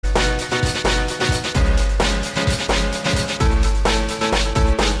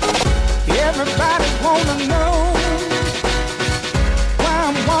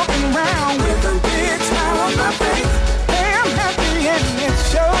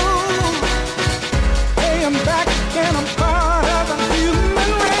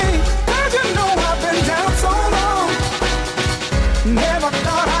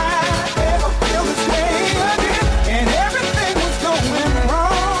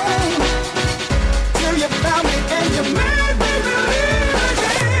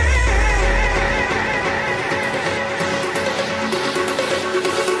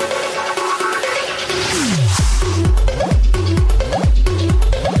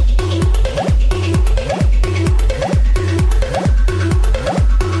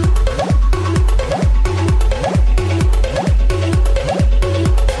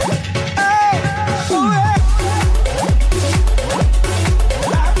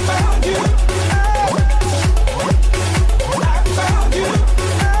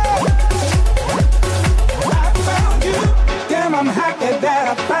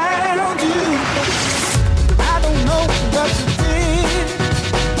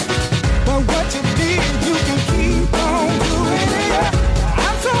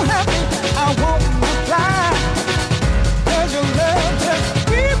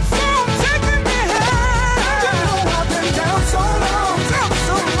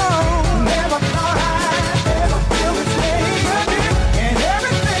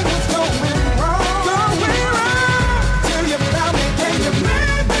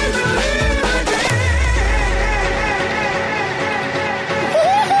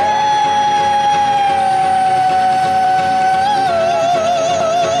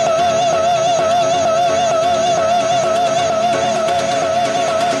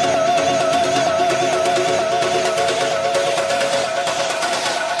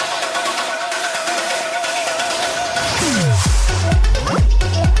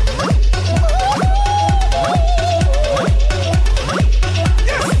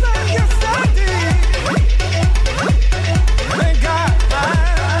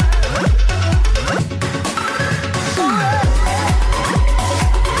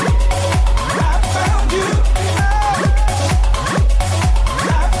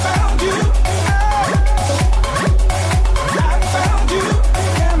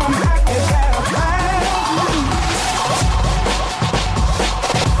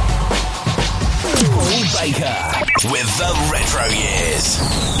retro years.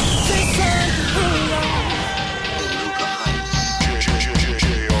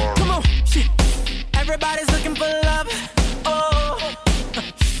 Come on, shit. Everybody's looking for love. Oh,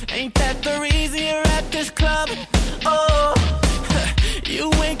 ain't that the reason you're at this club? Oh,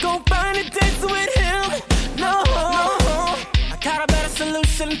 you ain't gon' find a dance with him. No, I got a better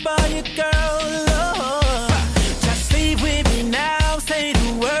solution for you, girl. Oh, just leave with me now. Say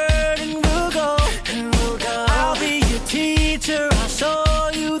the word and we'll go. I'll be your teacher. I'll show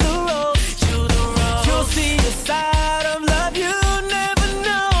you the ropes. You'll see a side of love you never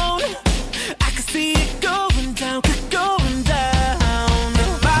known. I can see it going down, going down.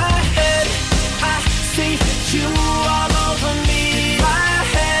 In my head, I see you all over me. My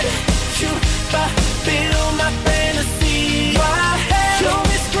head, you fulfill my fantasy. My head, you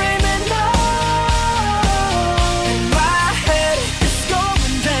me screaming no. In my head, it's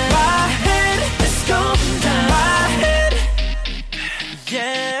going down. My head, it's going down. My head,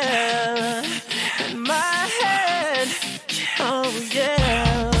 yeah. In my head, oh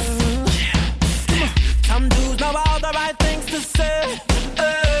yeah. Some dudes know all the right things to say.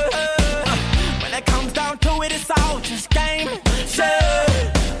 When it comes down to it, it's all just game.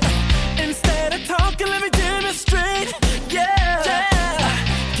 Yeah. Instead of talking, let me demonstrate. Yeah.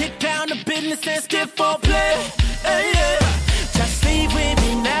 Get down to business and skip for play. Yeah. Just leave with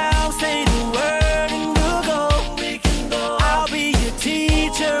me now. Say the word and we'll go. I'll be your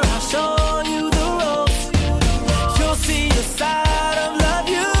teacher. I'll show you the ropes. You'll see a side of love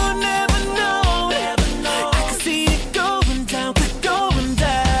you never know. I can see it going down, going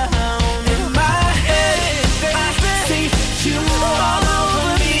down. In my head, I see you all over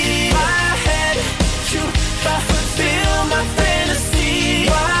me. My head, you fulfill my fantasy.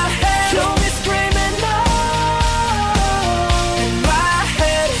 My head, you me screaming no. In my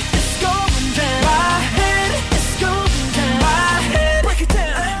head, it's going down. My head, it's going down. My head, break it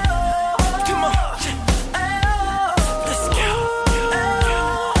down. Come on, let's go.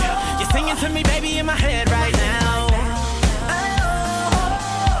 You're singing to me, baby, in my head right now.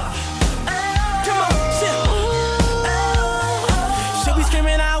 Come on, she'll be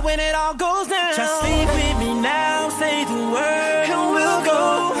screaming out when it all goes down. Just leave with me now, say the word and we'll go.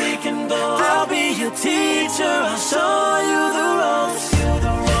 I'll be your teacher, I'll show you the ropes.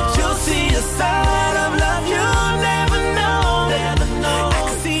 You'll see a side of love you never know. I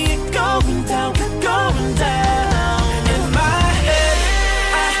can see it going down, going down. In my head,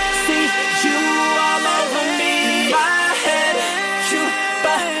 I see you all over me. My head, you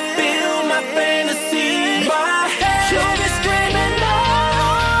fulfill my fantasy. My head, you be screaming no.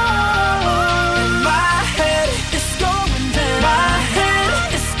 In my head, it's going down. My head,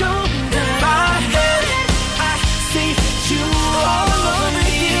 it's going down. My head, I see you all over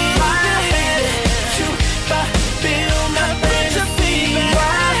me. My head, you fulfill my fantasy.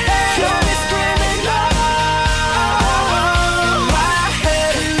 My head, you be screaming no. My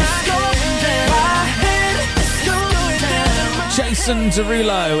head, it's going down. My head, it's going down. Jason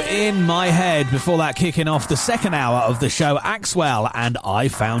Derulo, In My Head. Before that, kicking off the second hour of the show, Axwell and I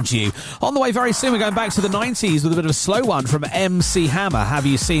Found You. On the way very soon, we're going back to the 90s with a bit of a slow one from MC Hammer. Have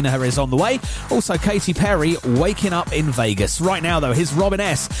You Seen Her is on the way. Also, Katy Perry, Waking Up in Vegas. Right now, though, here's Robin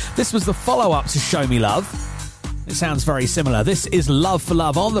S. This was the follow-up to Show Me Love. It sounds very similar. This is Love for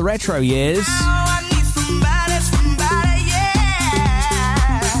Love on the retro years. I need somebody, yeah.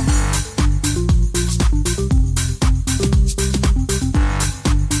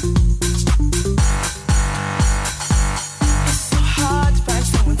 It's so hard to find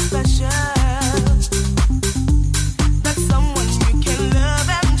someone special. That's someone you can love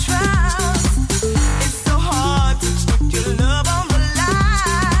and trust. It's so hard to put your love on the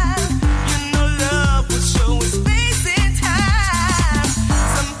line. You know love will show its face in time.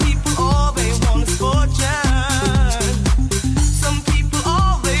 Some people all they want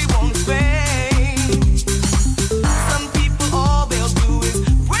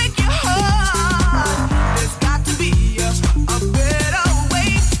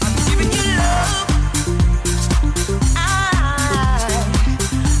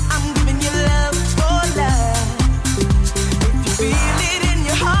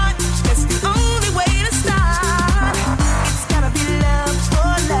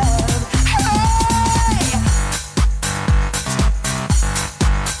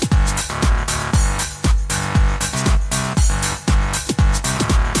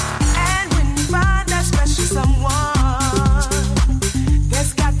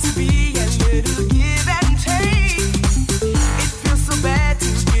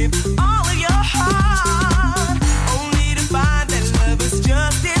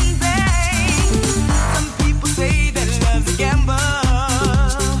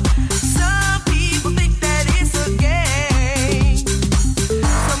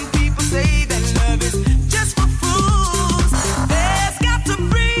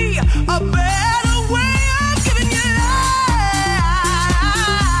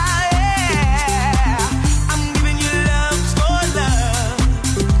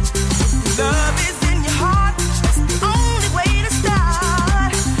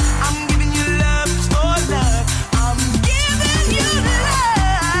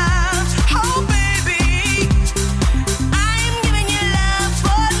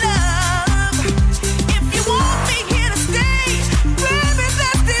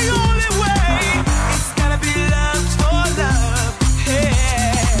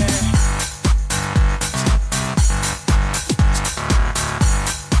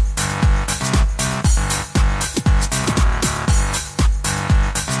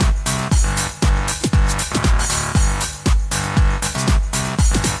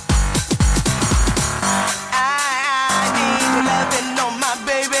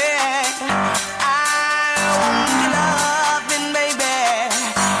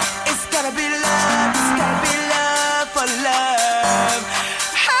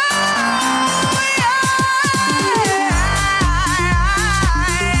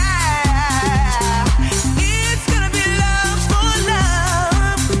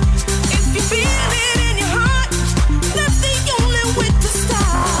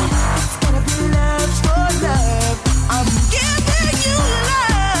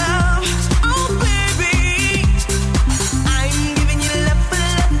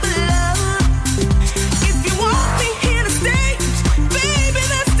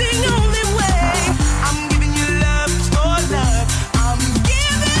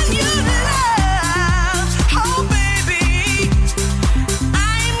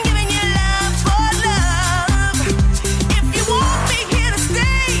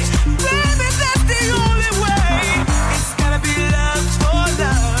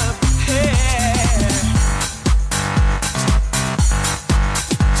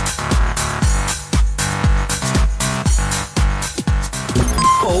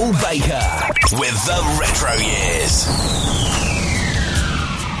retro years.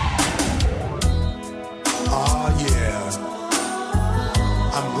 Oh yeah,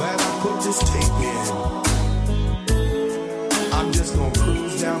 I'm glad I put this tape in. I'm just gonna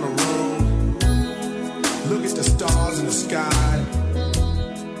cruise down the road, look at the stars in the sky,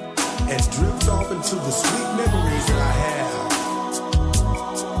 and drift off into the sweet memories that I have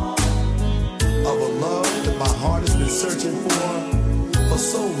of a love that my heart has been searching for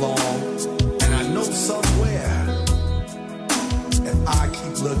so long. And I know somewhere, if I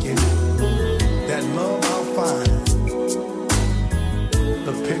keep looking, that love I'll find.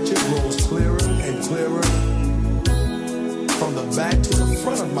 The picture grows clearer and clearer from the back to the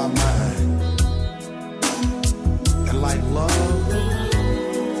front of my mind. And like love,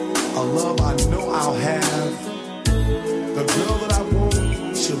 a love I know I'll have. The girl that I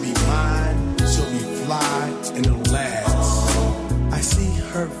want, she'll be mine, she'll be fly, and it'll last. I see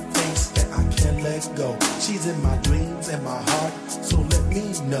her face and I can't let go. She's in my dreams and my heart, so let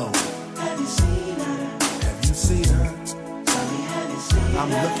me know. Have you seen her? Have you seen her? Tell me, have you seen her? I'm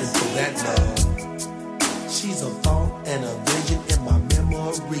looking for that love. She's a thought and a vision in my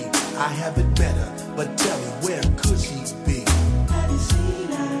memory. I have it better, but tell me, where could she be? Have you seen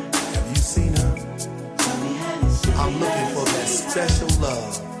her? Have you seen her? Tell me, have you seen her? I'm looking for that special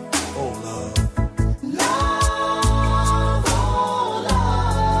love. Oh, love.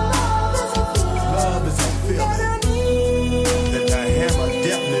 Love is a feeling that the hammer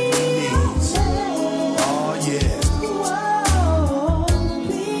definitely needs. Oh yeah.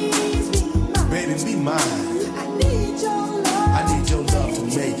 Baby, be mine. I need your love to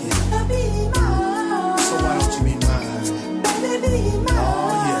make it. So why don't you be mine?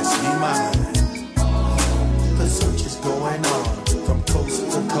 Oh yes, be mine. The search is going on from coast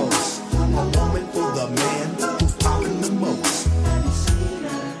to coast. A woman for the man who's popping the most.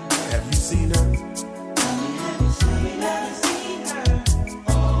 Have you seen her?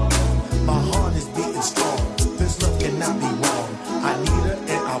 My heart is beating strong. This love cannot be wrong. I need her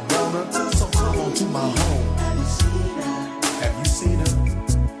and I want her, so come on to my home. Have you seen her?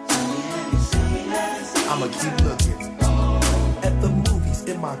 I'ma keep looking. At the movies,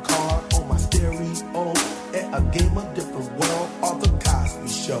 in my car, on my stereo, at a game of different world, or the Cosby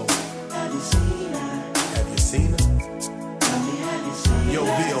Show. Have you seen her? Have you seen her? Yo,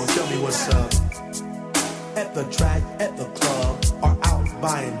 Bill, tell me what's up. At the track, at the club, or out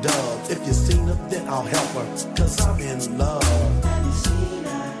buying dubs. If you seen her, then I'll help her, cause I'm in love. Have you seen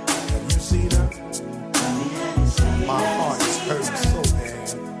her? Have you seen her? My heart is hurting so bad.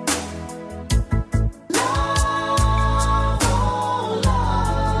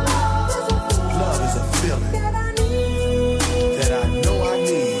 Love is a feeling that I know I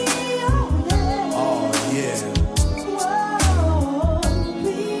need. Oh yeah.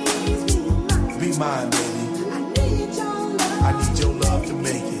 Be mine, baby. I need your love to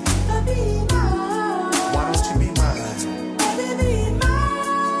make it. Why don't you be mine?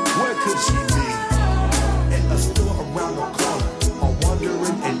 Where could she be? In a store around the corner, or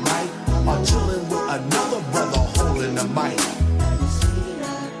wandering at night, or chilling with another brother holding the mic.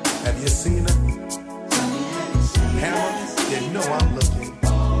 Have you seen her? Hammer, you know I'm looking.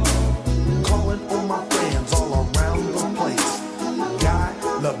 Calling on my friends all around the place. Guy,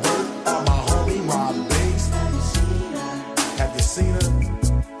 LeVert, or my homie Rob Bass. Have you seen her?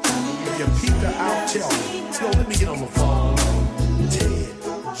 If you peeped her out, tell me. Yo, let me get on the phone. Ted.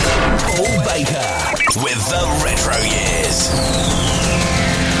 Paul Baker with the retro years.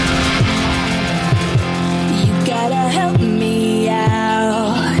 You gotta help me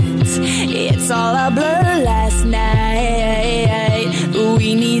out. It's all a blur last night.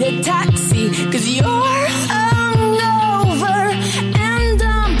 We need a taxi, cause you're hungover and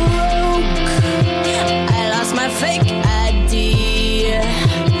I'm broke. I lost my fake ID,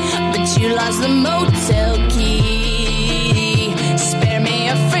 but you lost the motel key. Spare me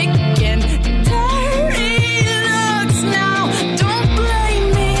a freaking dirty looks now. Don't blame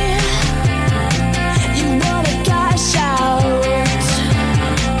me. You wanna cash out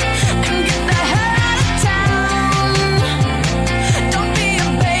and get the hell out of town. Don't be a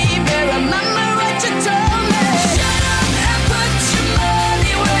baby, remember what you told me. Shut up and put your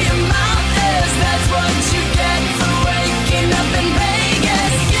money where your mouth is. That's what you get for waking up in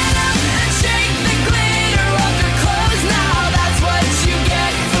Vegas. Get up and shake the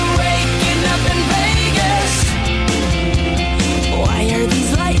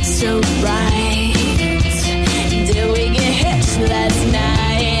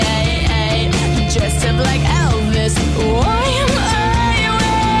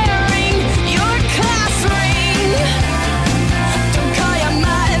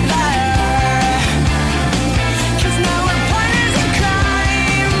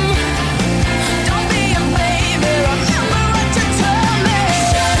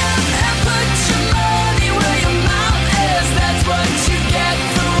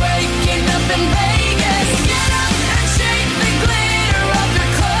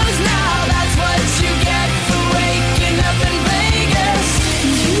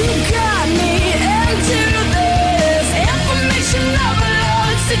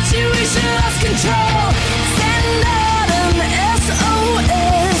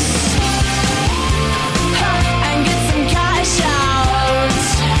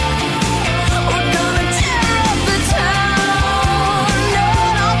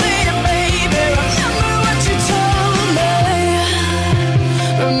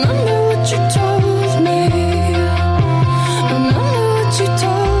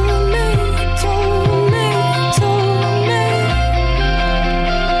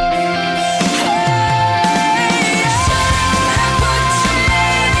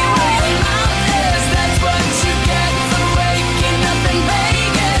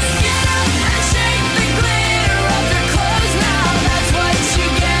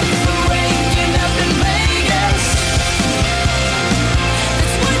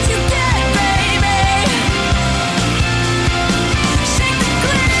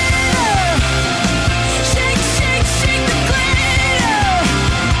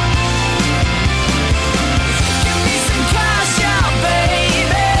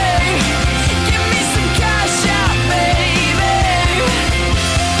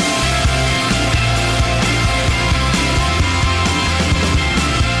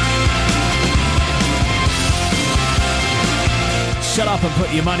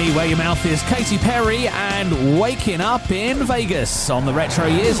Put Your Money Where Your Mouth Is, Katy Perry and Waking Up in Vegas. On the Retro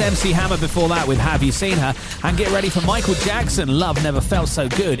Years, MC Hammer before that with Have You Seen Her? And get ready for Michael Jackson, Love Never Felt So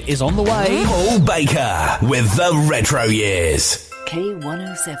Good is on the way. Paul Baker with the Retro Years.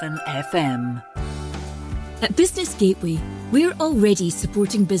 K107 FM. At Business Gateway, we're already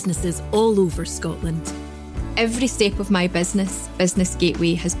supporting businesses all over Scotland. Every step of my business, Business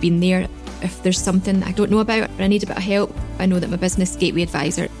Gateway has been there. If there's something I don't know about or I need a bit of help, I know that my Business Gateway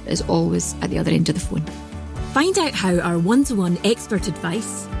advisor is always at the other end of the phone. Find out how our one-to-one expert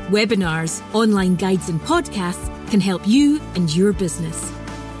advice, webinars, online guides and podcasts can help you and your business.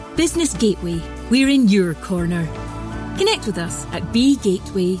 Business Gateway, we're in your corner. Connect with us at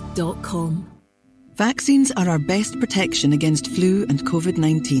bgateway.com. Vaccines are our best protection against flu and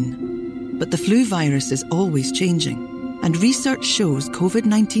COVID-19. But the flu virus is always changing. And research shows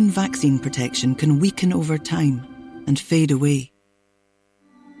COVID-19 vaccine protection can weaken over time and fade away.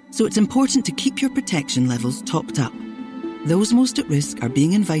 So it's important to keep your protection levels topped up. Those most at risk are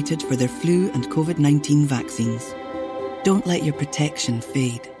being invited for their flu and COVID-19 vaccines. Don't let your protection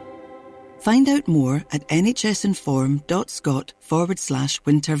fade. Find out more at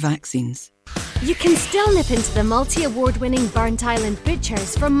nhsinform.scot/winter vaccines. You can still nip into the multi-award-winning Burnt Island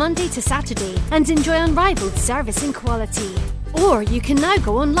Butchers from Monday to Saturday and enjoy unrivaled service and quality. Or you can now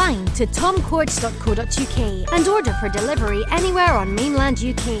go online to tomcourts.co.uk and order for delivery anywhere on mainland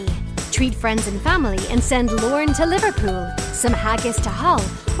UK. Treat friends and family and send Lauren to Liverpool, some haggis to Hull,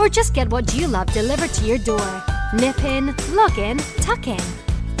 or just get what you love delivered to your door. Nip in, log in, tuck in.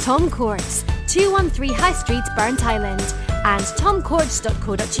 Tom Courts, 213 High Street, Burnt Island, and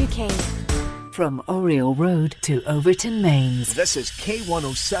tomcourts.co.uk. From Oriel Road to Overton Mains. This is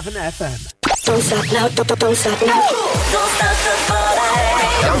K107 FM. Don't stop now, don't stop now. Don't stop the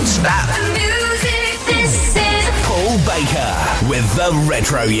party. Don't stop. The music, this is Paul Baker with the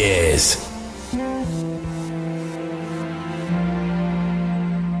Retro Years.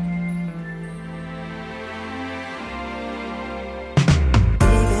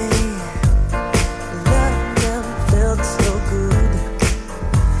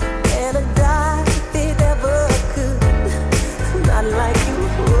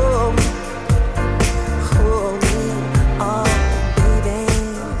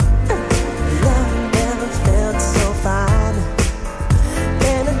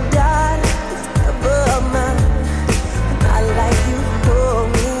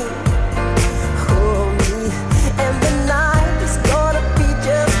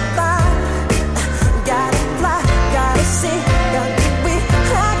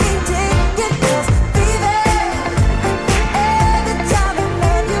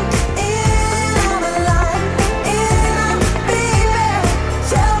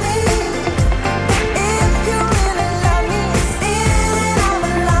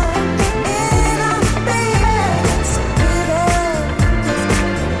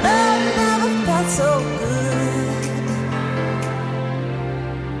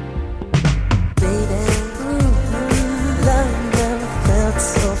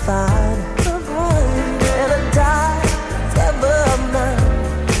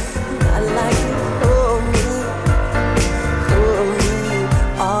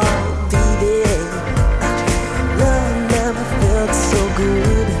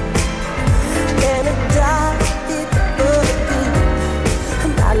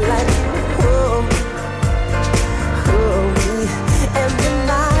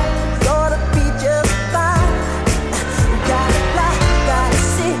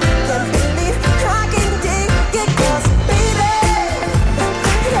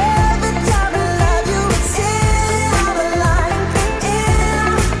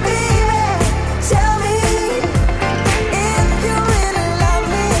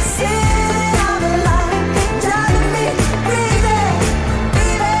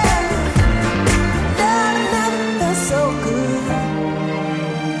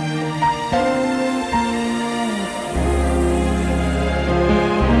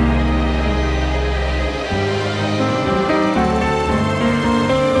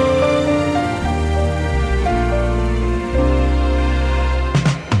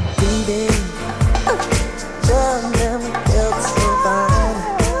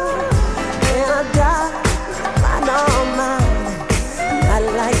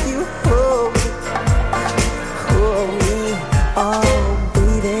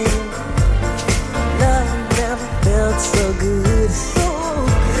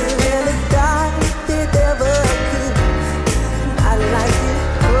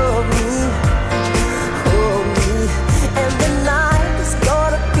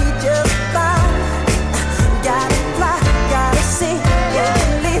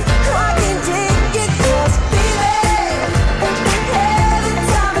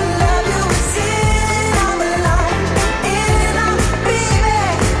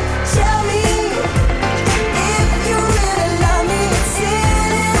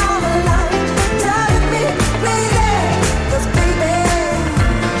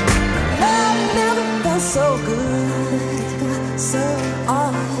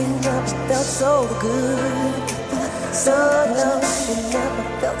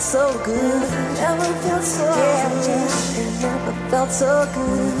 felt so good. Never felt so good. It never felt so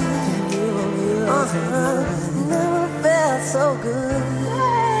good. Never felt so good.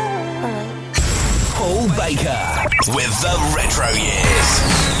 Paul Baker with the Retro Years.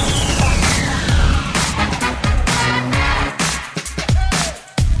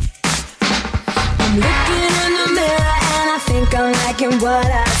 I'm looking in the mirror and I think I'm liking what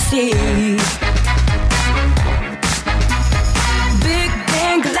I see. Big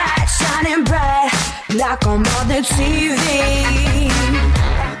pink light shining bright like I'm on the TV.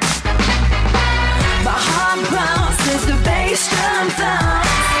 My heart bounces, the bass drum thumps.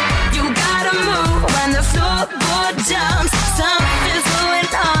 You gotta move when the floorboard jumps. Something's going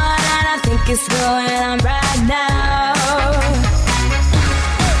on and I think it's going on right now.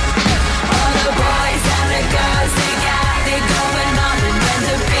 All the boys and the girls, they got it going on. And when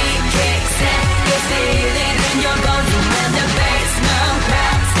the beat kicks in, you feel it in your bones. And when the bassman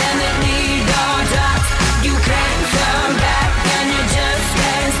cracks and the needle drops, you can't turn back and you just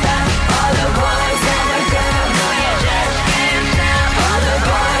can't stop. All the boys and the girls, no, you just can't stop. All the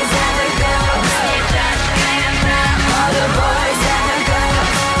boys and the girls, no, you just can't stop. All the boys and the girls.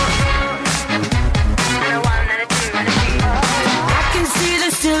 I can see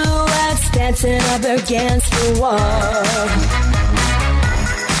the silhouettes dancing up against the wall.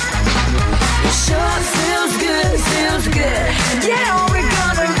 It sure feels good, feels good. Yeah, we're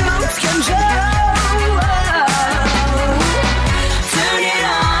gonna lose control. Turn it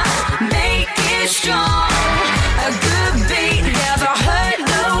on, make it strong. A good beat never hurt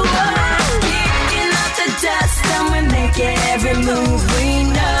no one. Kicking up the dust and we're making every move we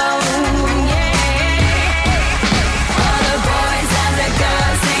know. Yeah. All the boys and the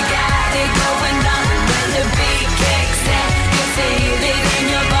girls, they got it going on. And when the beat kicks in, you feel it in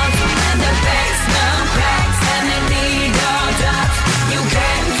your bones. And when the bassman cracks and the needle drops, you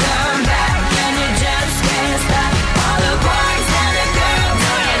can't turn back and you just can't stop. All the boys and the girls,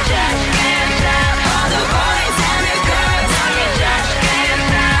 no, you just can't stop. All the boys and the girls, no, you just can't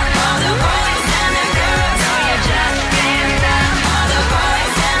stop. All the boys and the girls, no, you just can't stop. All the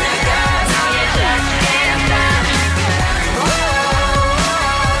boys and the girls, no, you just can't stop.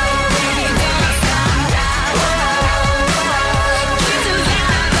 Baby, don't stop. Keep the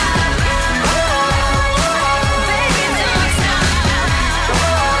vibe up. Baby, don't stop.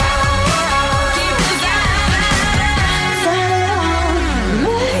 Keep the vibe up.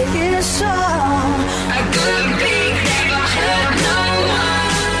 Make it strong. A good beat never hurt no one.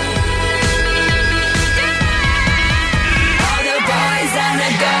 All the boys and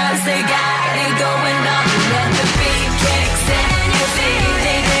the girls, they got it going on. And when the beat kicks in, you feel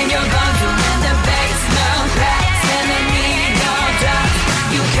it in your bones. And when the bassman cracks and the needle drops,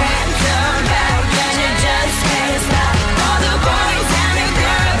 you can't turn back and you just can't stop. All the boys and the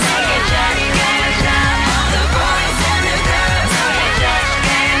girls, no, you just can't stop. All the boys and the girls, no, you just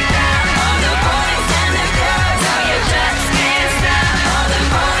can't stop. All the boys and the girls, no, you just can't stop. All the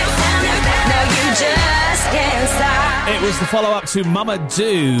boys and the girls, no, you just can't stop. It was the follow-up to Mama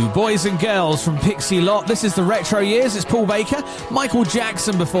Do, Boys and Girls from Pixie Lott. This is the Retro Years. It's Paul Baker. Michael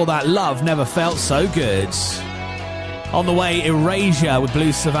Jackson before that. Love Never Felt So Good. On the way, Erasure with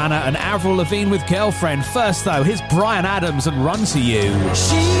Blue Savannah and Avril Lavigne with Girlfriend. First, though, here's Brian Adams and Run to You.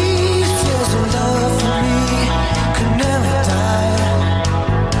 She says her love for me could never die.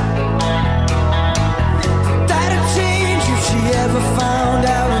 That'd change if she ever found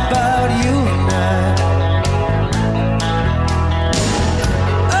out about you and I.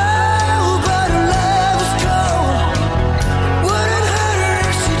 Oh, but her love is cold. Wouldn't hurt her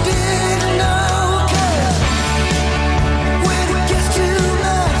if she didn't know. 'Cause when it gets too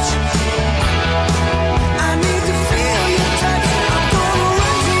much, I need to feel your touch. I'm gonna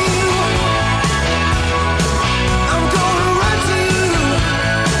run to you. I'm gonna run to you.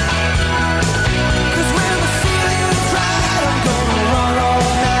 'Cause when the feeling's right, I'm gonna run all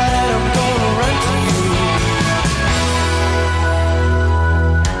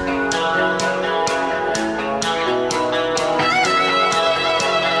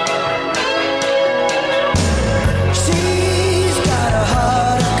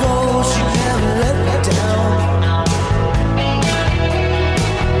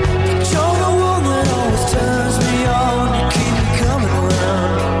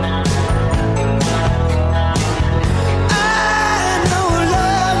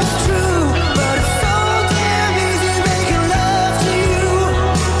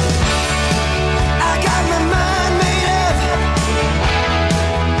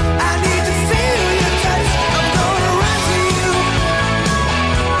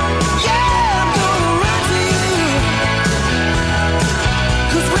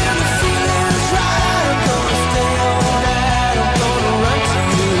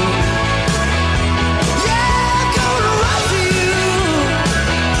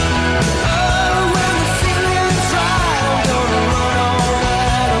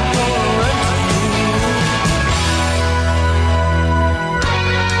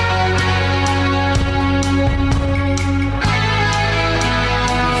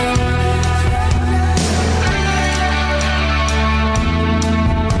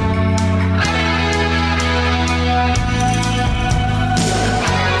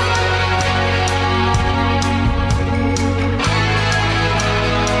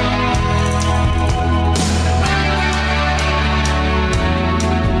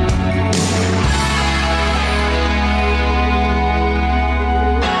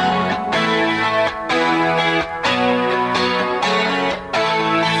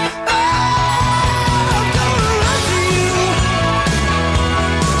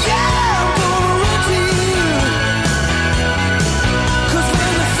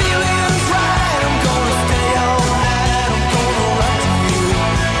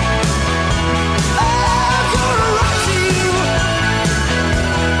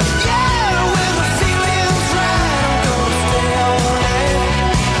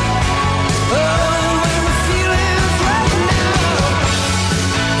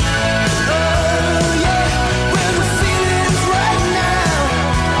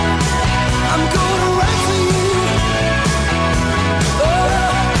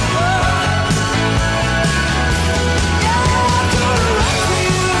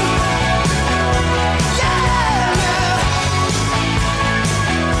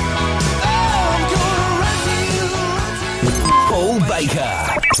Baker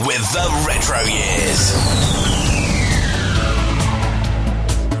with the Retro Years.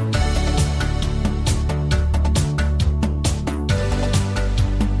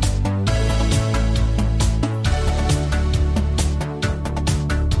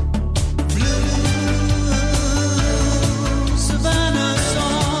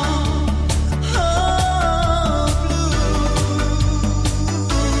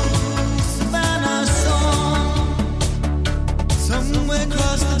 Somewhere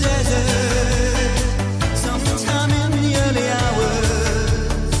across the desert, sometime in the early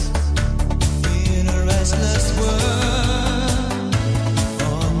hours, in a restless world,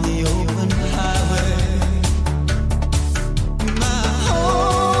 on the open highway. My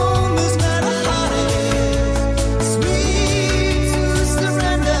home is where the heart is, sweet to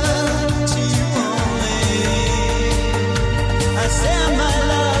surrender to you only. I send my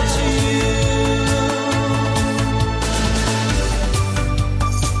love to you.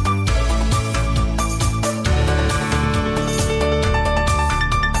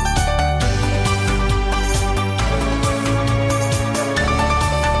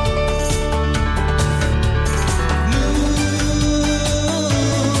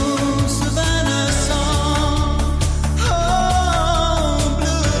 Savannah song, oh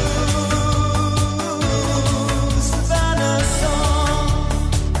blue Savannah song,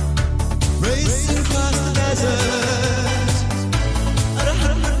 racing across the desert at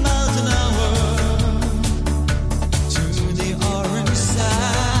 100 miles an hour to the orange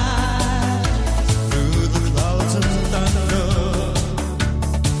side, through the clouds and thunder.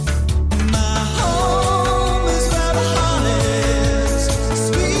 My home is where the heart is,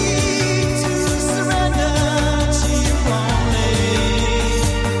 sweet to surrender to you only.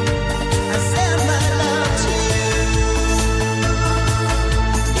 I send my love to you.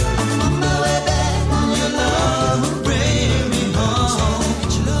 I'm on my way back, your love will bring me home.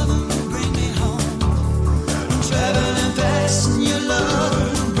 Your love will bring me home. I'm traveling fast, and your love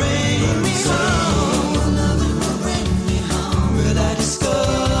will bring me home. Your love will bring me home. Will I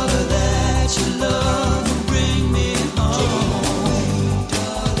discover that your love will bring me home,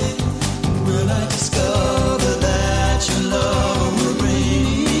 darling? Will I discover that your love will bring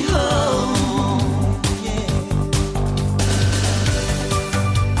me home? Yeah.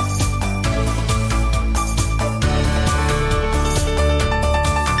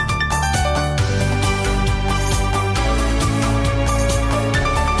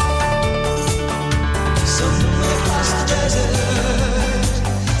 Somewhere across the desert,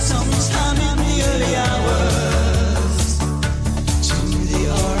 sometime in the early hours, to the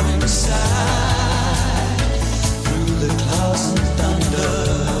orange side, through the clouds and thunder.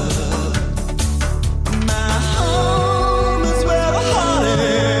 My home is where the heart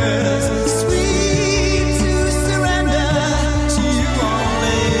is, sweet to surrender to you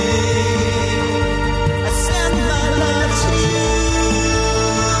only. I send my love to you.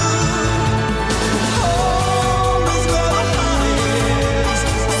 Home is where the heart is,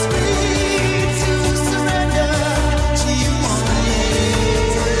 sweet to surrender to you only.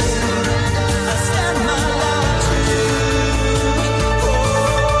 I send my love to you.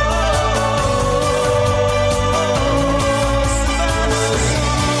 Savannah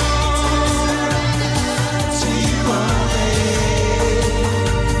song, to you only.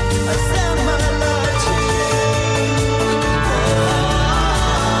 I send my love to you.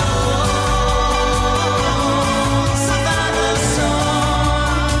 Savannah song,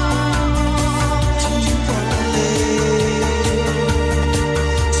 to you only.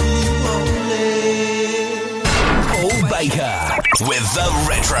 Paul Baker with the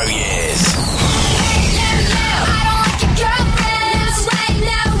Retro Years.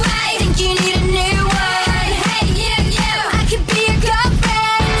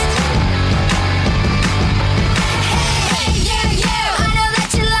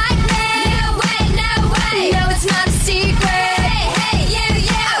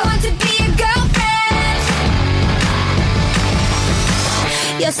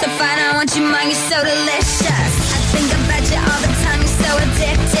 You're so fine, I want you mine, you're so delicious. I think about you all the time, you're so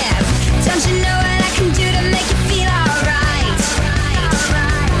addictive.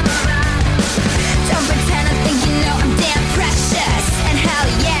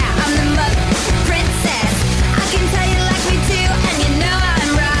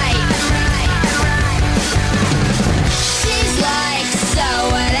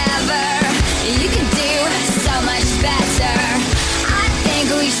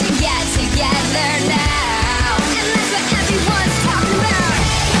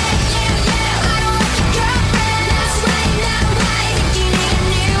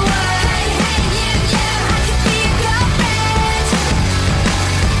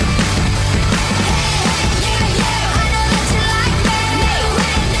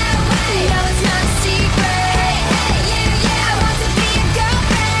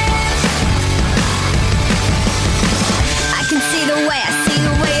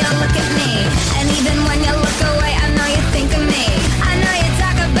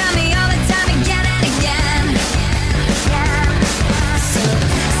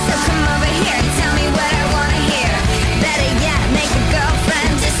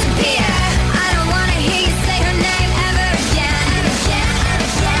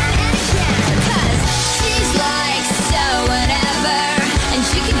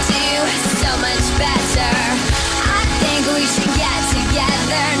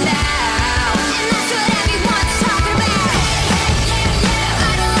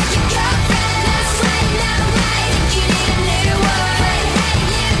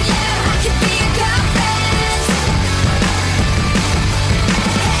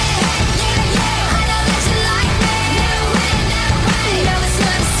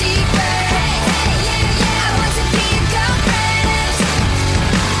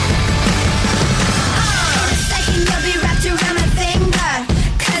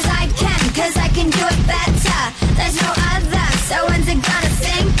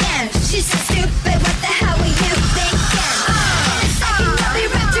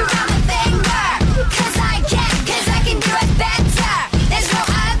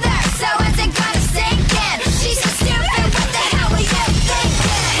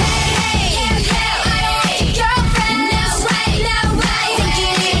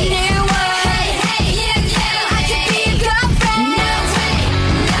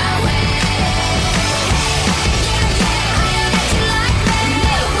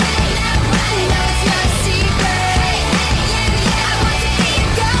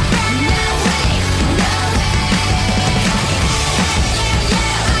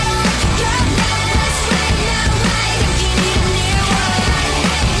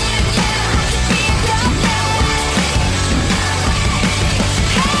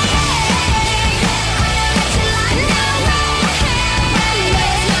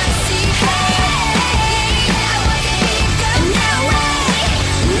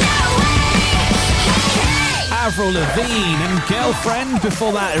 Levine and Girlfriend.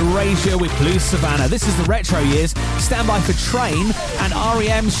 Before that, Erasure with Blue Savannah. This is the Retro Years. Stand by for Train and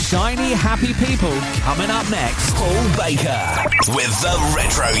REM's Shiny Happy People. Coming up next, Paul Baker with the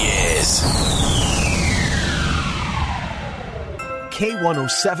Retro Years.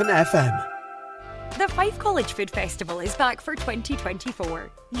 K107 FM. The Fife College Food Festival is back for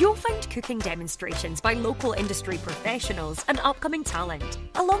 2024. You'll find cooking demonstrations by local industry professionals and upcoming talent,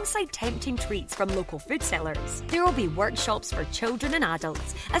 alongside tempting treats from local food sellers. There will be workshops for children and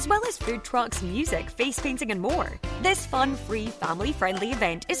adults, as well as food trucks, music, face painting and more. This fun, free, family-friendly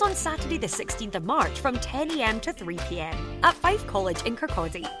event is on Saturday the 16th of March from 10 a.m. to 3 p.m. at Fife College in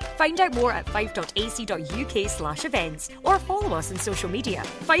Kirkcaldy. Find out more at fife.ac.uk/events or follow us on social media.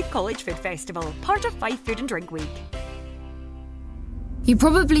 Fife College Food Festival, part of Fife Food and Drink Week. You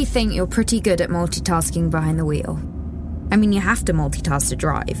probably think you're pretty good at multitasking behind the wheel. I mean, you have to multitask to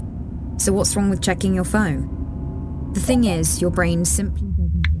drive. So what's wrong with checking your phone? The thing is, your brain simply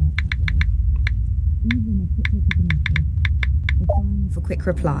doesn't work. Even a quick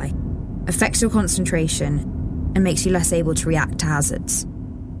reply affects your concentration and makes you less able to react to hazards.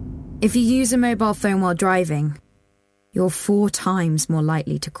 If you use a mobile phone while driving, you're 4 times more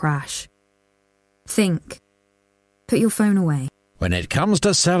likely to crash. Think. Put your phone away. When it comes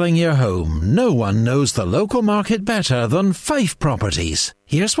to selling your home, no one knows the local market better than Fife Properties.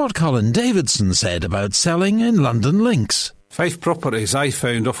 Here's what Colin Davidson said about selling in London Links. Fife Properties, I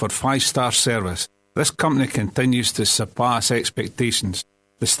found, offered 5-star service. This company continues to surpass expectations.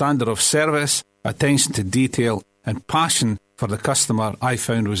 The standard of service, attention to detail and passion for the customer I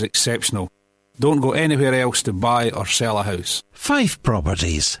found was exceptional. Don't go anywhere else to buy or sell a house. Fife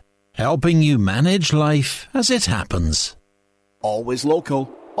Properties, helping you manage life as it happens. Always local,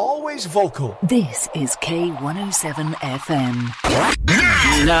 always vocal. This is K107 FM.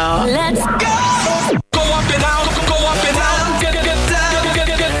 Now, let's go! Go up and down, go up and down, get down,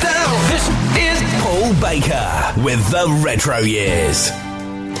 get down. This is Paul Baker with the Retro Years.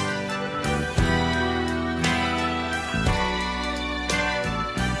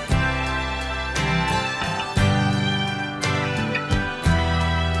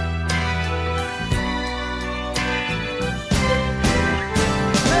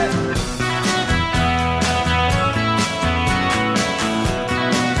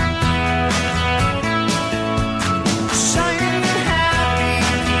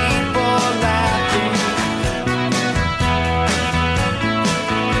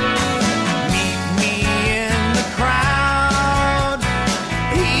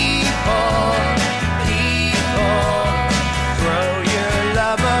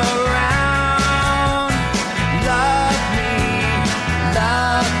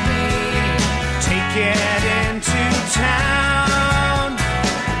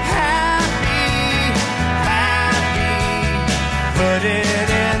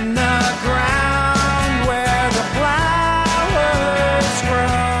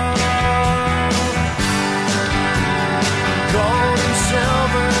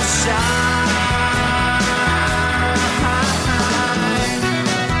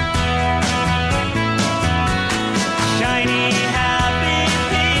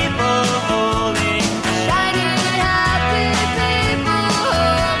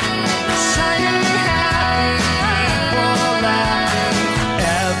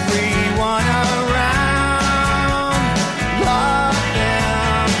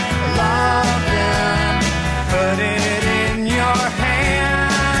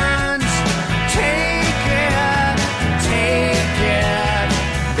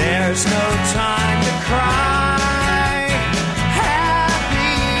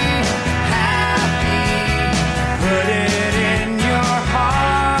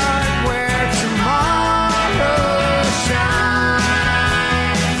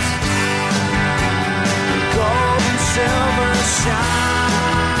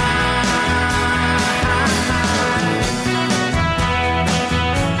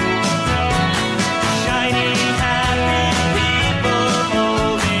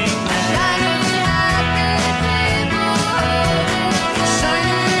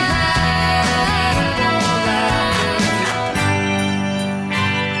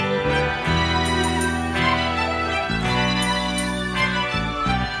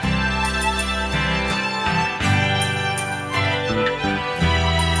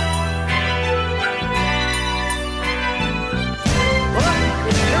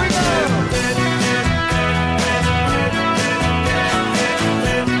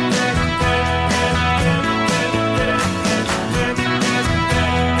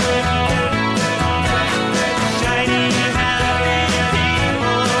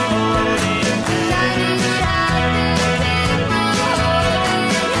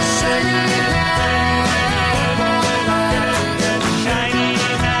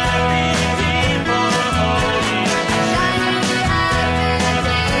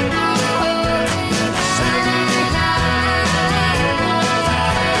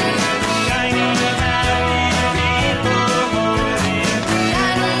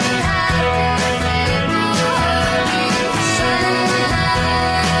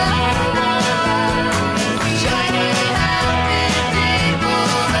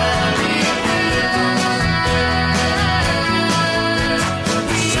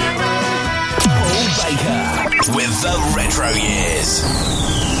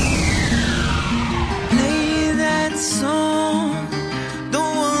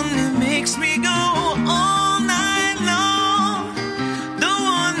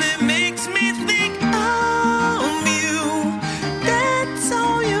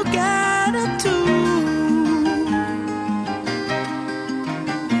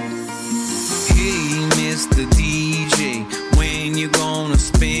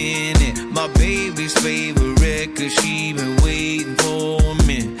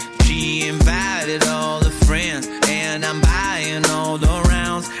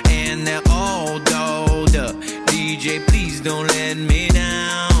 I'm now all dolled up. DJ, please don't let me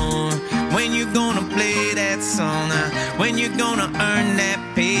down. When you gonna play that song? When you gonna earn that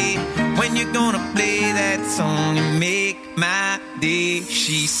pay? When you gonna play that song and make my day?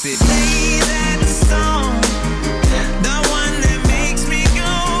 She said, play that song, the one that makes me go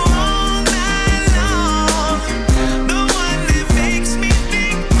all night long, the one that makes me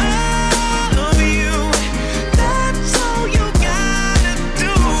think of you. That's all you gotta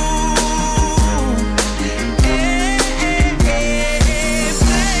do. Hey, hey, hey,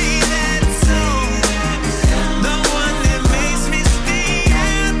 play that song, the one that makes me stay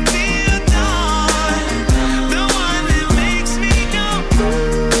out till dawn, the one that makes me go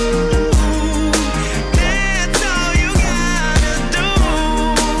ooh. That's all you gotta do.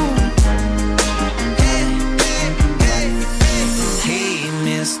 Hey, hey, hey, hey. Hey,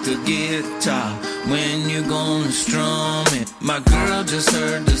 Mr. Guitar, when you gonna strum it? My girl just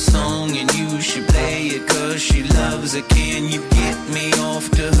heard the song and you should play it 'cause she loves it. Can you get me off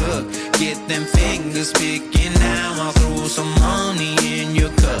the hook? Get them fingers picking now. I'll throw some money in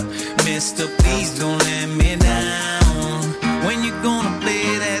your cup. Mister, please don't let me down. When you gonna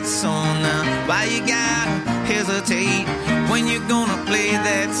play that song now? Why you gotta hesitate? When you gonna play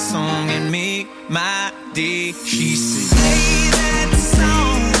that song and make my day? She said, play that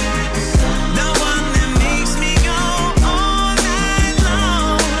song, the one that makes me go all night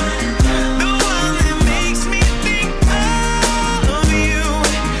long, the one that makes me think of you.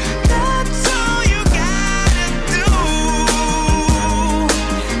 That's all you gotta do.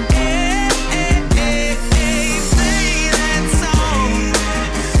 Hey, hey, hey, hey, play that song,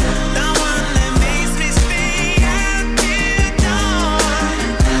 the one that makes me stay out till dawn,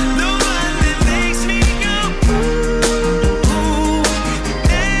 the one that makes me go ooh.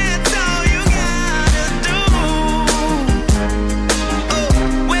 That's all you gotta do. Oh,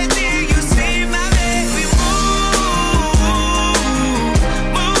 where do you see my baby move,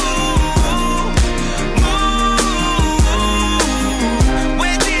 move, move?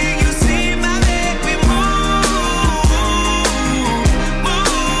 Where do you see my baby move,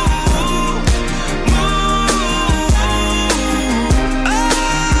 move, move? Oh,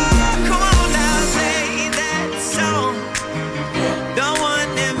 come on now, play that song, the one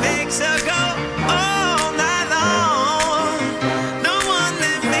that makes her go all night long, the one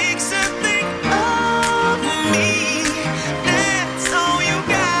that makes her think of me. That's all you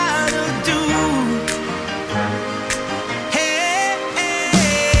gotta do. Hey, hey,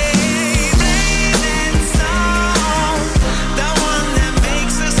 play that song, the one that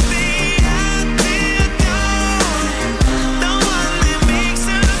makes her stay out till dawn, the one that makes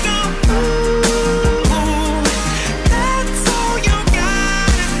her go ooh. That's all you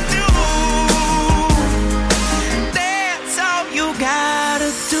gotta do. That's all you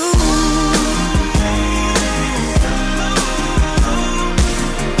gotta do.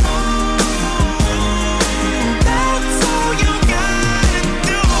 That's all you gotta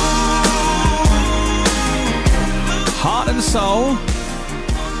do. Heart and Soul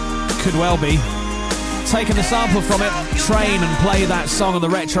could well be taking the sample from it, Train, and play that song on the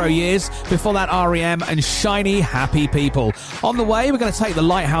retro years. Before that, R.E.M. and Shiny Happy People. On the way, we're going to take the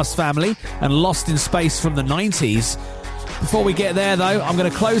Lighthouse Family and Lost in Space from the 90s. Before we get there, though, I'm going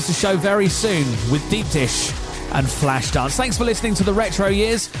to close the show very soon with Deep Dish and Flashdance. Thanks for listening to the retro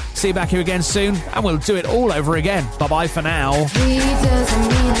years. See you back here again soon, and we'll do it all over again. Bye-bye for now. He doesn't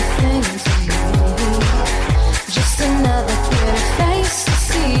mean a thing to me. Just another pretty face to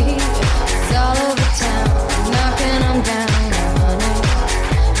see. It's all over town, knocking them down, honey.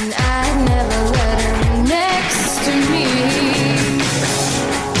 And I'd never let him next to me.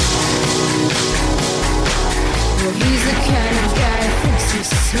 Well, he's the kind of guy who thinks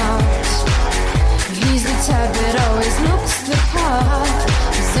he's smart. He's the type that always looks the part.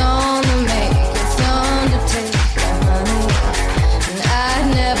 He's on the make, it's Undertaker, honey. And I'd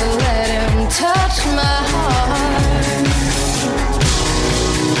never let him touch my heart.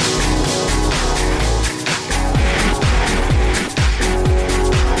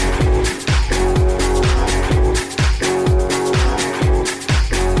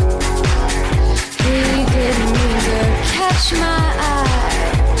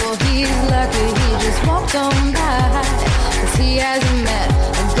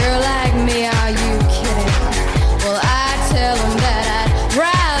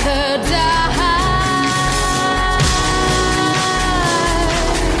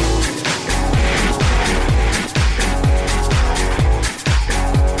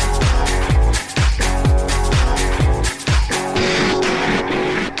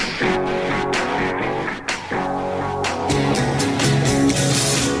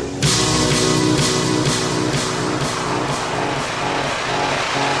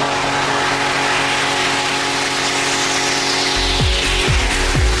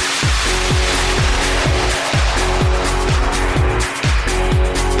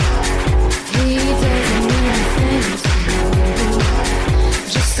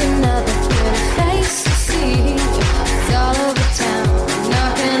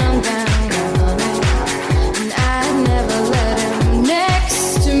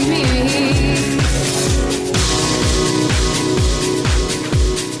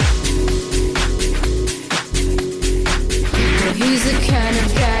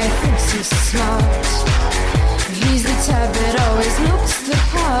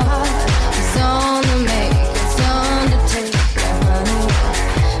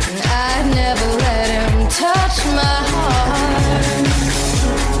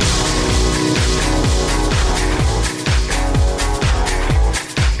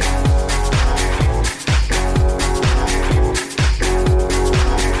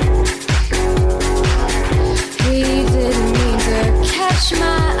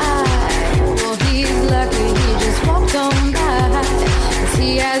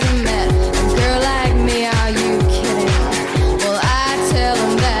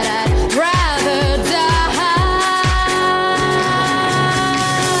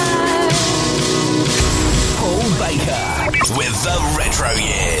 retro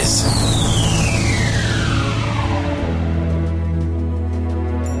years.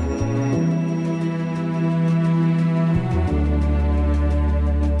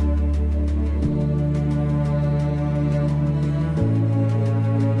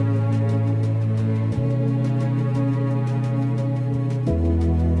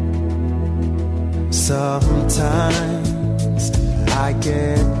 Sometimes I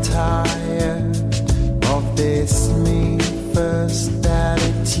get tired of this me first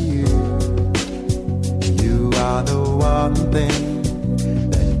attitude. You are the one thing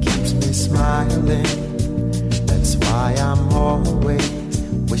that keeps me smiling. That's why I'm always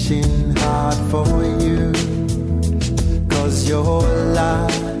wishing hard for you. 'Cause your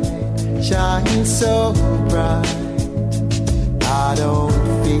light shines so bright, I don't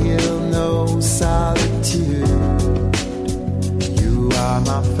feel no solitude. You are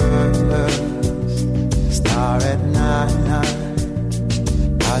my first star at night.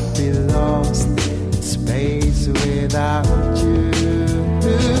 I'd be lost in space without you.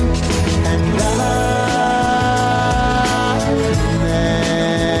 And I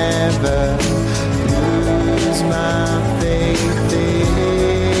never lose my faith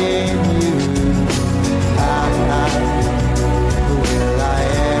in you. Will I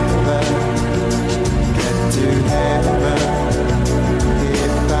ever get to heaven?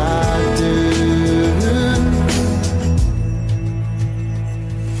 If I do,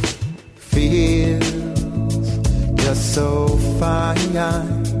 feels just so fine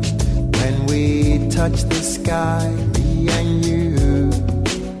when we touch the sky, me and you.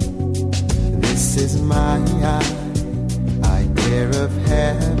 This is my idea of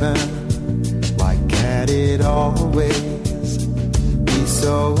heaven. Why can't it always be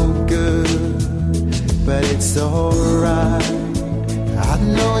so good? But it's alright, I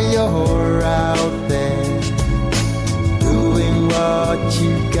know you're out there doing what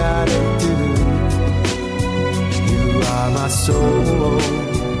you gotta do. You are my soul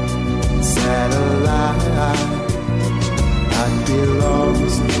satellite. I'd be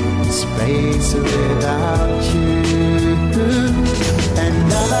lost in space without you. And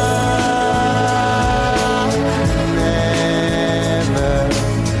I never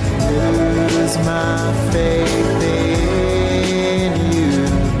lose my faith in you.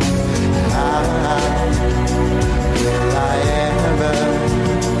 Will I ever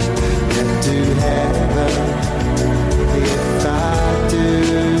get to heaven? If I do,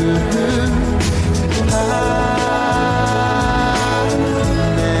 I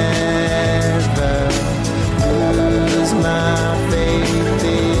never lose my faith.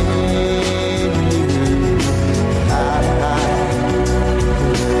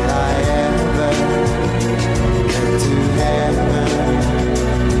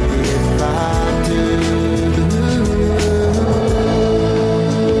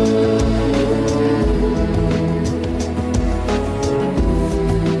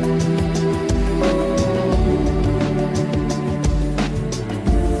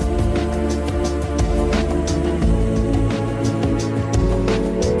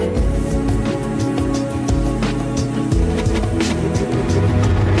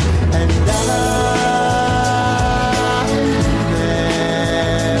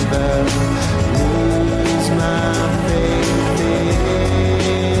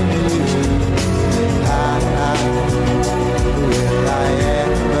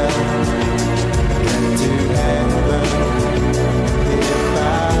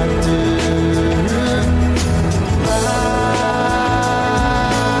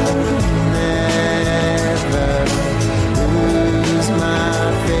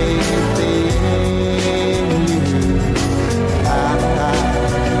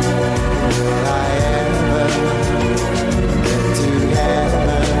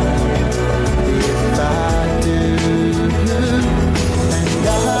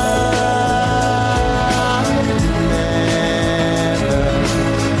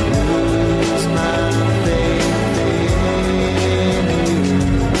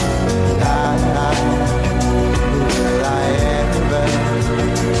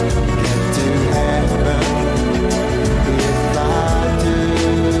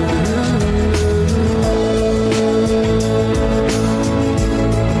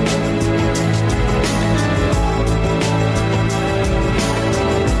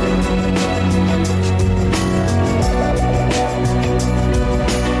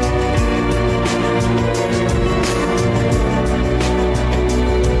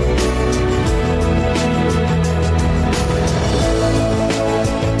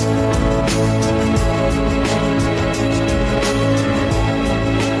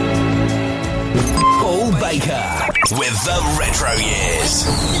 Retroyears.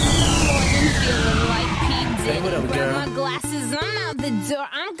 Hey, what up, girl? My glasses, I'm out the door.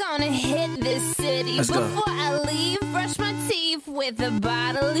 I'm gonna hit this city. Let's go. Before I leave, brush my teeth with a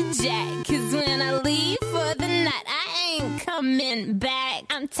bottle of Jack. Cause when I leave for the night, I ain't coming back.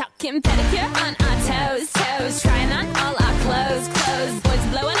 I'm talking pedicure on our toes, toes. Trying on all our clothes, clothes. Boys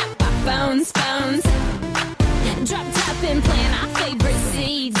blowing up our phones, phones. Dropped up and playing our favorite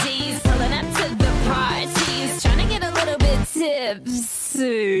CDs. Pulling up to the parties. Trying to get a little bit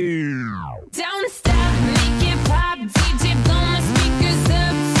tipsy. Don't stop, make it pop. DJ, blow my speakers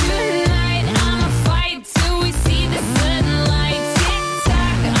up tonight. I'ma fight till we see the sunlight. Tick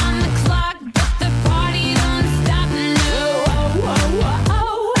tock on the clock, but the party don't stop. No. Don't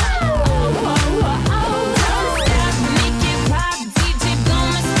stop, make it pop. DJ, blow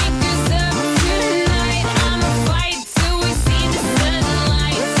my speakers up tonight. I'ma fight till we see the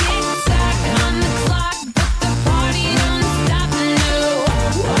sunlight. Tick tock on the clock, but the party don't stop. No.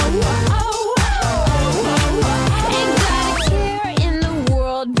 Ain't got a care in the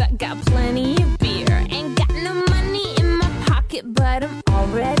world, but got plenty of beer. Ain't got no money in my pocket, but I'm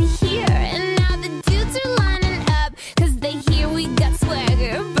already here. And now the dudes are lining up, cause they hear we got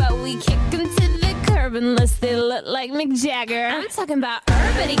swagger. But we kick them to the curb unless they look like Mick Jagger. I'm talking about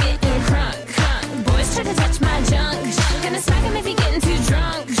everybody getting crunk, crunk. Boys try to touch my junk, junk. Gonna smack him if he getting too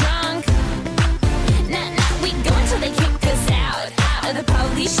drunk, drunk. Nah, nah, we go until they kick us out, out. The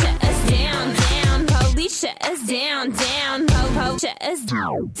police shut us down, down. Police shut us down, down. Po, shut us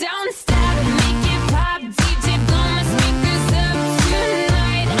down. Don't stop, make it pop. DJ, blow my speakers up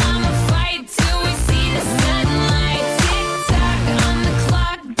tonight. I'ma fight till we see the sunlight. Tick tock on the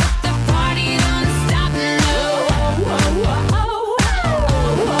clock, but the party don't stop. No.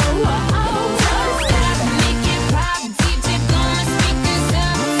 Don't stop, make it pop. DJ, blow my speakers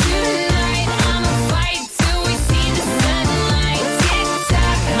up tonight. I'ma fight till we see the sunlight. Tick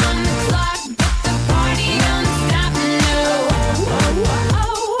tock on the clock, but the party don't stop. No.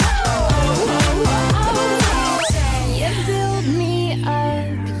 You build me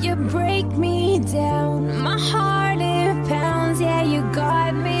up, you break me down. My heart it pounds, yeah, you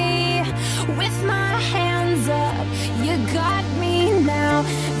got me. With my hands up, you got me now.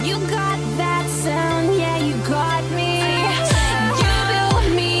 You got that sound, yeah, you got me. You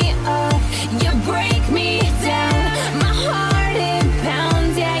build me up, you break me down. My heart it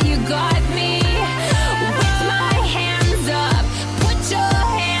pounds, yeah, you got me. With my hands up, put your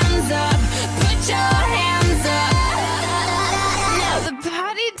hands up, put your hands up. Now the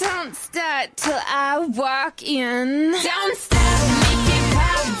party don't start till I walk in. Don't stop, make it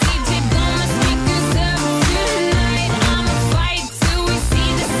pop. DJ, blow my speakers up tonight. I'ma fight till we see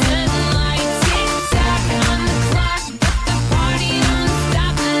the sunlight. Tick tock on the clock, but the party don't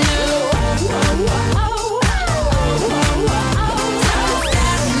stop. No. Don't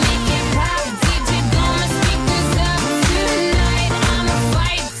stop, make it pop. DJ, blow my speakers up tonight. I'ma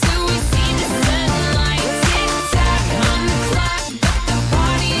fight till we see the sunlight. Tick tock on the clock, but the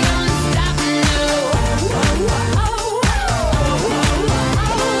party don't stop. No.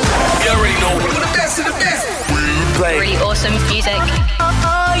 You already know. The best of the best. Play. Really awesome music.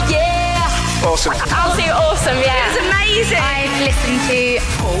 Oh yeah! Awesome. I'll say awesome, yeah. It's amazing. I've listened to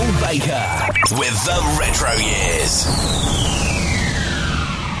Paul Baker with the Retro Years.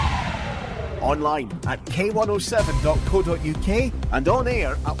 Online at k107.co.uk and on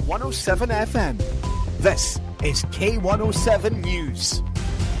air at 107FM. This is K107 News.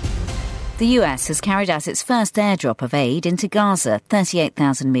 The US has carried out its first airdrop of aid into Gaza.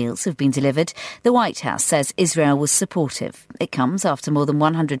 38,000 meals have been delivered. The White House says Israel was supportive. It comes after more than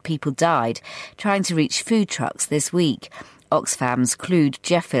 100 people died trying to reach food trucks this week. Oxfam's Claude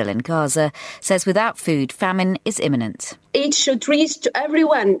Jeffill in Gaza says without food, famine is imminent. Aid should reach to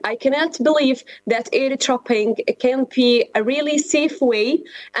everyone. I cannot believe that airdropping can be a really safe way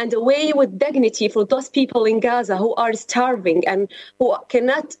and a way with dignity for those people in Gaza who are starving and who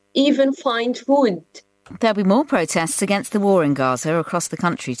cannot even find food. There'll be more protests against the war in Gaza across the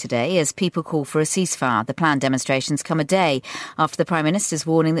country today as people call for a ceasefire. The planned demonstrations come a day after the Prime Minister's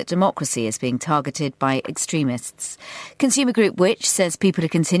warning that democracy is being targeted by extremists. Consumer group Which says people are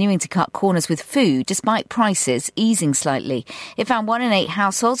continuing to cut corners with food despite prices easing slightly. It found 1 in 8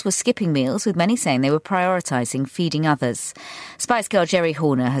 households were skipping meals, with many saying they were prioritising feeding others. Spice Girl Jerry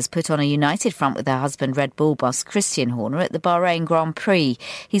Horner has put on a united front with her husband Red Bull boss Christian Horner at the Bahrain Grand Prix.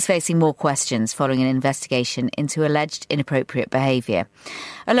 He's facing more questions following an investigation investigation into alleged inappropriate behaviour.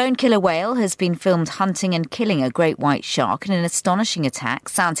 A lone killer whale has been filmed hunting and killing a great white shark in an astonishing attack.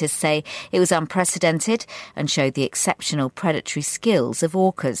 Scientists say it was unprecedented and showed the exceptional predatory skills of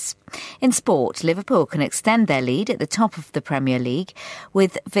orcas. In sport, Liverpool can extend their lead at the top of the Premier League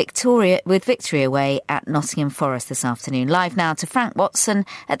with victory away at Nottingham Forest this afternoon. Live now to Frank Watson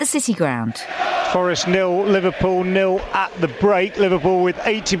at the City Ground. Forest 0, Liverpool 0 at the break. Liverpool with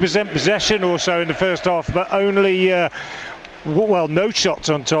 80% possession or so in the first half, but only no shots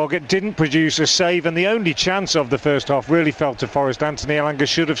on target, didn't produce a save, and the only chance of the first half really fell to Forest. Anthony Elanga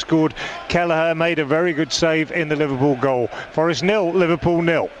should have scored. Kelleher made a very good save in the Liverpool goal. Forest 0, Liverpool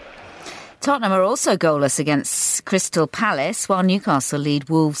 0. Tottenham are also goalless against Crystal Palace, while Newcastle lead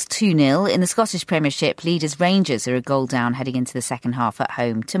Wolves 2-0. In the Scottish Premiership, leaders Rangers are a goal down heading into the second half at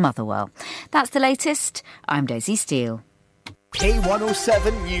home to Motherwell. That's the latest. I'm Daisy Steele.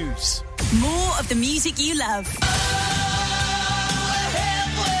 K107 News. More of the music you love.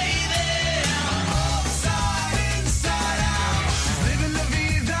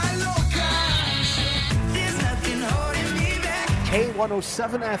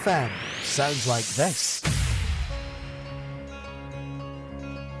 K107 FM sounds like this.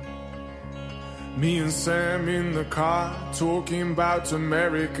 Me and Sam in the car talking about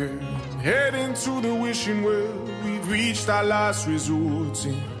America, heading to the wishing well. We've reached our last resort.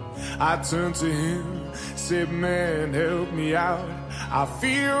 And I turned to him, said, man, help me out. I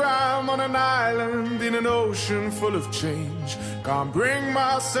fear I'm on an island in an ocean full of change. Can't bring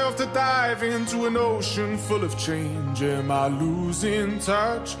myself to dive into an ocean full of change. Am I losing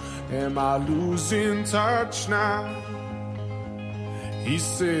touch? Am I losing touch now? He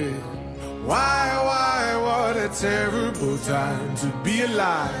said, why, what a terrible time to be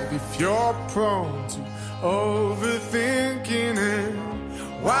alive if you're prone to overthinking it.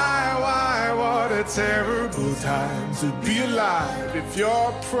 Why, what a terrible time to be alive if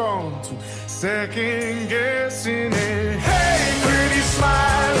you're prone to second guessing it. Hey, pretty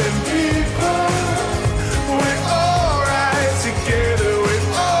smiling people, we're alright together, we're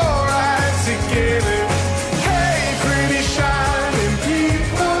alright together. Hey, pretty shining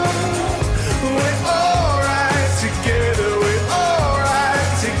people, we're alright together, we're alright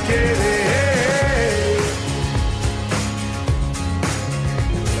together.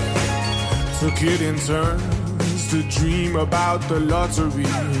 Took it in turns to dream about the lottery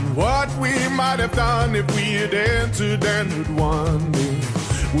and what we might have done if we had entered and had won it.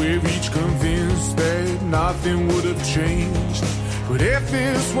 We're each convinced that nothing would have changed. But if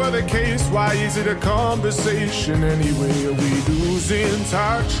this were the case, why is it a conversation anyway? Are we losing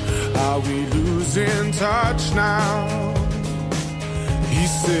touch? Are we losing touch now? He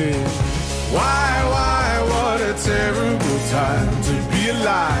said, why, what a terrible time to be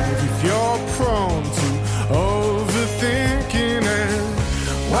alive if you're prone to overthinking it.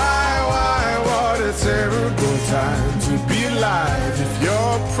 Why, what a terrible time to be alive if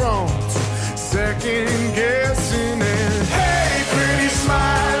you're prone to second guessing it. Hey, pretty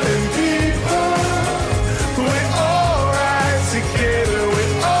smiling people, we're alright together,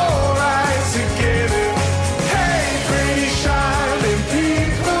 we're alright together. Hey, pretty shining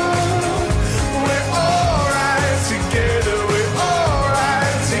people, we're alright together, we're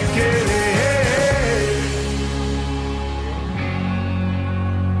alright together.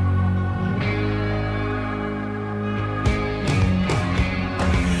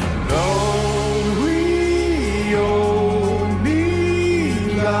 Though we only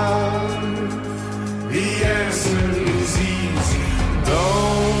love, the answer is easy.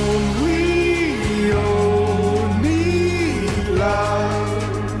 Don't we only love,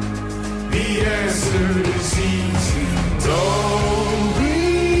 the answer is easy. Don't we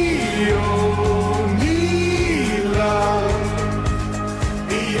only love,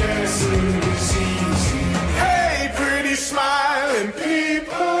 the answer is easy. Hey, pretty smiling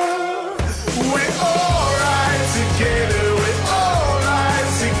people, we're alright together, we're alright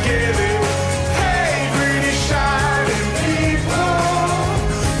together. Hey, pretty shining people,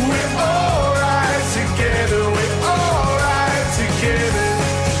 we're alright together, we're alright together.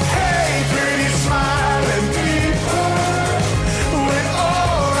 Hey, pretty smiling people, we're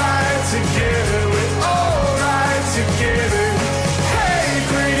alright together, we're alright together. Hey,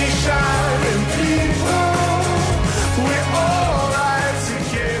 pretty shining people, we're alright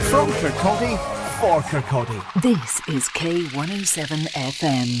together. From Kirkcaldy for Kirkcaldy. This is K107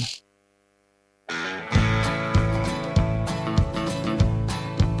 FM.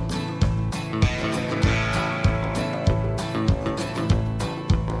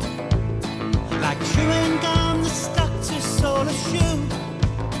 Like chewing gum that stuck to sole of shoe.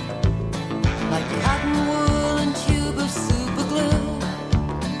 Like cotton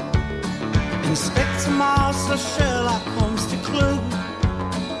Inspector Morse or Sherlock Holmes to Clue.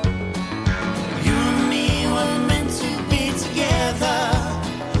 You and me were meant to be together.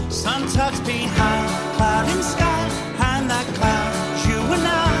 Sun tucked behind cloud and sky, behind that cloud, you and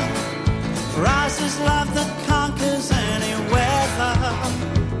I. For us is love that conquers any weather.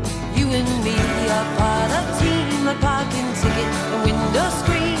 You and me are part of team, a parking ticket, a window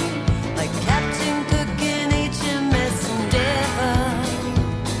screen, like Captain Cook and HMS Endeavour.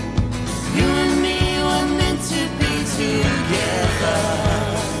 You and me were meant to be together.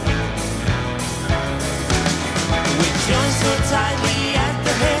 We joined so tightly at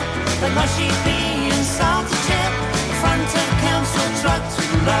the hip, like mushy pea and salted chip, the front of council truck to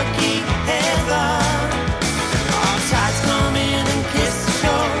Lucky Heather. Our tides come in and kiss the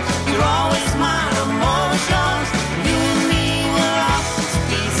shore. You're always mine, I'm always yours. You and me will always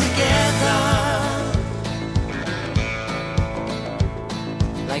be together.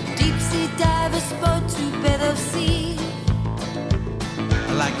 Like deep sea divers boat to bed of sea,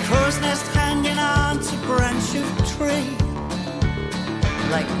 like crow's nest hanging on to branch of tree,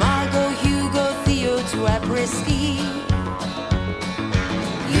 like Margot, Hugo, Theo to après-ski.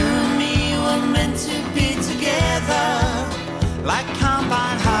 You and me were meant to be together. Like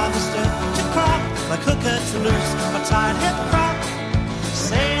combine harvester to crop, like hooker to loose, or tied hip crop,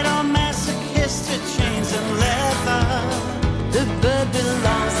 sadomasochist to chains and leather. The bird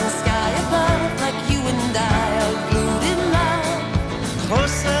belongs in sky above, like you and I are glued in love,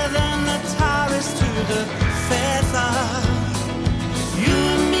 closer than the tar is to the feather. You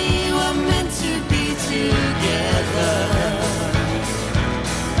and me were meant to be together.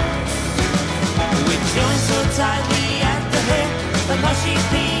 We joined so tightly at the hip, like mushy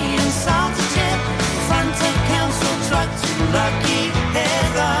pea and salted chip, front of council truck to Lucky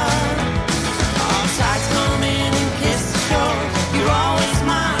Heather. Our tides come in and kiss the shore. You're always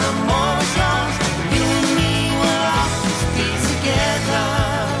mine, I'm always yours. You and me will always be together.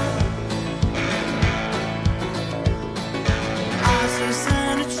 Ours is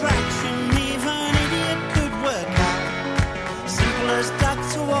an attraction, even an idiot could work out. Simple as duck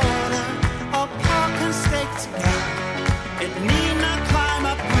to water, or pork and steak to go. It need not climb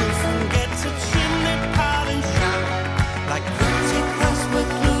up roof and get to chimney pot and shout. Like pretty crossword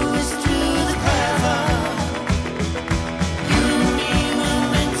clues to the clever. You and me were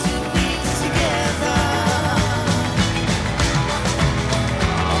meant to be together.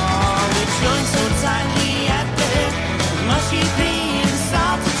 Oh, we joined so tightly at the hip, mushy pea and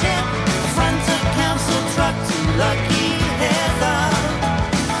salted chip, front of council truck to Lucky Heather.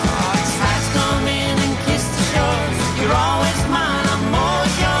 Oh, tides come in and kiss the shores. You're always mine, I'm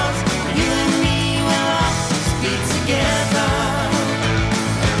always yours. You and me will always be together.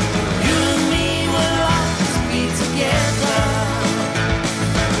 You and me will always be together.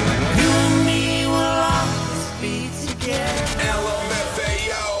 You and me will always be together.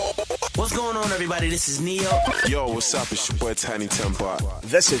 LMFAO. What's going on, everybody? This is Neo. Yo, what's up? It's your boy Tiny Temper.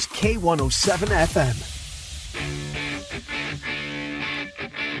 This is K107 FM.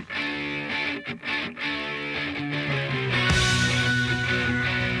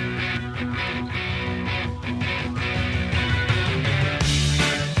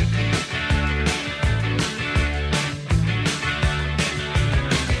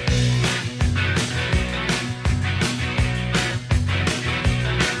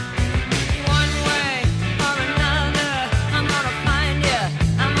 One way or another, I'm gonna find you.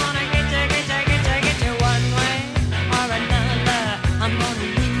 I'm gonna get you.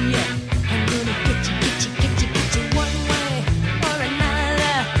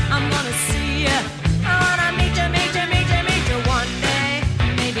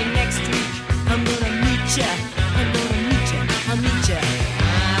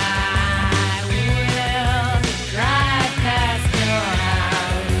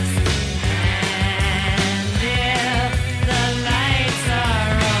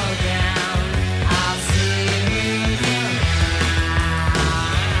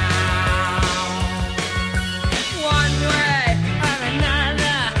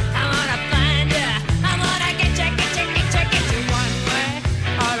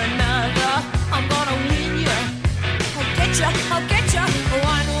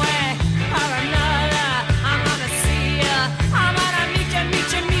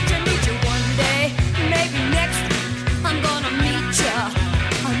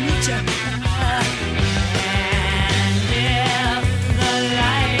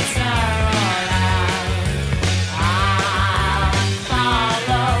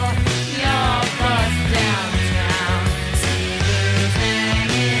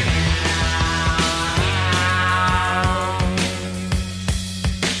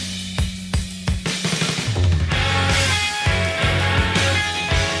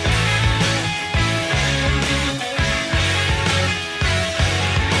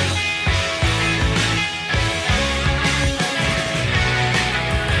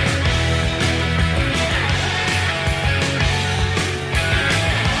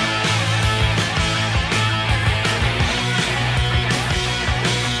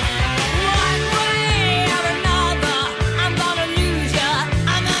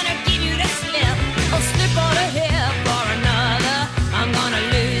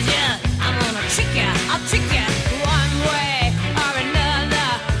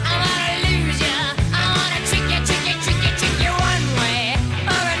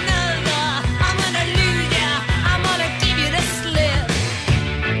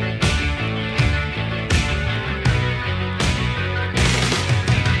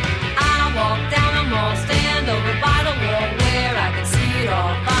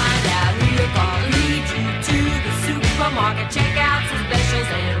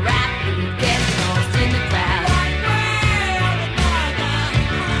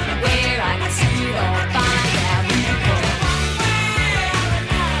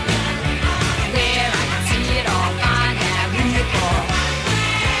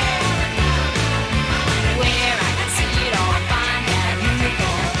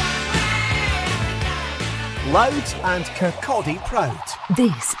 Loud and Kirkcaldy proud.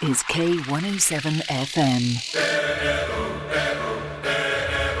 This is K107 FM.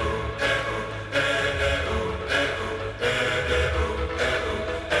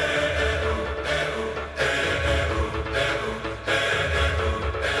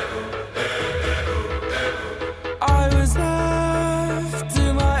 I was left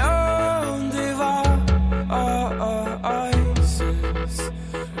to my own devices.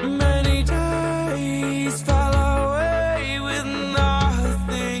 Many days fell away with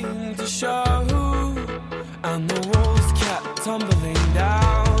nothing to show, and the walls kept tumbling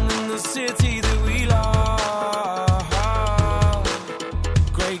down in the city that we love.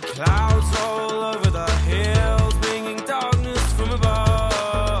 Great clouds all over the hills, bringing darkness from above.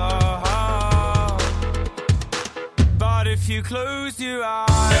 But if you close your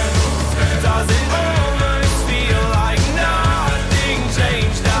eyes, does it almost feel like nothing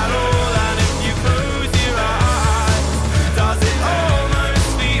changed at all? And if you close your eyes, does it almost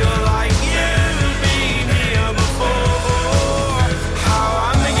feel like you've been here before? How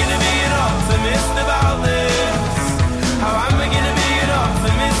am I gonna be an optimist about this? How am I gonna be an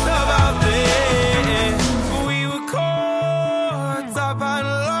optimist about this? We were caught up and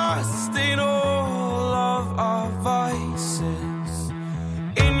lost in all of our vices.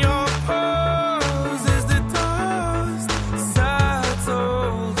 In your pose as the dust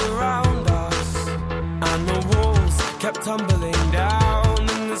settled around us, and the walls kept tumbling down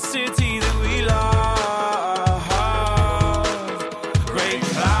in the city that we love. Great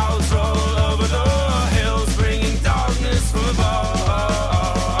clouds roll over the hills, bringing darkness from above.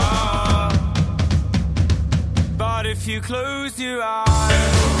 But if you close your eyes,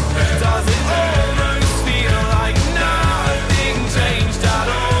 does it almost feel like nothing changed at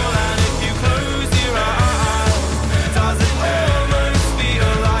all? And if you close your eyes, does it almost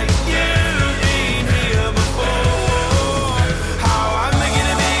feel like you've been here before? How am I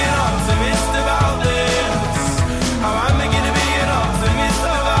gonna be an optimist about this? How am I gonna be an optimist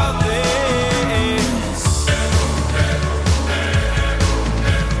about this?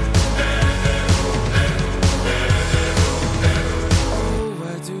 Oh,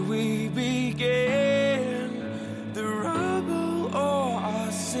 where do we begin? The rubble or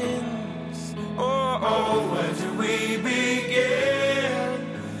our sins? Oh, where do we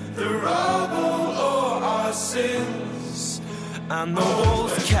begin? The rubble or our sins? And the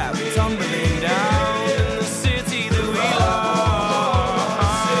walls kept tumbling down in the city that we love.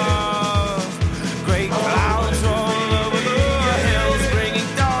 Great clouds roll over the hills, bringing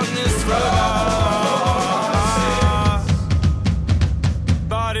darkness from us.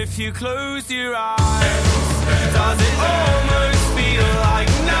 But if you close your eyes, does it almost feel like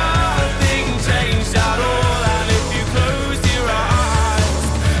nothing changed at all? And if you close your eyes,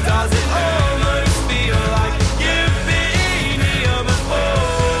 does it almost feel like you've been here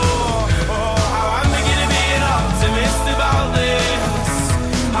before? Oh, how am I gonna be an optimist about this?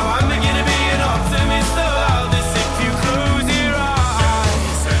 How am I gonna be an optimist about this? If you close your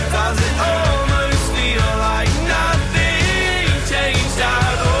eyes, does it almost feel like nothing changed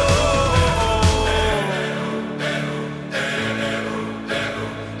at all?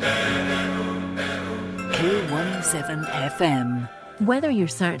 K107 FM. Whether you're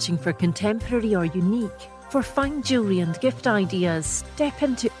searching for contemporary or unique, for fine jewellery and gift ideas, step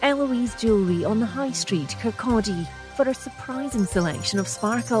into Eloise Jewellery on the High Street, Kirkcaldy, for a surprising selection of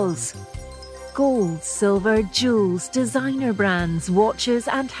sparkles. Gold, silver, jewels, designer brands, watches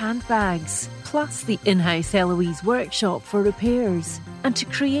and handbags, plus the in-house Eloise workshop for repairs, and to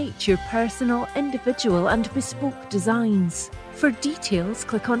create your personal, individual and bespoke designs. For details,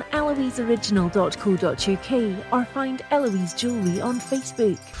 click on eloiseoriginal.co.uk or find Eloise Jewellery on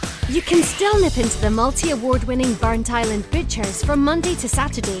Facebook. You can still nip into the multi-award winning Burnt Island Butchers from Monday to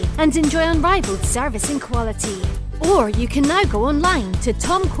Saturday and enjoy unrivaled service and quality. Or you can now go online to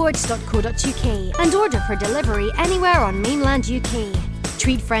tomcords.co.uk and order for delivery anywhere on mainland UK.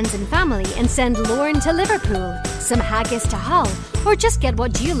 Treat friends and family and send Lauren to Liverpool, some haggis to Hull, or just get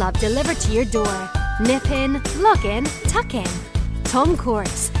what you love delivered to your door. Nip in, log in, tuck in. Tom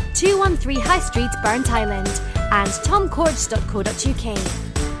Cords, 213 High Street, Burnt Island, and tomcords.co.uk.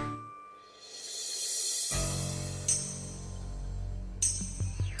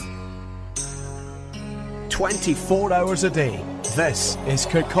 "24 hours a day. This is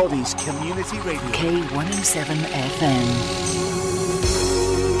Kirkcaldy's Community Radio. K107 FM.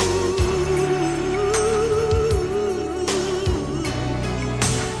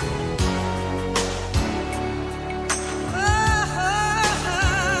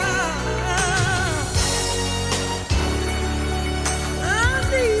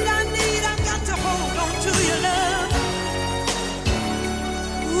 I got to hold on to your love.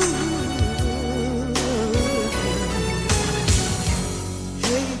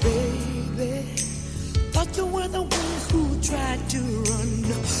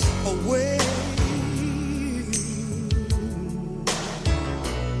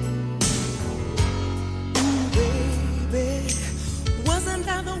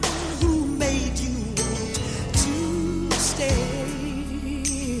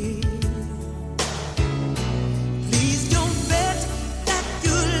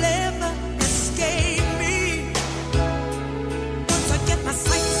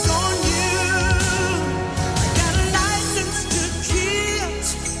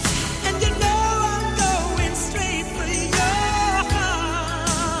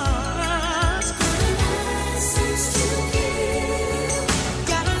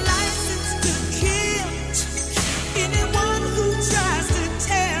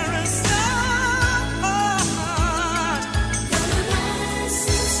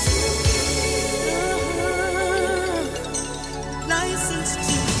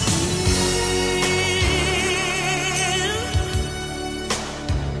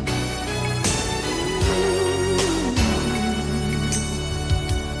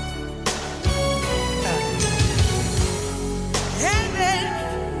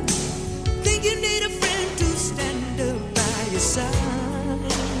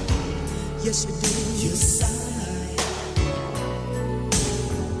 Yes, you do. Yes,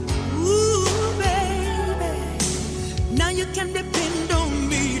 ooh, baby. Now you can depend on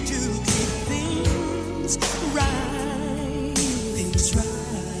me to keep things right. Things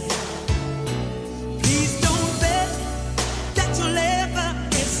right. Please don't bet that you'll ever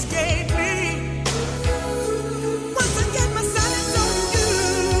escape me. Once again, my son is on you.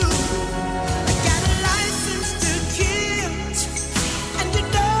 I got a license to kill, and you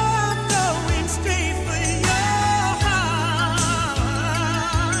know I'm going straight for your heart.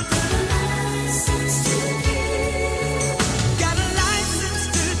 Got a license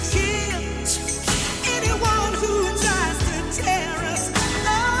to kill anyone who tries to tear us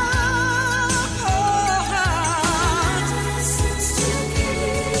apart.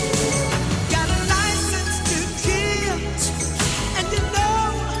 Got a license to kill, and you know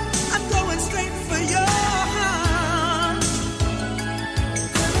I'm going straight for your heart.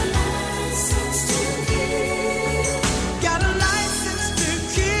 Got a license to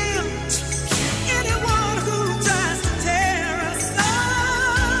kill anyone who tries to tear us apart.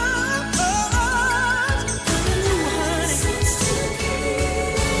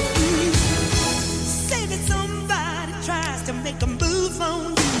 Say that somebody tries to make a move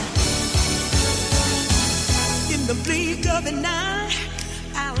on you in the blink of an eye,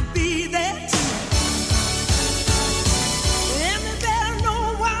 I'll be there too. And they better know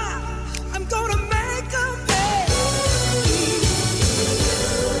why I'm gonna make them pay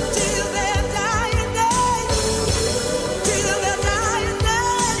till their dying day, till their dying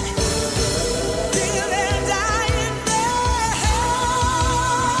day, till their dying day.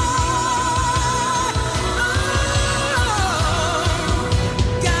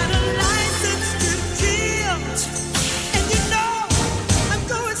 Got a license to kill, and you know I'm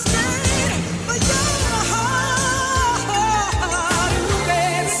going straight for your heart,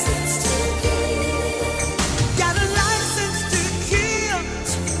 baby. Got a license to kill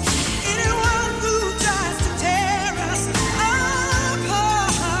anyone who tries to tear us apart.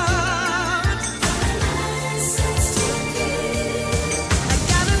 I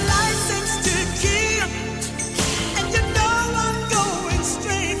got a license to kill, and you know I'm going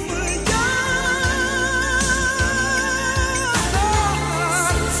straight for your heart.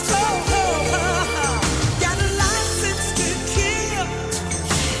 Got a license to kill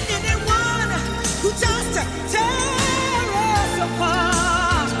anyone who tries to tear us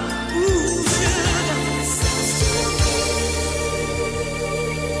apart. Ooh, sugar.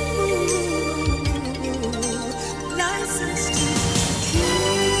 Ooh, license to kill.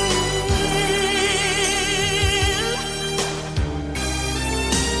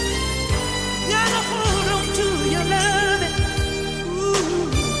 Gotta hold on to your loving. Ooh,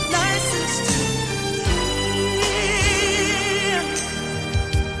 license to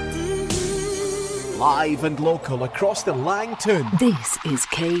kill. Live and local across the Langton. This is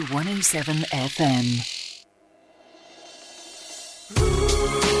K107 FM.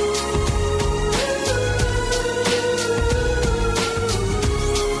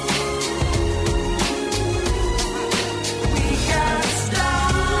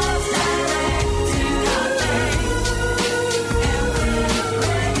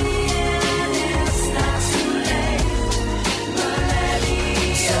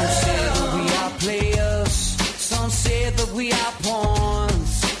 Some say that we are players, some say that we are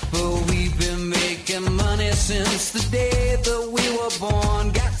pawns, but we've been making money since the day that we were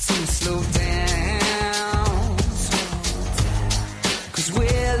born. Got some slow down, 'cause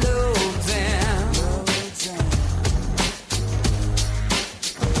we're low down.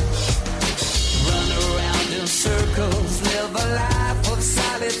 Run around in circles, live a life of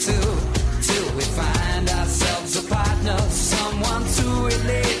solitude, till we find ourselves a partner, someone to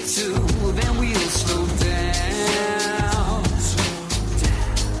relate to. Then we'll slow down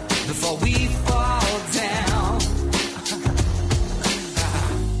before we fall down.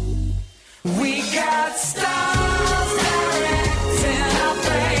 We got stars directing our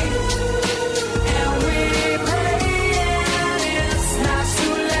fate, and we praying it's not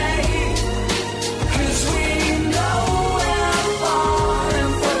too late, 'cause we know we're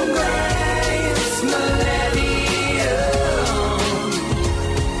falling from grace. Millennium.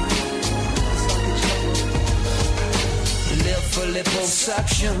 Live for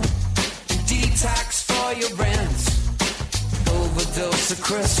liposuction, detox for your rent, overdose of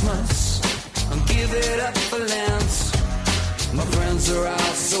Christmas, and give it up for Lent. My friends are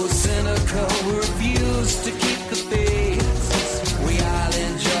all so cynical, we refuse to keep the faith. We all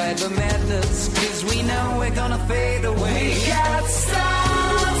enjoy the madness, 'cause we know we're gonna fade away. We got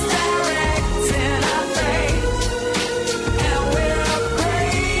stars directing our fate, and we're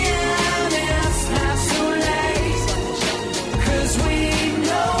praying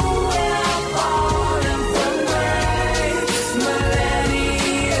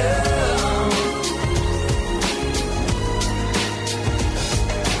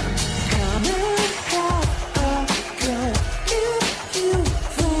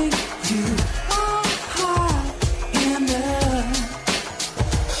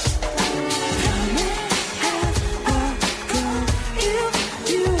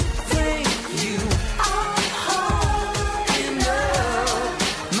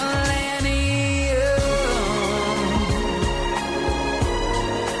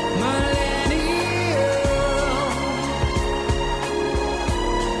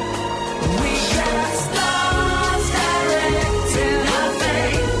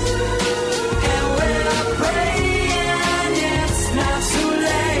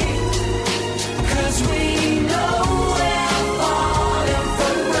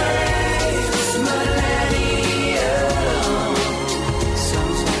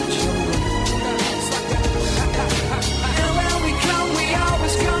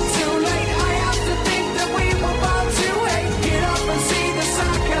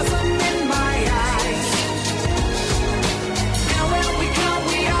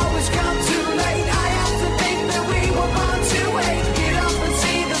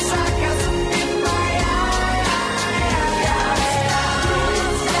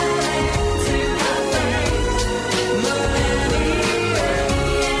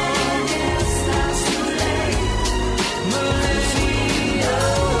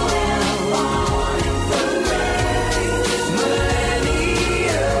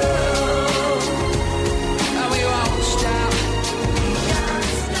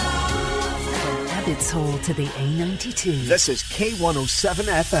It's Hall to the A92. This is K107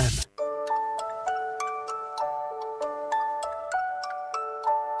 FM.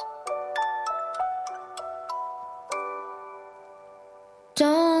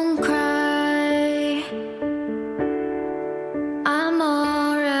 Don't cry, I'm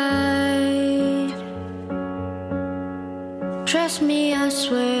alright. Trust me, I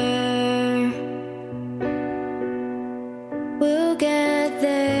swear we'll get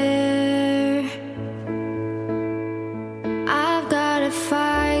there. I've gotta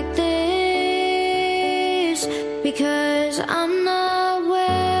fight this because I'm not well.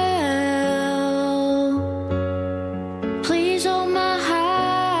 Please hold my hand.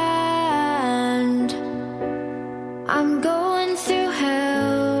 I'm going through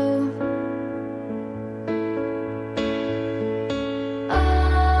hell.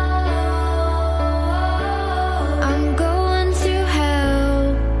 I'm going through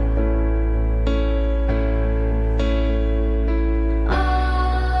hell.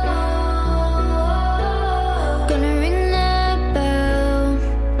 Gonna ring that bell.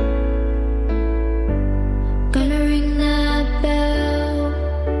 Gonna ring that bell.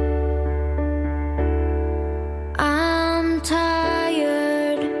 I'm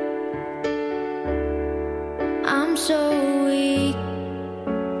tired. I'm so weak.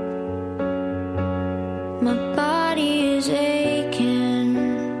 My body is aching.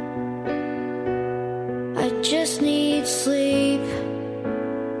 I just need sleep.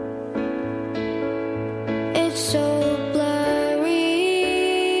 It's so blurry,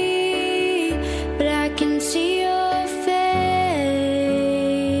 but I can see your face.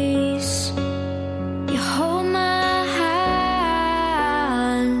 You hold my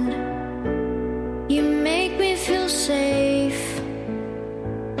hand. You make me feel safe.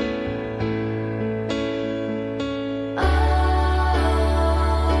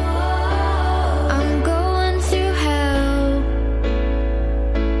 I'm going through hell.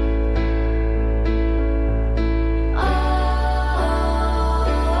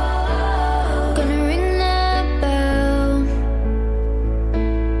 Gonna ring that bell.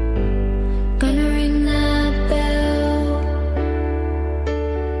 Gonna ring that bell.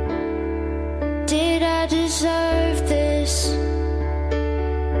 Did I deserve this?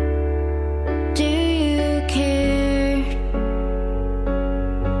 Do you care?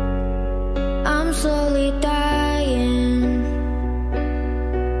 I'm slowly dying.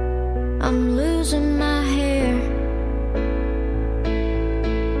 I'm losing my hair.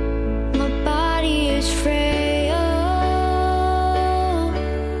 My body is frail.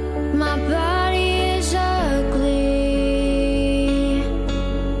 My body is ugly.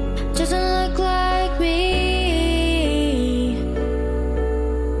 Doesn't look like me.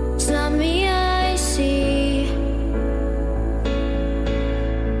 It's not me I see.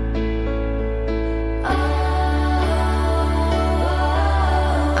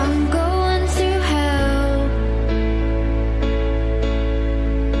 I'm going through hell.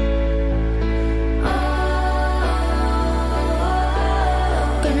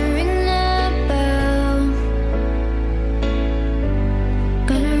 Gonna ring that bell.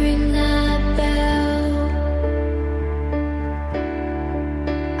 Gonna ring that bell.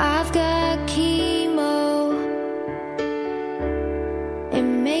 I've got chemo. It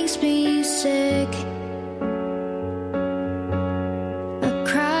makes me sick. I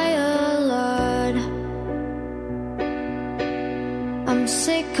cry a lot. I'm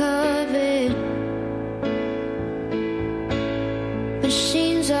sick of it.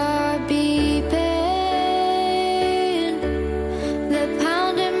 Machines are beeping. They're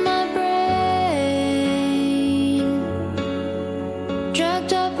pounding my brain.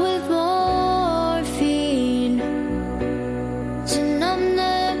 Drugged up with morphine to numb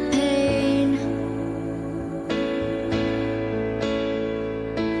the pain.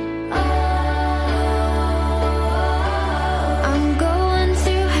 I'm going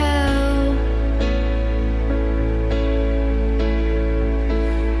through hell.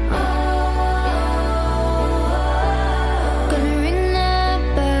 Gonna ring that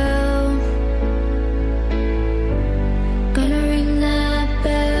bell. Gonna ring that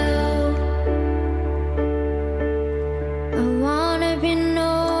bell. I wanna be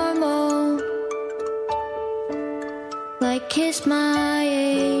normal, like kids my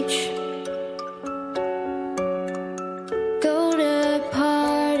age. Go to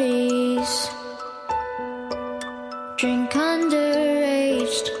parties, drink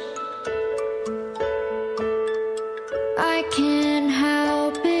underaged. I can't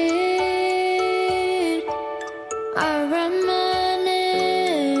help it. I reminisce.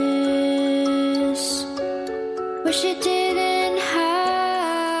 Wish it didn't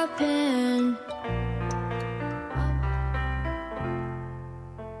happen.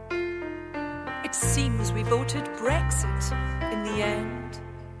 It seems we voted Brexit in the end.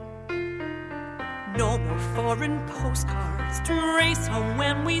 No more foreign postcards to race home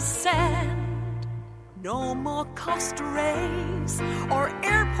when we send. No more cost to raise or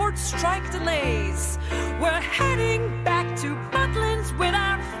airport strike delays. We're heading back to Butlins with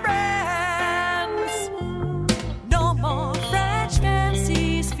our friends. No more French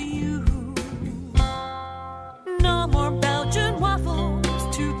fancies for you. No more Belgian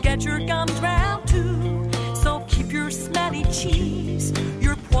waffles to get your gums round to. So keep your smelly cheese,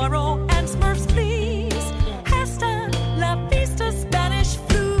 your Poirot and Smurfs, please. Hasta la vista, Spanish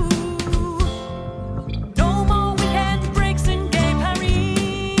flu. No more weekend breaks in Gay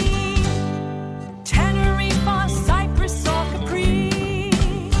Paris. Tenerife, Cyprus or Capri.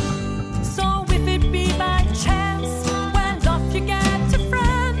 So if it be by chance, well off you get to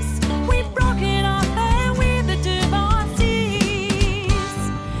France. We've broken off and we're the divorcees.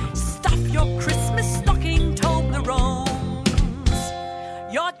 Stuff your Christmas stocking, Toblerones.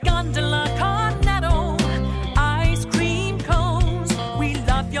 Your gondola cornetto, ice cream cones. We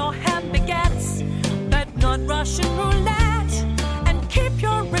love your ham baguettes, but not Russian roulette. And keep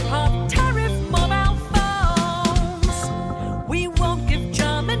your rip-off tariff mobile phones. We won't give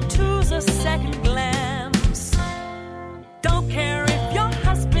German tools a second glance. Don't care if your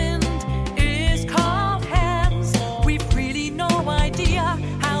husband is called Hans. We've really no idea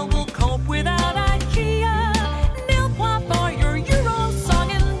how we'll cope without IKEA. Nil point for your Euro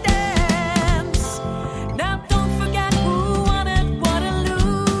song and dance. Now don't forget who won at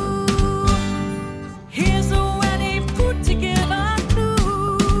Waterloo. Here's a wedding food to give a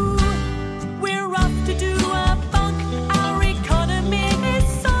clue. We're off to do a bunk. Our economy is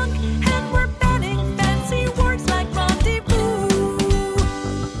sunk, and we're banning fancy words like rendezvous.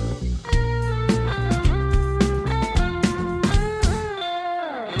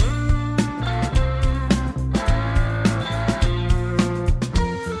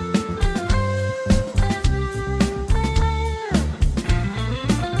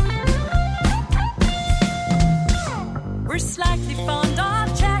 We're slightly fond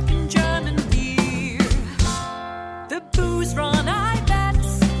of Jack and German beer. The booze run, I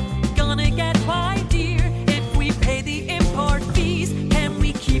bet's gonna get quite dear. If we pay the import fees, can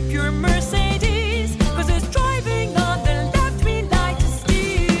we keep your Mercedes? 'Cause it's driving on the left we like to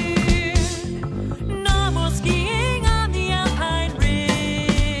steer. No more skiing on the Alpine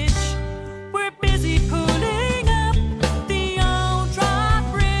Ridge. We're busy pulling up the old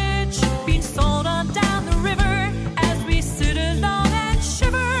drawbridge. Being sold on down the river as we sit alone and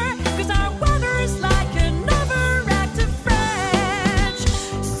shiver. 'Cause our weather's like an overactive French.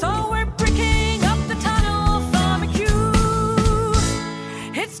 So we're bricking up the tunnel from a queue.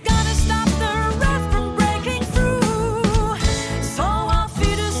 It's gonna stop the rest from breaking through. So I'll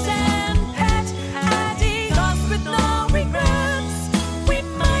feed us and pet adios with no regrets. We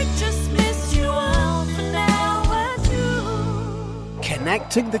might just miss you all for now, but you.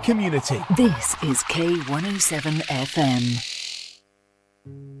 Connecting the community. This is K107 FM.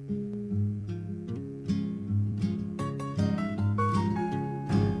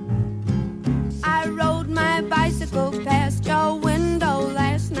 I rode my bicycle past your window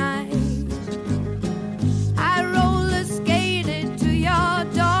last night. I roller skated to your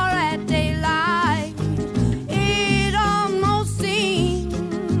door at daylight. It almost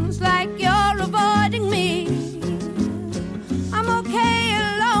seems like you're avoiding me. I'm okay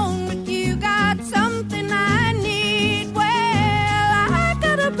alone, but you got something I need. Well, I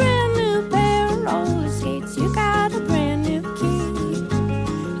got a brand new pair of roller skates. You got a brand new key.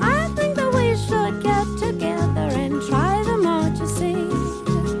 I think that we should get together and try them out, you see.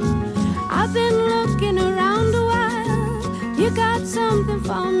 I've been looking around a while. You got something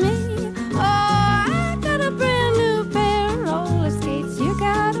for me. Oh, I got a brand new pair of roller skates. You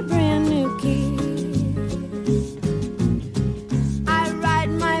got a brand new key. I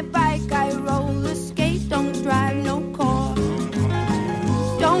ride my bike, I roller skate, don't drive no car.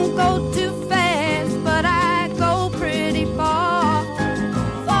 Don't go too fast, but I go pretty far.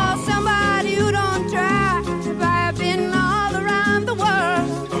 For somebody who don't drive, I've been all around the world.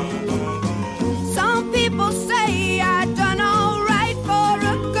 Some people say I done all right for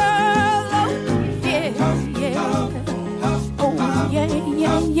a girl.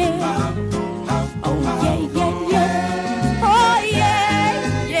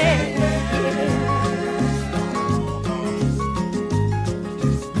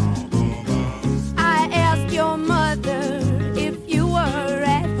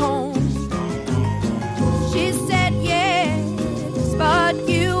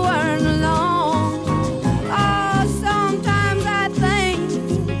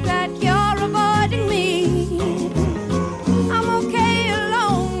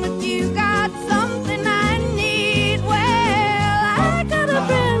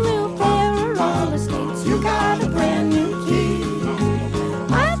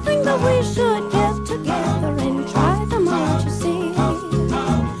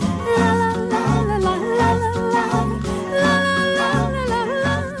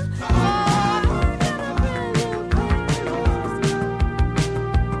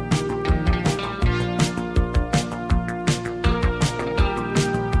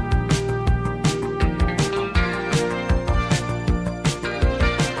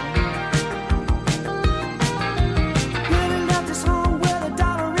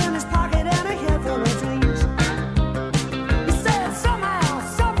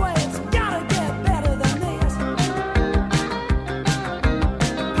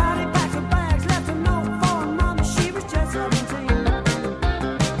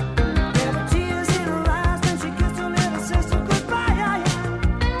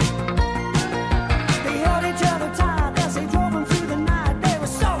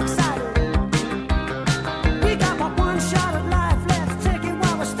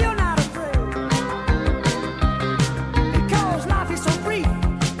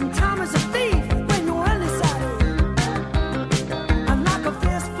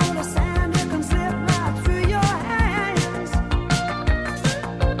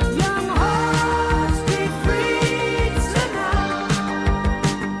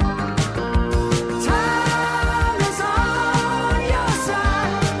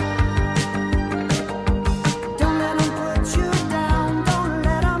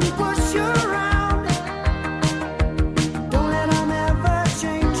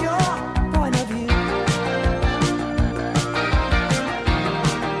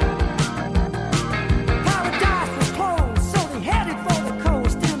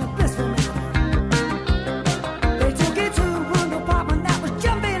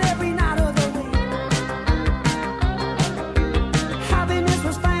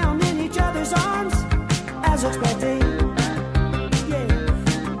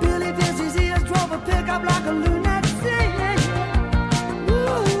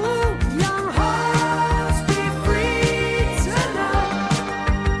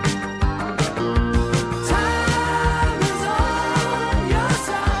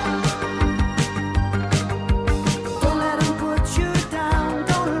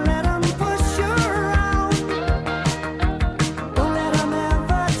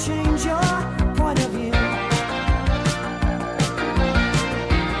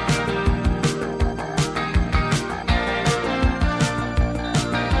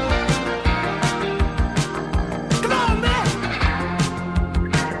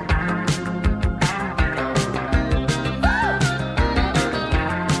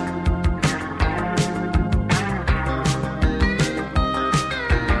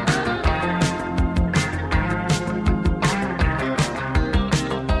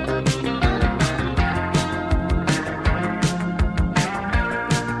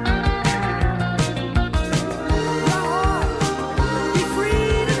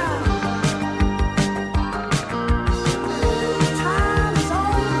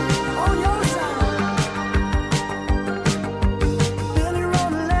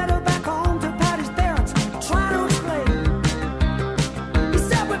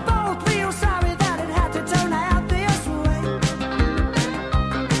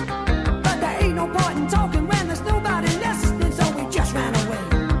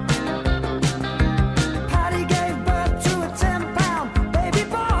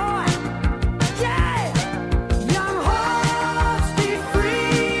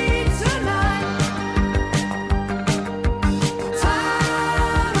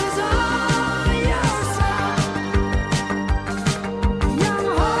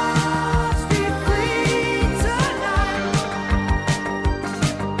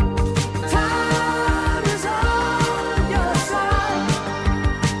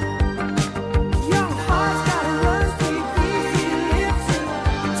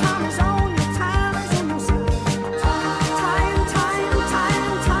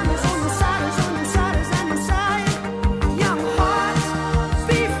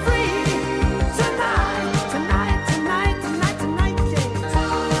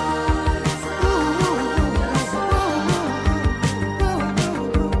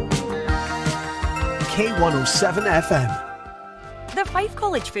 K107 FM. The Fife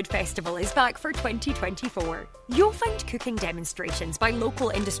College Food Festival is back for 2024. You'll find cooking demonstrations by local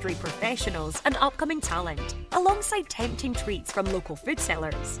industry professionals and upcoming talent, alongside tempting treats from local food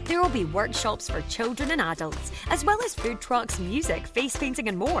sellers. There will be workshops for children and adults, as well as food trucks, music, face painting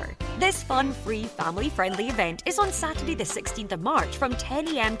and more. This fun, free, family-friendly event is on Saturday the 16th of March from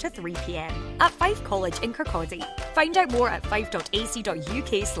 10 a.m. to 3 p.m. at Fife College in Kirkcaldy. Find out more at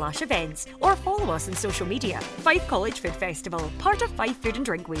fife.ac.uk/events or follow us on social media. Fife College Food Festival, part of Fife Food and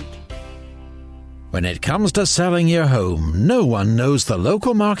Drink Week. When it comes to selling your home, no one knows the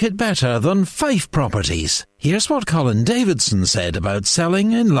local market better than Fife Properties. Here's what Colin Davidson said about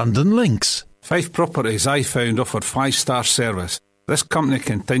selling in London Links. Fife Properties, I found, offered 5-star service. This company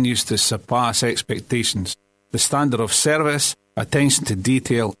continues to surpass expectations. The standard of service, attention to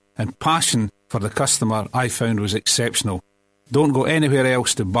detail and passion for the customer I found was exceptional. Don't go anywhere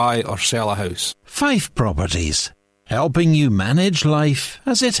else to buy or sell a house. Fife Properties, helping you manage life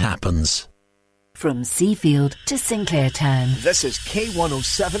as it happens. From Seafield to Sinclair Town. This is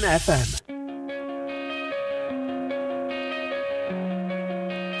K107 FM.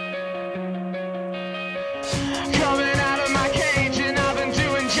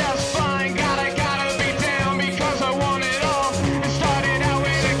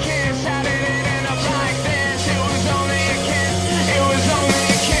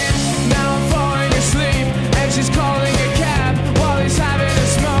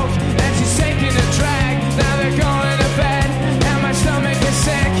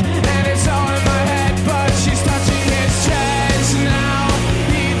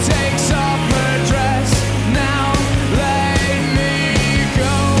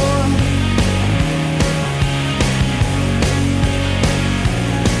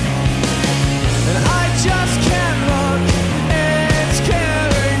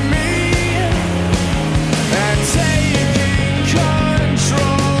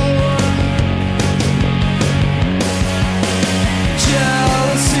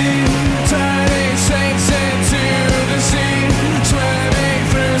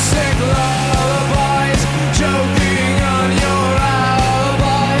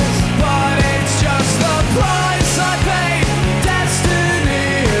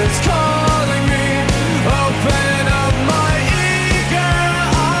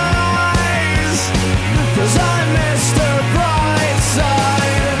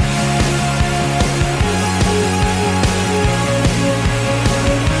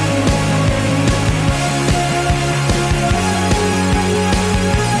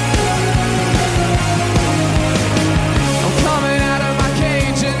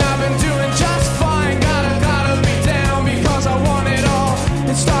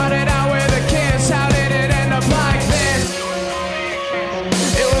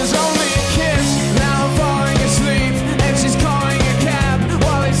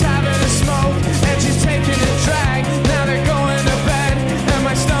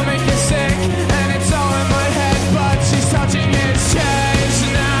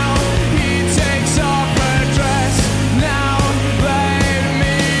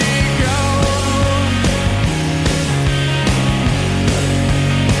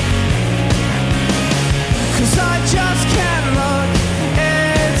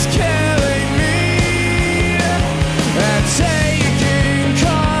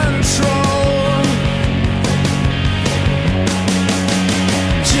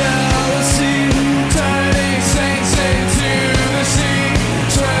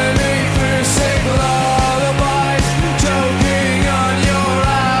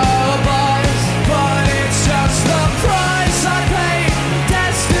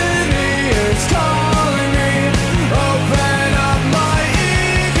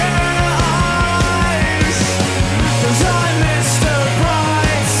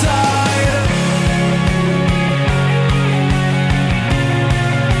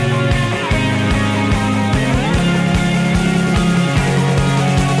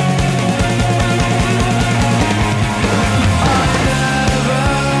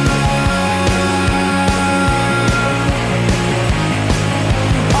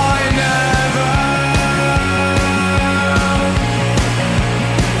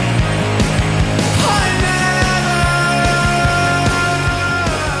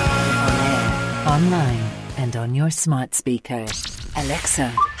 Smart speaker.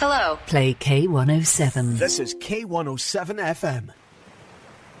 Alexa. Hello. Play K107. This is K107 FM.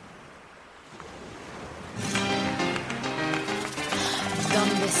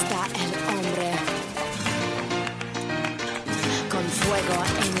 ¿Dónde está el hombre? Con fuego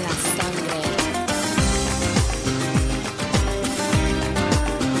en la sangre.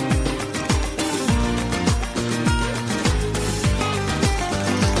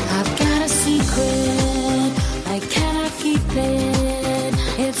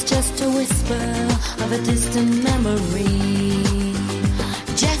 of a distant memory,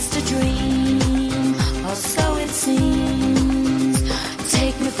 just a dream, or so it seems.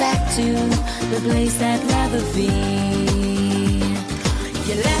 Take me back to the place I'd rather be.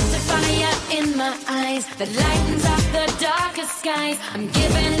 You left a fire in my eyes that lightens up the darkest skies. I'm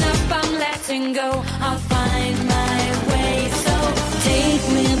giving up, I'm letting go, I'll find my way. So take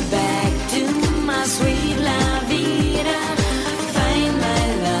me back to my sweet la vida. Find my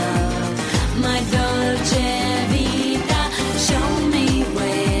love, my dolce vita. Show me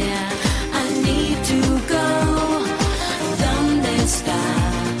where I need to go. ¿Dónde está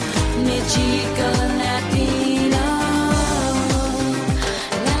mi chico latino?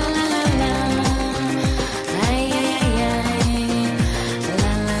 La la la la, ay ay ay ay,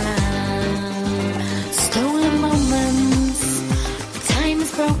 la la la. Stolen moments, time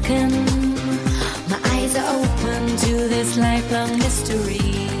is broken. My eyes are open to this lifelong mystery,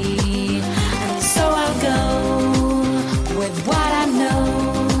 and so I'll go with what I know.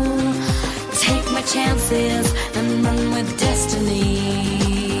 Take my chances and run with destiny.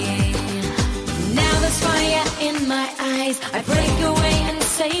 Now there's fire in my eyes. I break away and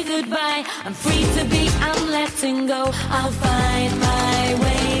say goodbye. I'm free to be, I'm letting go. I'll find my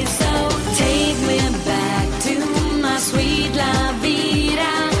way. So take me back to my sweet la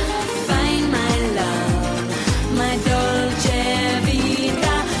vida. Find my love, my dolce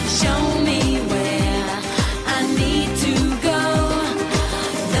vita. Show me where I need to go.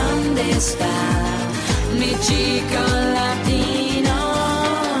 ¿Dónde está mi chico latino?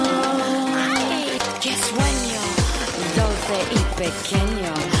 Ay, qué sueño dulce y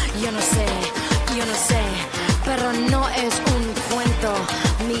pequeño. Yo no sé, pero no es un cuento.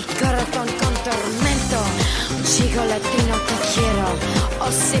 Mi corazón con tormento. Un chico latino que quiero,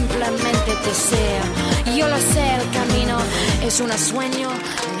 o simplemente deseo. Yo lo sé, el camino es un sueño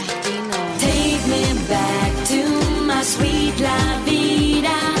latino. Take me back to my sweet la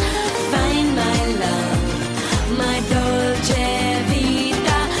vida. Find my love, my dolce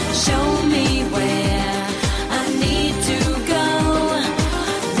vita. Show me where I need to go.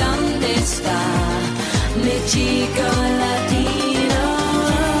 ¿Dónde está mi chico latino?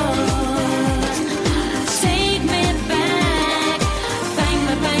 Take me back. Find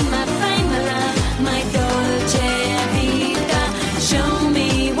my love, my dolce vita. Show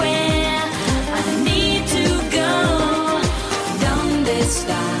me where I need to go. ¿Dónde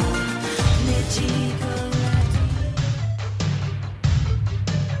está mi chico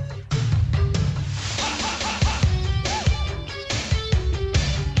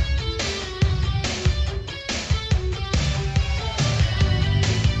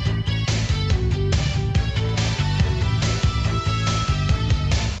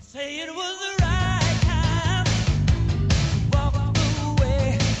Say it was the right time to walk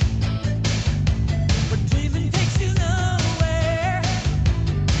away, but dreaming takes you nowhere.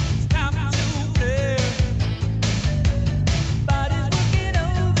 It's time to play.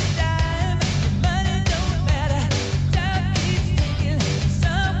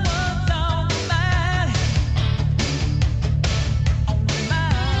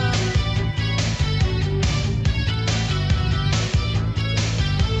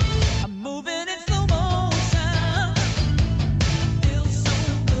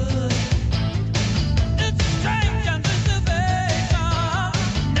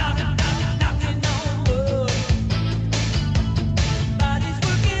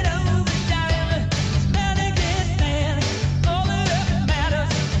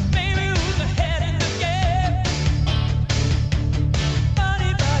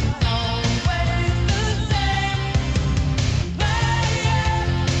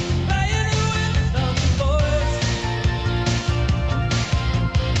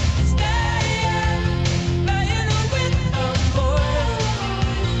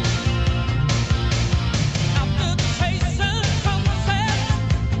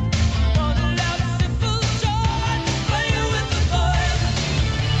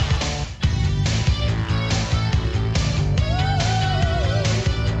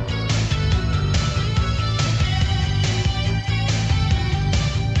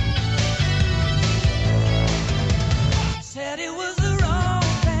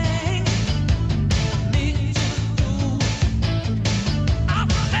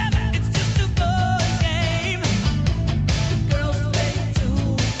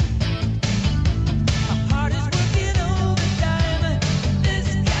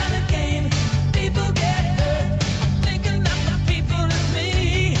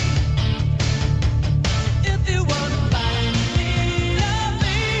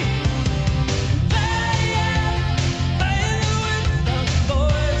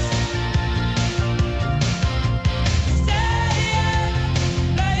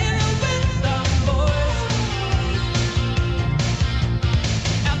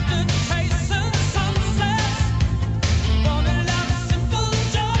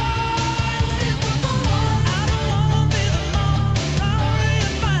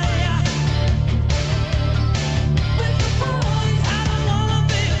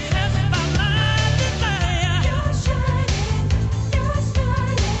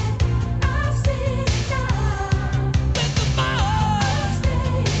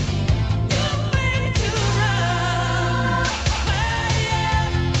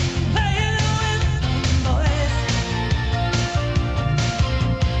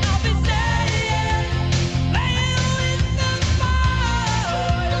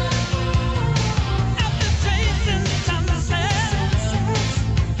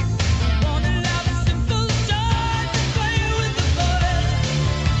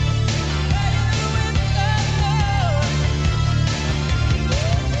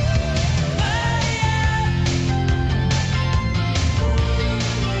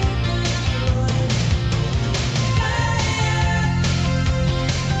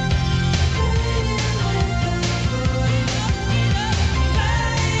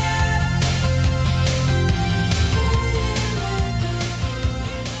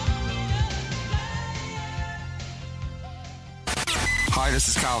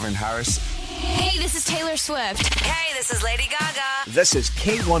 This is Calvin Harris. Hey, this is Taylor Swift. Hey, this is Lady Gaga. This is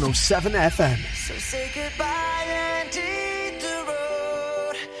K107 FM. So say goodbye and hit the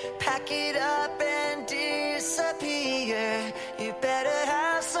road. Pack it up and disappear. You better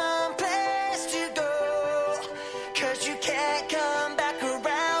have some place to go. 'Cause you can't come back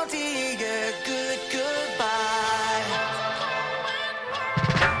around here. Goodbye.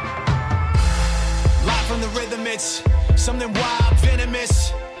 Live from the rhythm, it's something wild,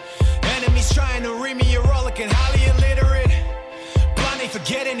 venomous. Enemies trying to read me, you're all looking highly illiterate. Blind ain't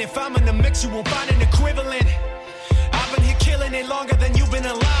forgetting, if I'm in the mix, you won't find an equivalent. I've been here killing it longer than you've been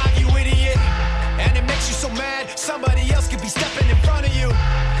alive, you idiot. And it makes you so mad, somebody else could be stepping in front of you.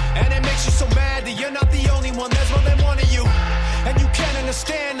 And it makes you so mad that you're not the only one, there's more than one of you. And you can't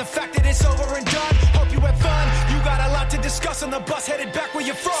understand the fact that it's over and done. Hope you had fun, you got a lot to discuss on the bus headed back where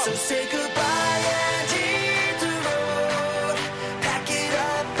you're from. So say goodbye and hit the road. Pack it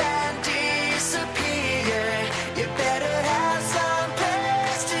up and disappear. You better have some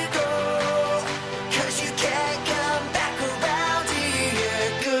place to go. 'Cause you can't come back around here.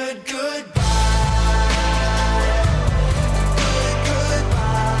 Goodbye.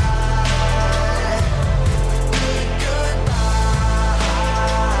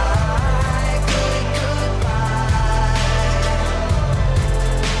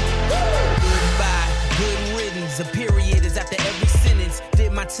 A period is after every sentence.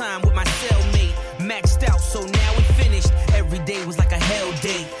 Did my time with my cellmate, maxed out, so now we finished. Every day was like a hell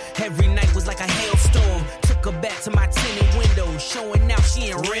day. Every night was like a hailstorm. Took her back to my tinted window, showing out she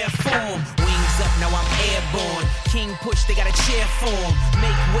in rare form. Wings up, now I'm airborne. King push, they got a chair for him.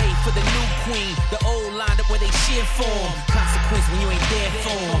 Make way for the new queen. The old lined up where they cheer for him. Consequence when you ain't there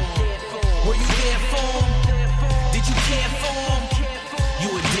for him. Were you there for him? Did you care for him? You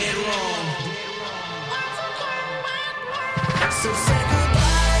were dead wrong. So say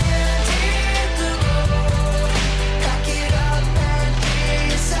goodbye and hit the road. Pack it up and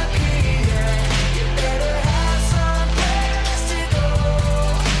disappear. You better have some place to go.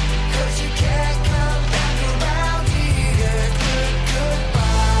 'Cause you can't come back around here.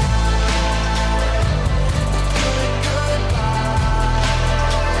 Goodbye.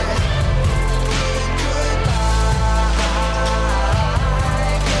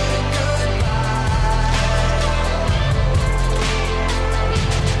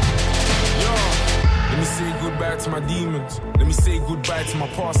 goodbye to my demons. Let me say goodbye to my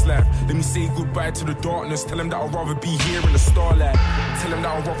past life. Let me say goodbye to the darkness. Tell them that I'd rather be here in the starlight. Tell them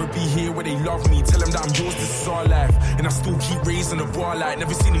that I'd rather be here where they love me. Tell them that I'm yours, this is our life. And I still keep raising the bar like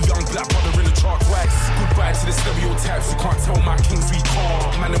never seen a young black brother in the chart twice. Goodbye to the stereotypes. You can't tell my kings we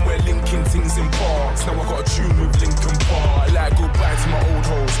can't. Man, and we're linking things in parks. Now I got a tune with Linkin Park. Like goodbye to my old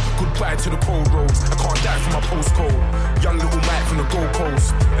hoes. Goodbye to the cold roads. I can't die from my postcode. Young little Mike from the Gold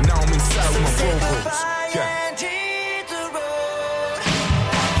Coast. And now I'm inside with my vocals. Yeah.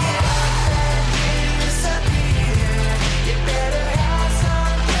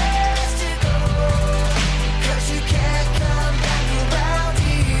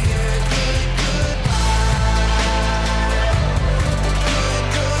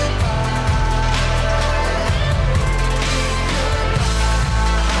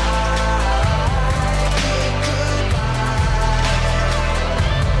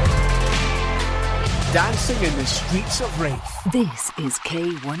 Dancing in the streets of Wraith. This is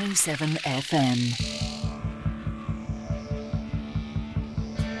K107 FM.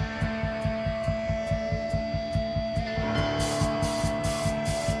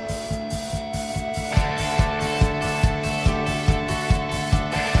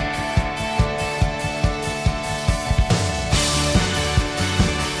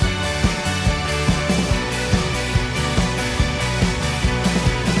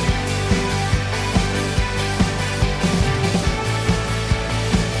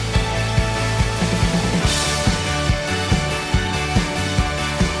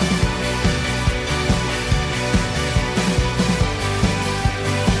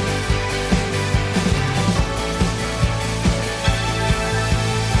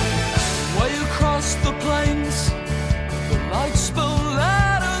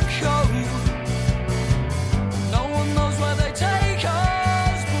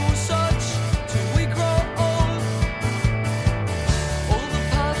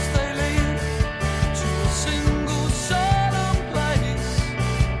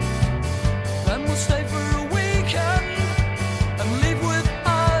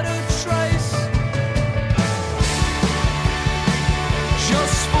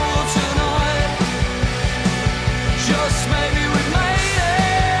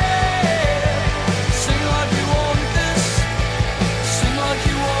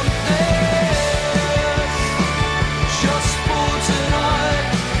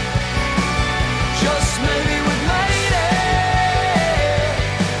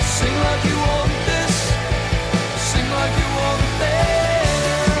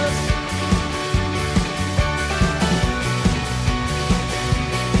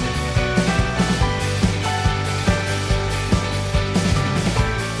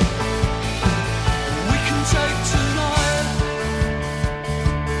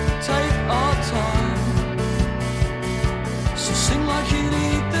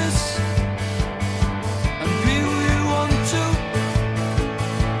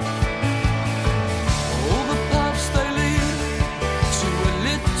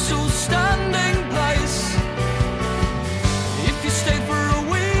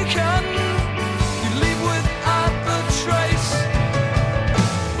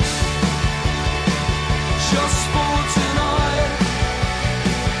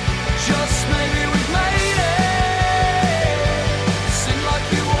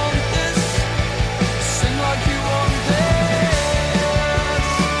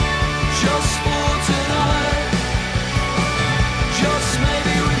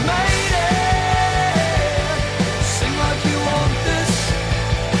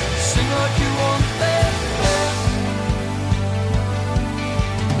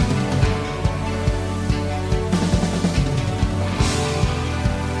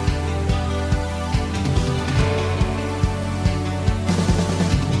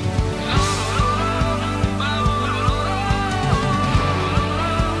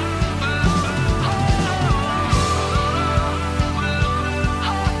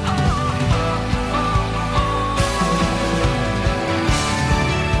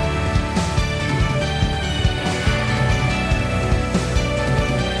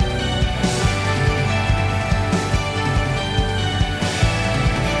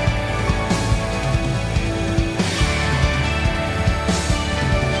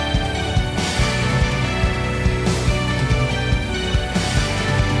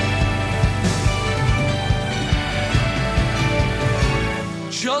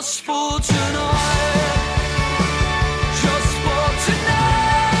 just for tonight. Just for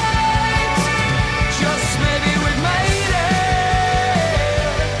tonight. Just maybe we've made it.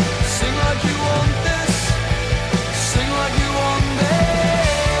 Sing like you want this. Sing like you want this.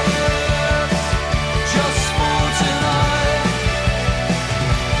 Just for tonight.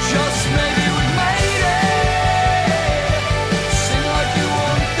 Just maybe we've made it. Sing like you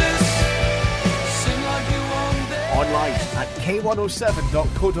want this. Sing like you want this. Online at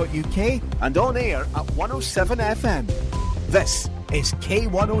k107.co.uk and on air at 107FM. This is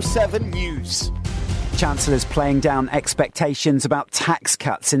K107 News. Chancellor's playing down expectations about tax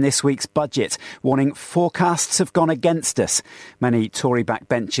cuts in this week's budget, warning forecasts have gone against us. Many Tory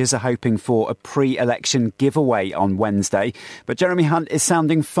backbenchers are hoping for a pre-election giveaway on Wednesday, but Jeremy Hunt is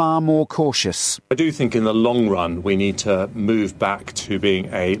sounding far more cautious. I do think in the long run we need to move back to being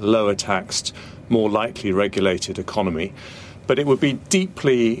a lower taxed, more lightly regulated economy. But it would be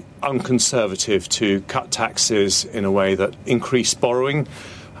deeply unconservative to cut taxes in a way that increased borrowing,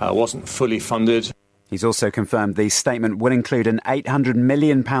 wasn't fully funded. He's also confirmed the statement will include an £800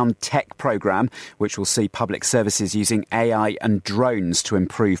 million tech programme, which will see public services using AI and drones to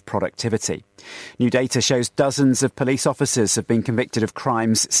improve productivity. New data shows dozens of police officers have been convicted of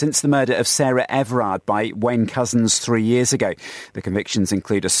crimes since the murder of Sarah Everard by Wayne Couzens 3 years ago. The convictions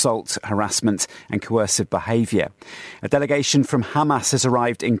include assault, harassment and coercive behaviour. A delegation from Hamas has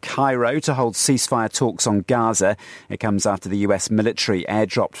arrived in Cairo to hold ceasefire talks on Gaza. It comes after the US military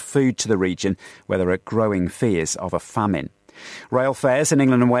airdropped food to the region, where there are growing fears of a famine. Rail fares in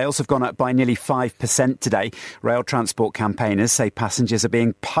England and Wales have gone up by nearly 5% today. Rail transport campaigners say passengers are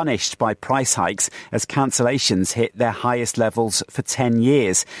being punished by price hikes as cancellations hit their highest levels for 10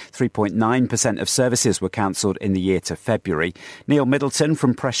 years. 3.9% of services were cancelled in the year to February. Neil Middleton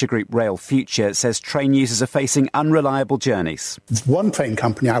from pressure group Rail Future says train users are facing unreliable journeys. One train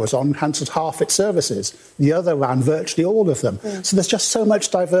company I was on cancelled half its services. The other ran virtually all of them. So there's just so much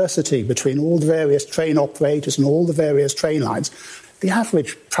diversity between all the various train operators and all the various train lines. The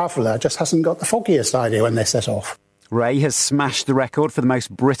average traveller just hasn't got the foggiest idea when they set off. Ray has smashed the record for the most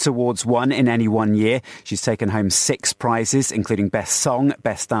Brit Awards won in any one year. She's taken home 6 prizes, including Best Song,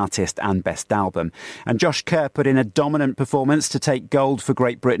 Best Artist and Best Album. And Josh Kerr put in a dominant performance to take gold for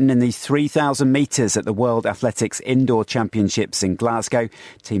Great Britain in the 3,000 metres at the World Athletics Indoor Championships in Glasgow.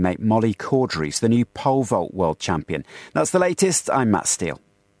 Teammate Molly Caudry's the new pole vault world champion. That's the latest. I'm Matt Steele.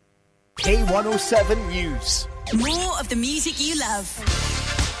 K107 News. More of the music you love.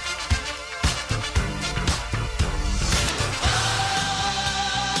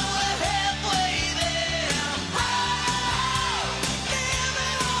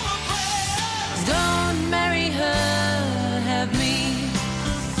 Don't marry her, have me.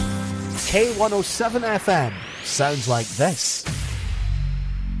 K107 FM sounds like this.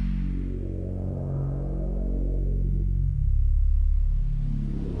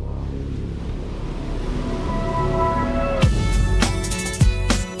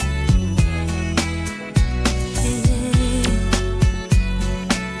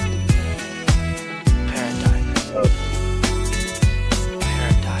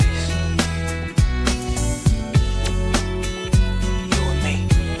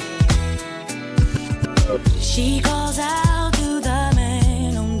 She calls out to the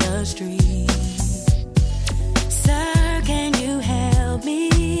man on the street. Sir, can you help me?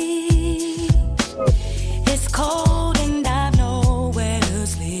 It's cold and I've nowhere to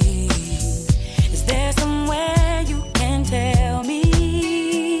sleep. Is there somewhere you can tell me?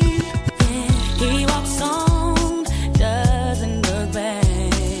 He walks on, doesn't look back.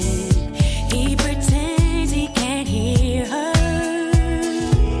 He pretends he can't hear her.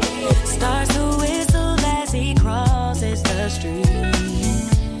 Starts to whistle as he crosses the street.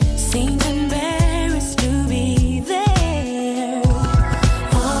 Seems embarrassed to be there.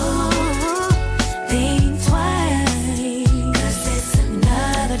 Oh, think twice, 'cause it's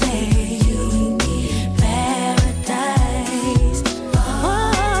another day. Paradise.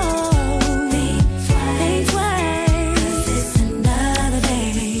 Oh, think twice, 'cause it's another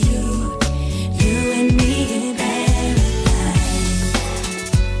day. You and me in paradise.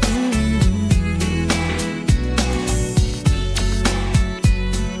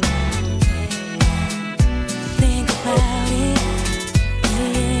 Think about it,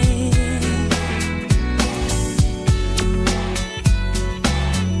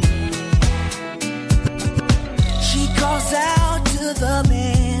 She calls out to the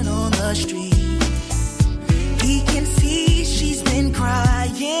man on the street. He can see she's been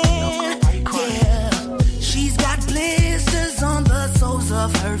crying. Yeah, she's got blisters on the soles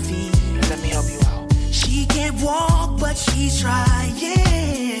of her feet. Let me help you out. She can't walk, but she's trying.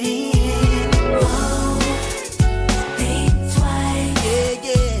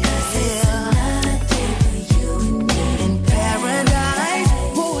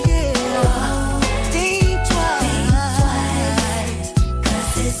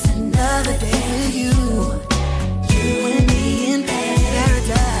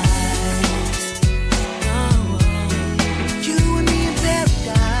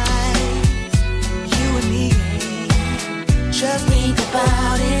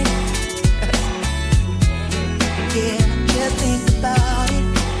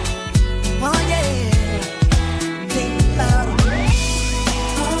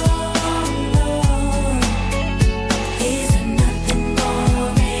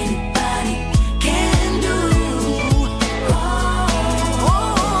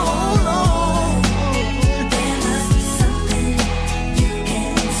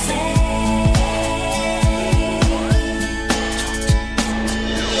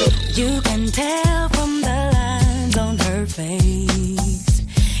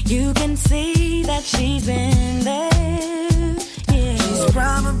 see that she's been there. Yeah. She's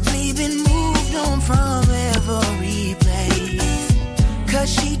probably been moved on from every place, 'cause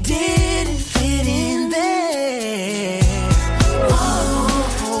she didn't fit in there.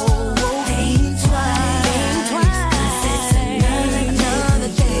 Think twice, 'cause it's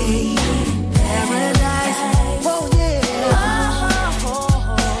another day in paradise. Oh yeah.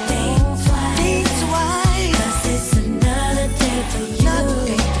 Think twice, 'cause it's another day for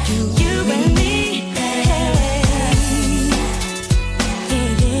you. You and me.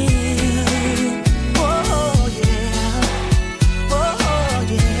 Oh yeah. Oh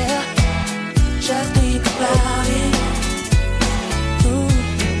yeah. Just think about it. Ooh.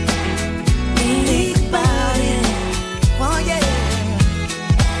 Think about it. Oh yeah.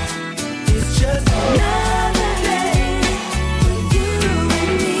 It's just another day for you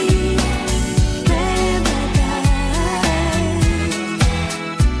and me. Paradise.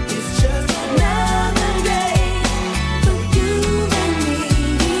 It's just another day for you and me.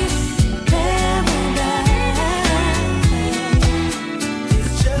 Paradise.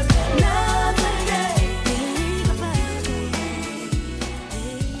 It's just another day.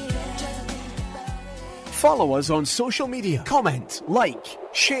 Follow us on social media. Comment, like,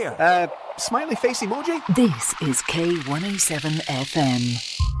 share. Smiley face emoji? This is K107 FM.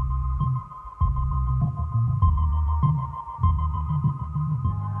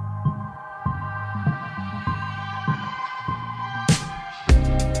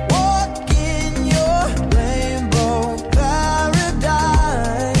 Walk in your rainbow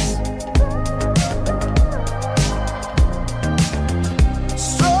paradise.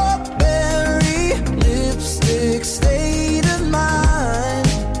 Strawberry lipstick state of mind.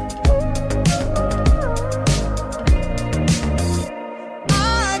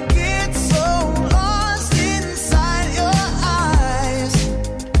 I get so lost inside your eyes.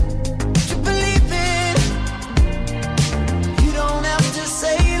 You believe it. You don't have to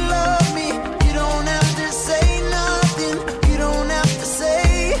say love me. You don't have to say nothing. You don't have to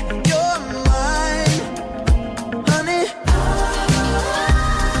say you're mine, honey.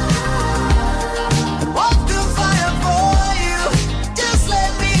 Walk through fire for you. Just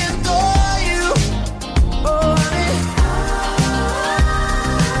let me adore you, oh honey.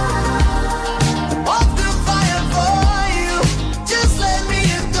 Walk through fire for you. Just let me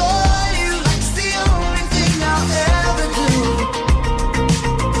adore you. Like it's the only thing I'll ever do.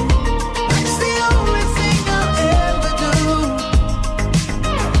 Like it's the only thing I'll ever do.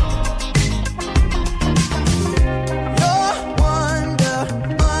 You're wonder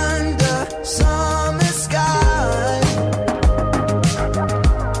under summer sky.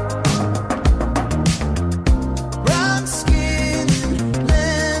 Brown skin,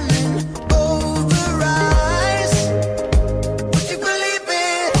 lemon over eyes. Would you believe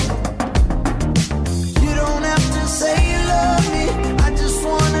it? You don't have to say you love me. I just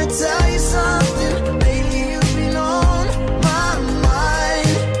wanna tell you something. Lately you've been on my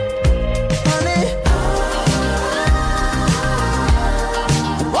mind, honey.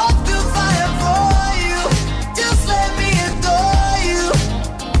 Walk through fire for you. Just let me adore you,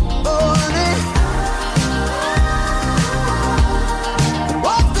 oh honey.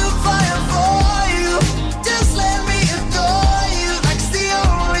 Walk through fire for you. Just let me adore you. Like it's the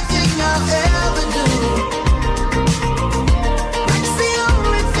only thing I'll ever do. Like it's the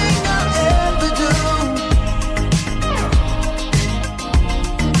only thing I'll ever do.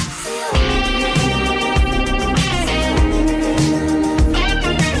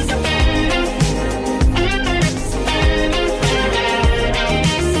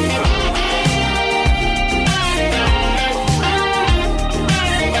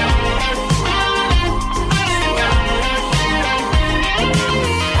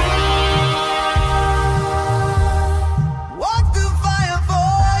 Walk through fire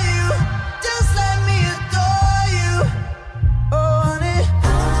for you. Just let me adore you, oh honey.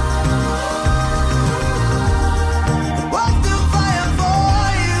 Walk through fire for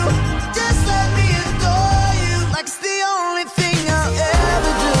you. Just let me adore you. Like it's the only thing I'll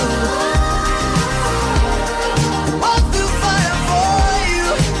ever do. Walk through fire for you.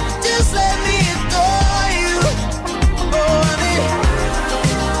 Just let me adore you, oh honey.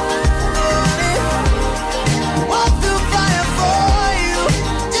 Walk through fire for you.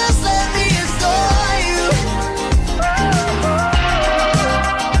 Just let me adore you,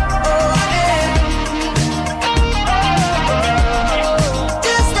 oh honey.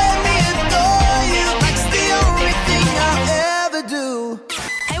 Just let me adore you. Like it's the only thing I'll ever do.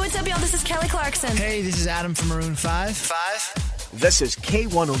 Hey, what's up, y'all? This is Kelly Clarkson. Hey, this is Adam from Maroon 5. This is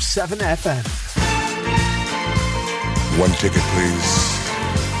K107 FM. One ticket, please.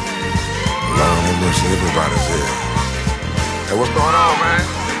 see everybody's here. Hey, what's going on, man?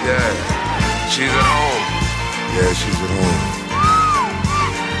 Yeah, she's at home. Yeah, she's at home.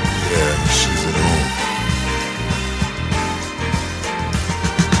 Yeah, she's at home.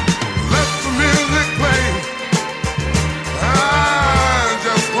 Let the music play. I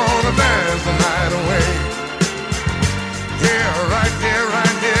just wanna dance the night away. Yeah, right here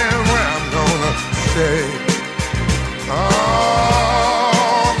where I'm gonna stay.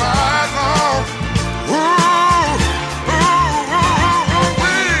 All night long. Ooh, ooh, ooh, ooh,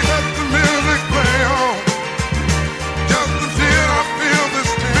 we let the music play on. Just until I feel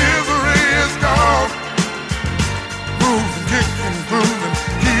this misery is gone. Moving, kicking, grooving,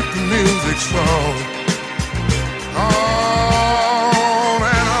 keep the music strong. On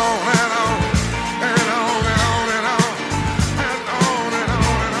and on and on and on and on and on and on and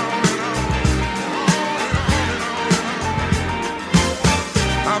on and on and on.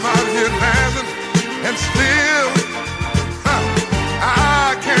 I'm out here dancing and still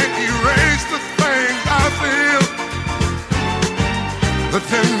I can't erase the things I feel. The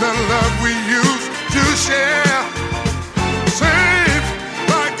tender love we used to share seems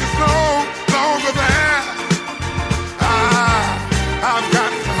like it's no longer there. I've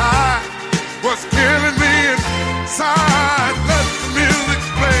got to hide what's killing me inside. Let the music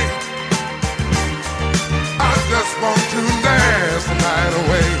play. I just want to dance the night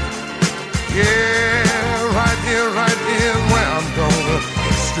away. Yeah, right here where I'm gonna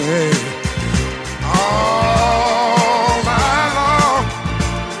stay. All night long.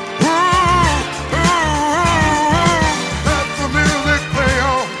 Ooh, ooh, ooh, ooh. Let the music play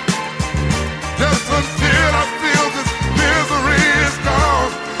on. Just until I feel this misery is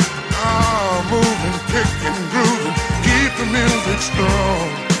gone. Oh, moving, kicking, grooving, keep the music strong.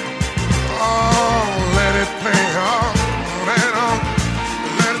 Oh, let it play on and on.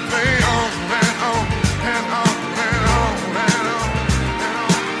 Let it play on and on and on and on and on and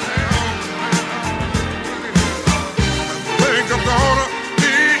on and on. I think I'm gonna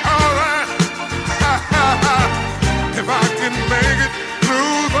be alright if I can make it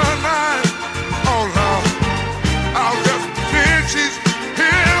through the night. Oh Lord, I'll just pretend she's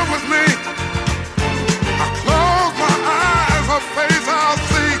here with me. I close my eyes, her face I'll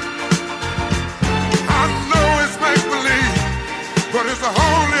see. I know it's make-believe, but it's the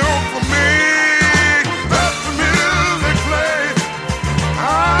only hope for me. Let the music play. I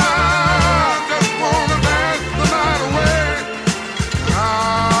just wanna dance the night away.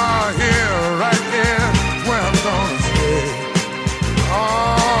 Right here, where I'm gonna stay.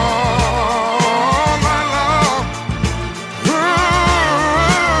 All night long. Ooh,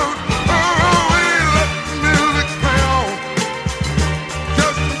 ooh, we let the music play on.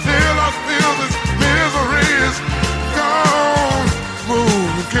 Just until I feel this misery is gone.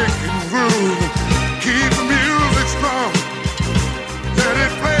 Moving, kicking, grooving, keep the music strong. Let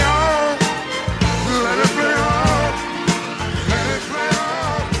it play on. Let it play on. Let it play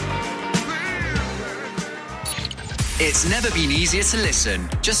on. It's never been easier to listen.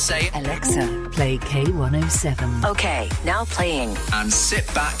 Just say, Alexa, play K107. Okay, now playing. and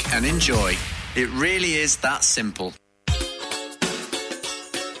sit back and enjoy. It really is that simple.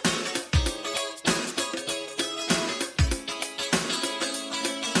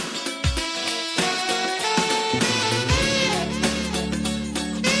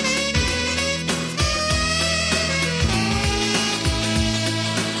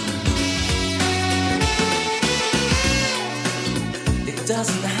 It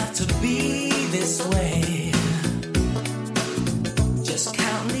doesn't have to be this way. Just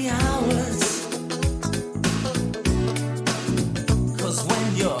count the hours. 'Cause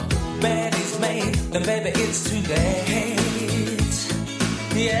when your bed is made, then baby it's too late.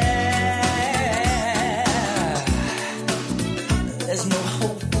 Yeah. There's no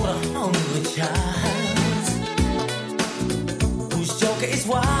hope for a hungry child whose joker is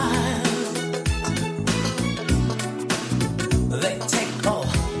wild. They take all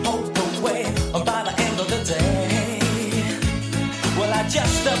hope away by the end of the day. Well, I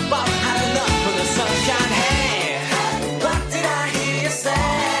just about had enough of the sunshine. Hey, what did I hear you say?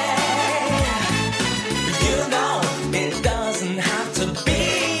 You know it doesn't have to be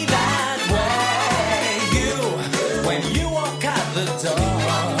that way. When you walk out the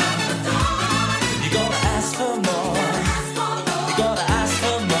door, you gotta ask for more. You gotta ask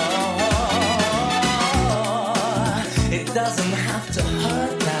for more. It doesn't have to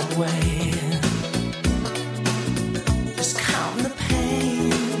hurt that way. Just count the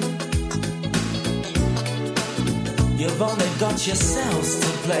pain. You've only got yourselves to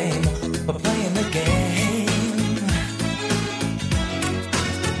blame for playing the game.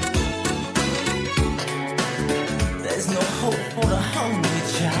 for the hungry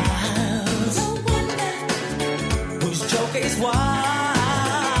child. Whose joke is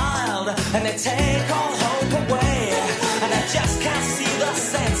wild, and they take all hope away. And I just can't see the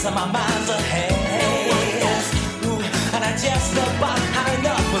sense of my mind's ahead. Ooh, and I just about had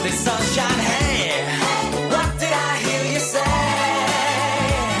enough of this sunshine. Hey, what did I hear you say?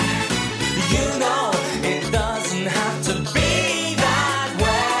 You know it doesn't have to be that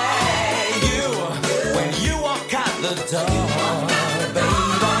way. When you walk out the door,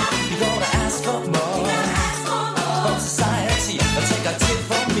 baby, you gotta ask for more from society. Take a tip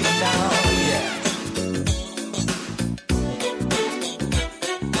from me now, yeah.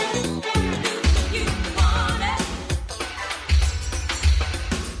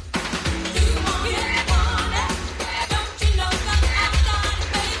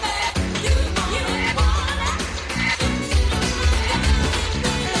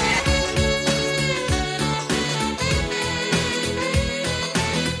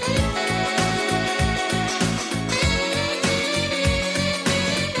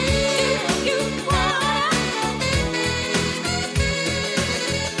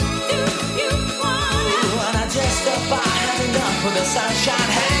 For the sunshine,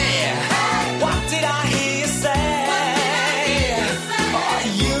 hey, what did I hear you say? Oh,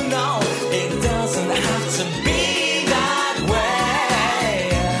 you know it doesn't have to be that way.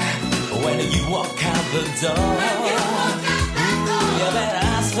 When you walk out the door, you better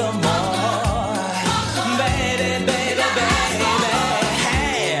ask for more, baby, baby, baby.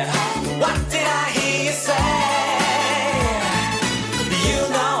 Hey, what did I hear you say? You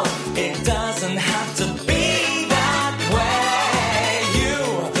know it doesn't have to be.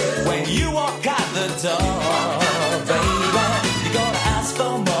 Door, baby, you gotta ask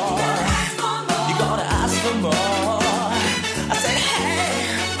for more. You gotta ask for more. I said,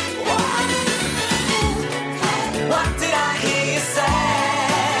 hey, what did I hear you say?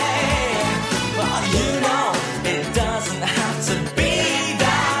 Well, you know it doesn't have to be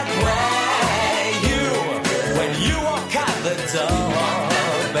that way. When you walk out the door,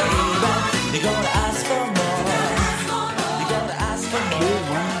 baby, you gotta ask for more. You gotta ask for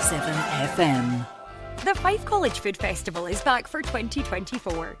more. Q17 FM. The Fife College Food Festival is back for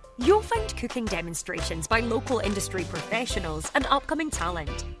 2024. You'll find cooking demonstrations by local industry professionals and upcoming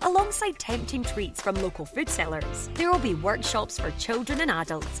talent, alongside tempting treats from local food sellers. There will be workshops for children and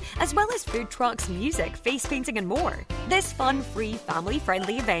adults, as well as food trucks, music, face painting and more. This fun, free,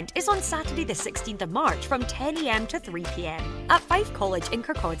 family-friendly event is on Saturday the 16th of March from 10 a.m. to 3 p.m. at Fife College in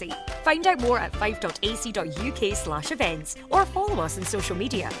Kirkcaldy. Find out more at fife.ac.uk/events or follow us on social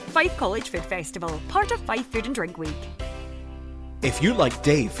media. Fife College Food Festival, part of Fife Food and Drink Week. If you're like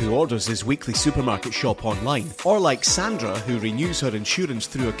Dave, who orders his weekly supermarket shop online, or like Sandra, who renews her insurance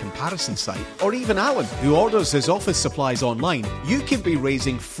through a comparison site, or even Alan, who orders his office supplies online, you can be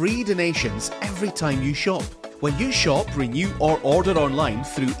raising free donations every time you shop. When you shop, renew or order online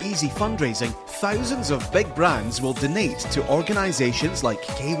through Easy Fundraising, thousands of big brands will donate to organisations like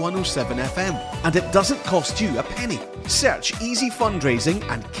K107 FM. And it doesn't cost you a penny. Search Easy Fundraising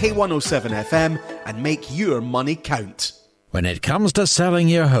and K107 FM and make your money count. When it comes to selling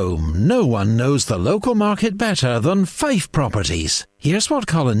your home, no one knows the local market better than Fife Properties. Here's what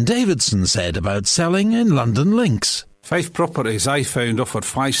Colin Davidson said about selling in London Links. Fife Properties, I found, offered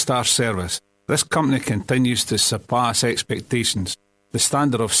 5-star service. This company continues to surpass expectations. The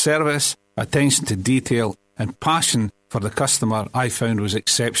standard of service, attention to detail and passion for the customer I found was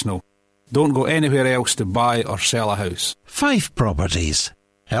exceptional. Don't go anywhere else to buy or sell a house. Fife Properties,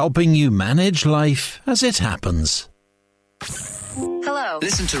 helping you manage life as it happens. Hello.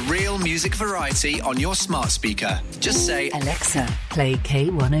 Listen to real music variety on your smart speaker. Just say, Alexa, play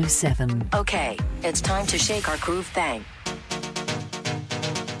K107. Okay, it's time to shake our groove thing.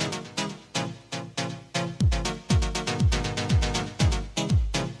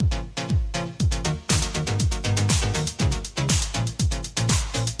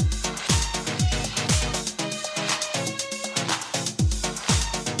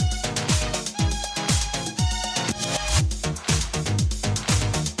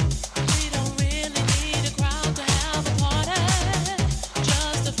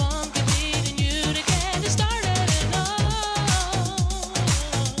 Just a funky beat and you to get it started.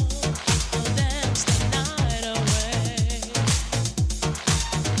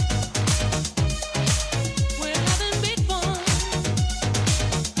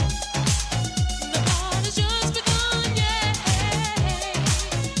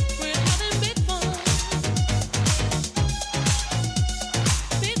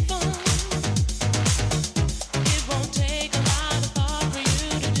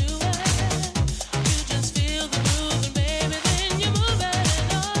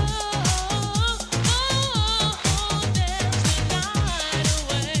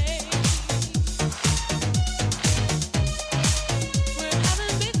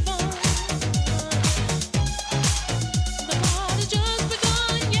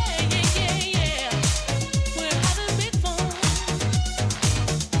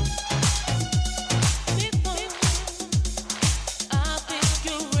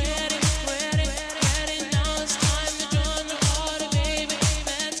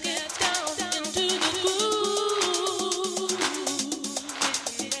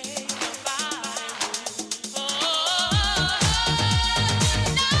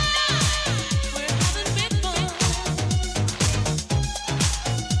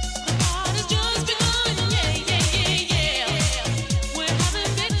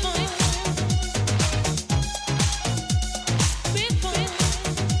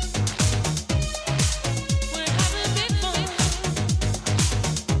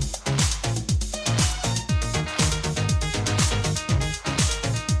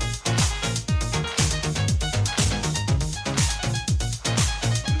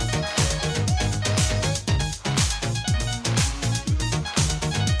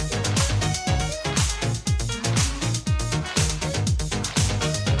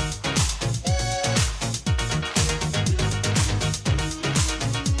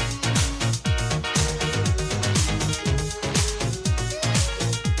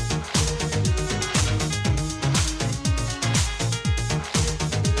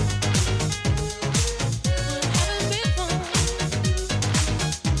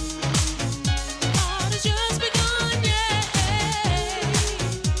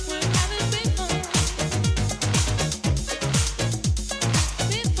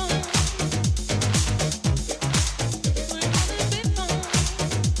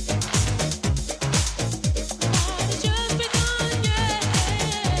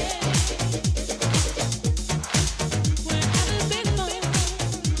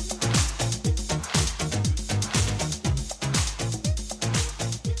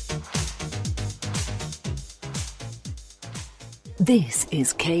 This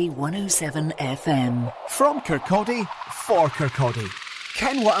is K107 FM. From Kirkcaldy, for Kirkcaldy.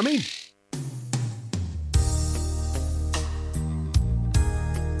 Ken what I mean?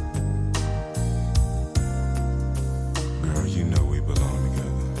 Girl, you know we belong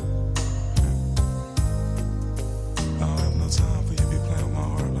together. I don't have no time for you to be playing with my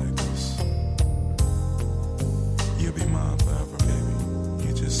heart like this. You'll be mine forever, baby.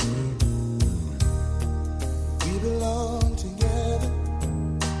 You just we belong together.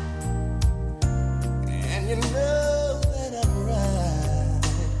 And you know that I'm right.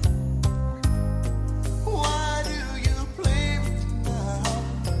 Why do you play with my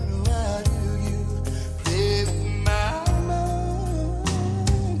heart? Why do you play with my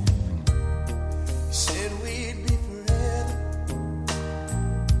mind? You said we'd be forever.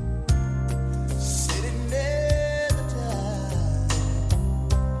 Said it never died.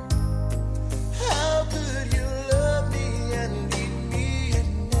 How could you love me and leave me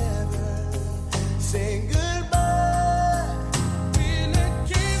and never say goodbye? When I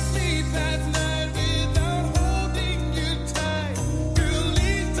can't sleep at night without holding you tight, girl,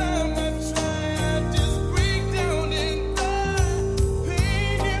 each time I try, I just break down and cry.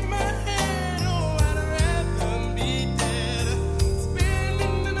 Pain in my head, oh, I'd rather be dead,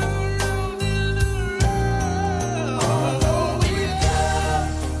 spinning around and around. Although we come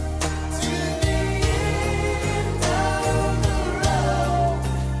to the end of the road,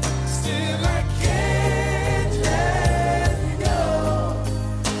 still I can't let go.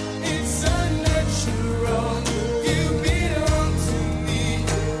 It's unnatural. You belong to me.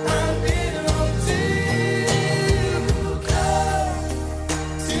 I belong to you. Come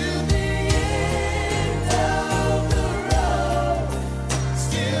to the end of the road.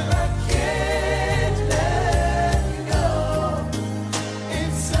 Still I can't let go.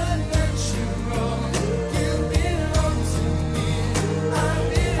 It's unnatural. You belong to me. I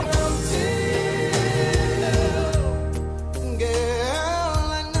belong to you.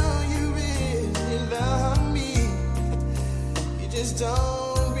 Girl, I know you really love me. You just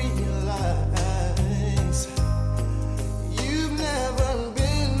don't realize you've never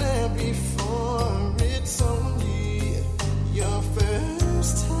been there before. It's only your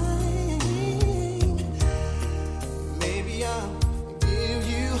first time. Maybe I'll forgive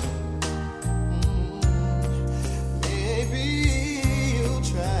you. Maybe you'll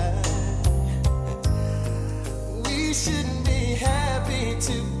try. We should be happy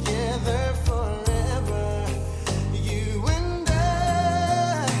together forever, you and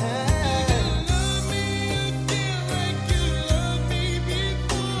I. You love me again like you loved me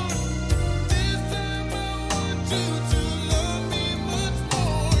before. This time I want you to love me much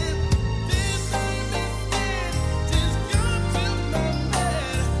more. This time instead, just come to my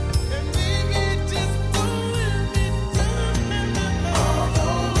bed and maybe just don't let me down.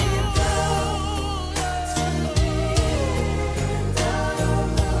 Although we go to the end of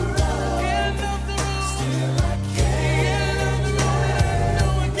the road, still I can't let go. No,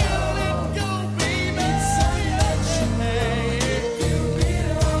 I can't let go, baby. It's unnatural. You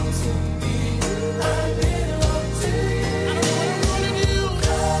belong to me. I belong to you. I don't know what I'm gonna do. I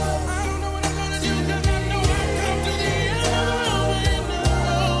don't know what I'm gonna do, 'cause I know I've come to the end of the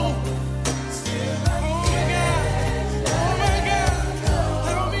road. Still I can't. Oh my God.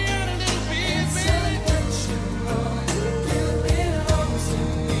 Help me out a little bit, baby. It's unnatural. You belong to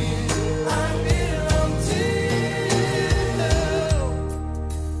me. I belong to you.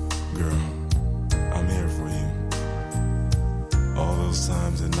 Girl, I'm here for you. All those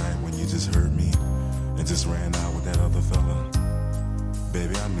times at night when you just hurt me and just ran out with that other fella.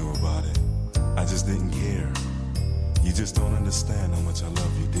 Baby, I knew about it. I just didn't care. You just don't understand how much I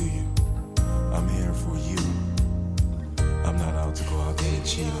love you, do you? I'm here for you. I'm not out to go out there and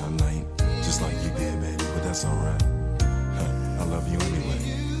cheat all night, just like you did, baby, but that's alright. I love you anyway.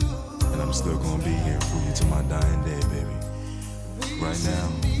 And I'm still gonna be here for you till my dying day, baby. Right now,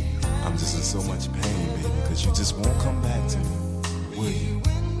 I'm just in so much pain, baby, because you just won't come back to me. Will you?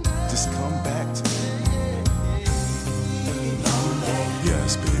 Just come back to me.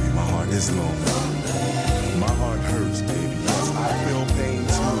 Yes, baby, my heart is lonely. My heart hurts, baby. Yes, I feel pain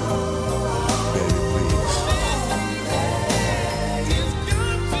too. Baby, please.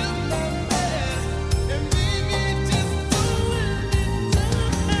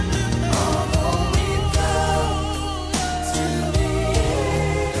 Although we go to the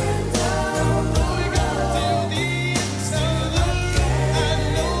end of the road, still I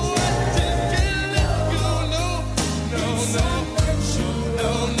know I just can't let go. No, no, no, no,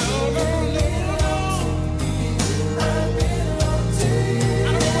 no, no, no, no. I belong to you.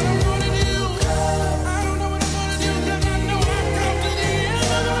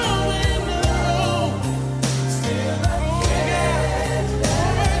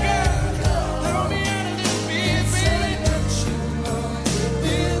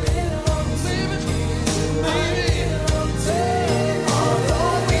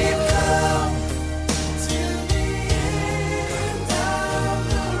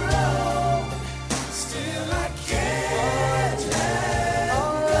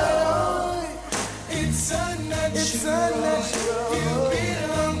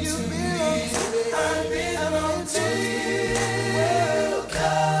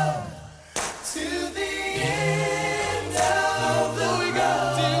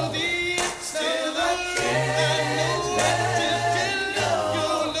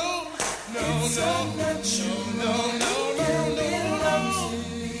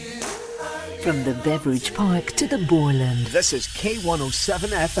 From the Beveridge Park to the Borland. This is K107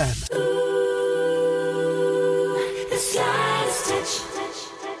 FM. The slightest touch.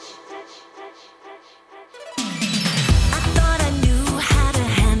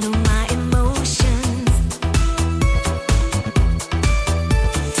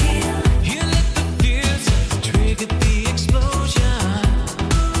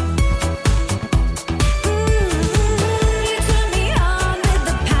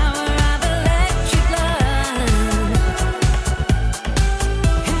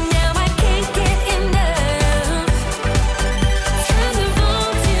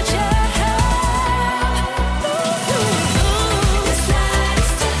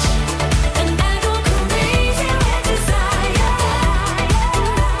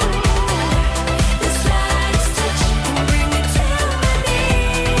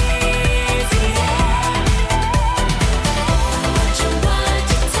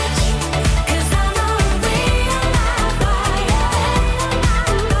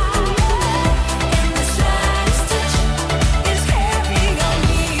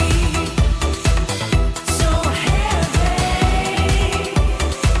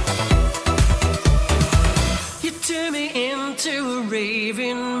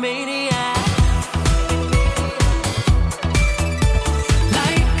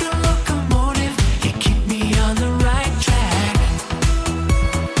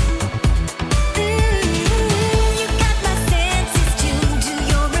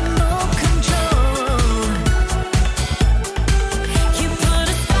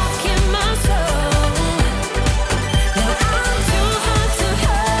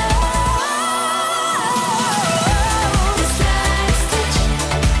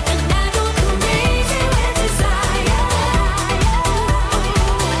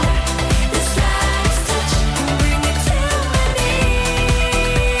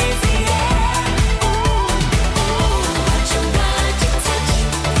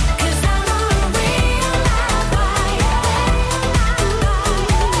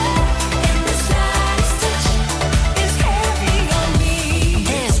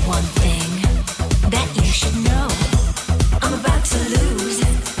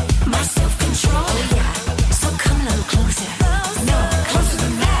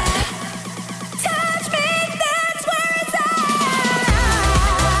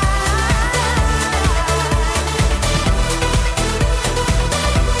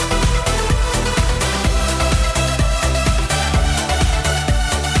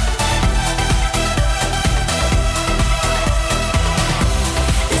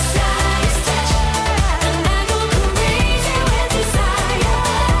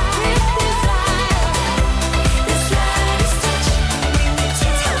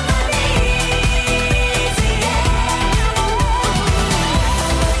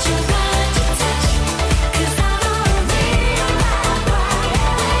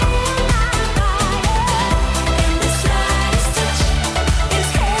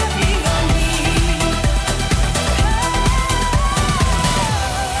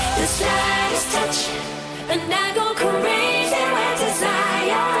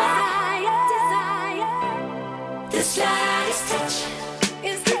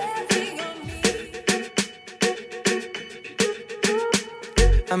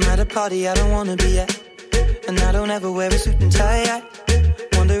 I'm at a party I don't wanna be at, and I don't ever wear a suit and tie.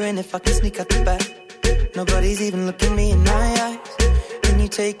 Wondering if I can sneak out the back. Nobody's even looking me in my eyes. Can you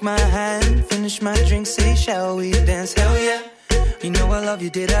take my hand, finish my drink, say shall we dance? Hell yeah. You know I love you,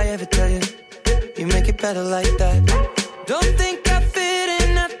 did I ever tell you? You make it better like that. Don't think I fit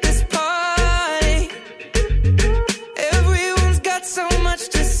in at this party. Everyone's got so much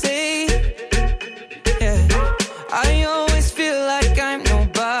to say. Yeah, I always feel like I'm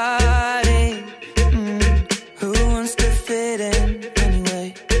nobody. Who wants to fit in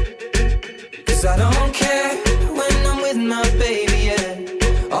anyway? 'Cause I don't care when I'm with my baby,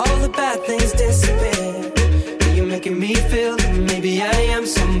 yeah. All the bad things disappear. You're making me feel that maybe I am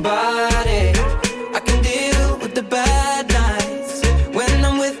somebody. I can deal with the bad nights when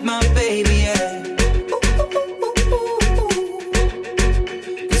I'm with my baby, yeah.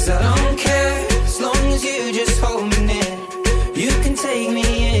 'Cause I don't care as long as you just hold me near. You can take me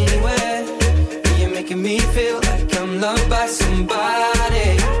anywhere. You're making me feel like I'm loved by somebody.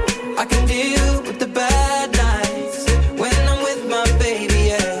 I can deal with the bad nights when I'm with my baby,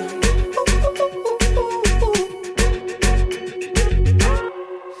 yeah.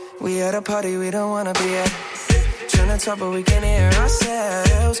 We at a party we don't wanna be at. Trying to talk but we can hear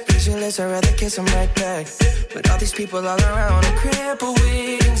ourselves. Pictureless, I'd rather kiss them right back. But all these people all around are crippled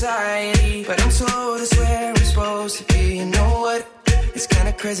with anxiety. But I'm told it's where I'm supposed to be. You know what? It's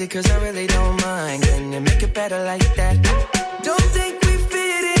kinda crazy cause I really don't mind. Can you make it better like that? Don't think we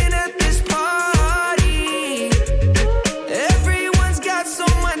fit in at this party. Everyone's got so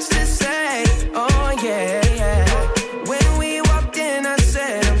much to say. Oh yeah, yeah. When we walked in I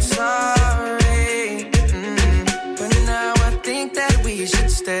said I'm sorry. But now I think that we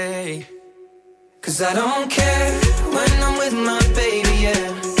should stay. Cause I don't care when I'm with my baby,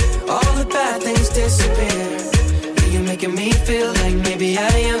 yeah. All the bad things disappear. You're making me feel like maybe I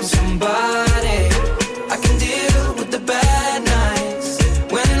am somebody. I can deal with the bad nights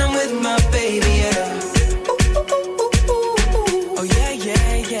when I'm with my baby, yeah. Oh yeah,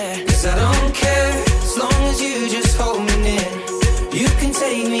 yeah, yeah. Cause I don't care as long as you just hold me near. You can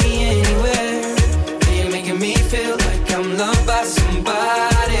take me anywhere. You're making me feel like I'm loved by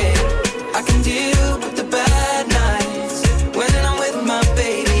somebody. I can deal with the bad nights when I'm with my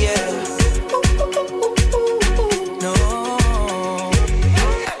baby, yeah. No,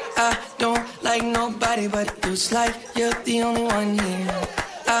 I don't like nobody but you. It's like you're the only one here.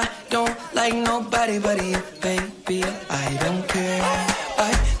 I don't like nobody but you, baby. I don't care.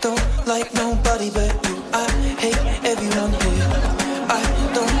 I don't like nobody but you. I hate everyone here. I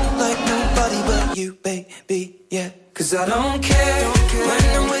don't like nobody but you, baby, yeah. Cause I don't care when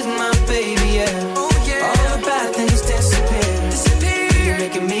I'm with my baby, yeah. All the bad things disappear. You're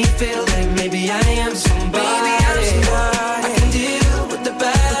making me feel like maybe I am somebody. I can deal with the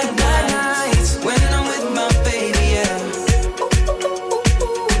bad nights when I'm with my baby, yeah.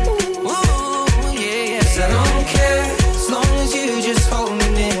 Ooh, yeah, yeah. Cause I don't care as long as you just hold me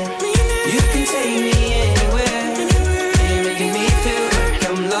near. You can take me anywhere. You're making me feel like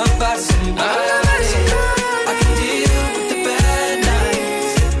I'm loved by somebody.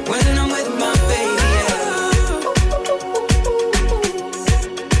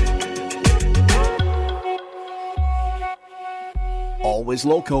 Always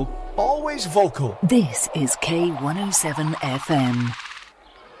local, always vocal. This is K107 FM.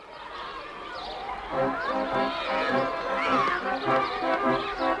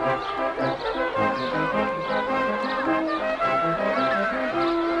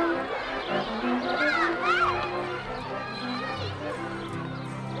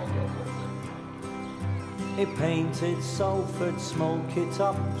 He painted Salford smoky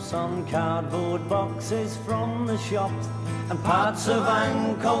tops on cardboard boxes from the shops and parts of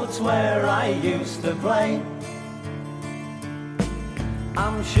Ancoats where I used to play.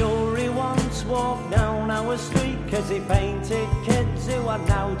 I'm sure he once walked down our street cause he painted kids who had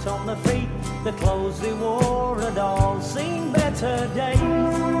out on the feet. The clothes they wore had all seen better days.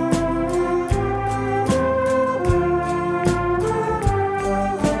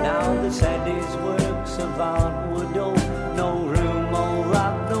 Now they said his works of art were dull, no room, all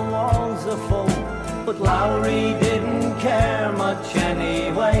that the walls are full. But Lowry didn't care much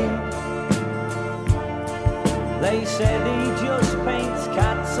anyway. They said he just paints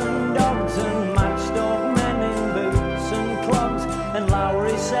cats and dogs and matched up men in boots and clogs. And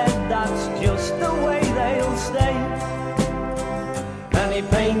Lowry said that's just the way they'll stay. And he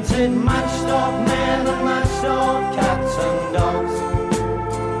painted matched up men and matched up cats and dogs.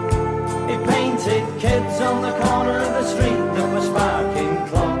 He painted kids on the corner of the street that were sparking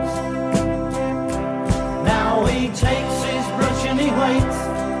clogs. Now he takes his brush and he waits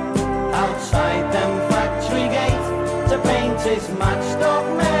outside them factory gates to paint his matched up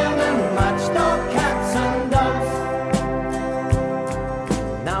men and matched up cats and dogs.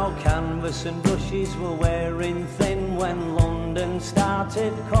 Now canvas and brushes were wearing thin when London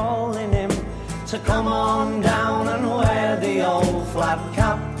started calling him to come on down and wear the old flat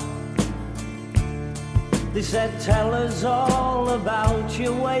cap. They said, tell us all about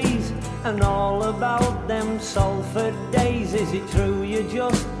your ways and all about them Salford days. Is it true you're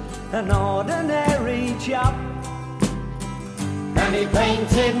just an ordinary chap? And he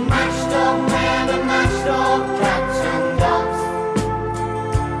painted matched up men and matched up cats and dogs.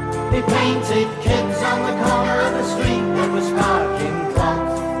 He painted kids on the corner of the street that were sparking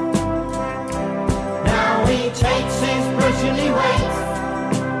clogs. Now he takes his brush and he waits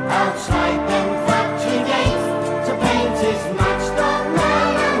outside them factory gates to paint his matched up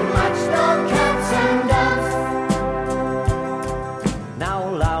men and matched up cats and dogs. Now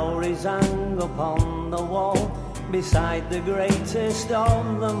Lowry's hung upon the wall beside the greatest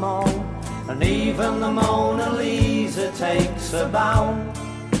of them all, and even the Mona Lisa takes a bow.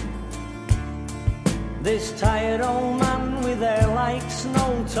 This tired old man with hair like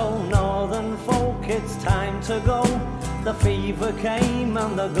snow told northern folk it's time to go. The fever came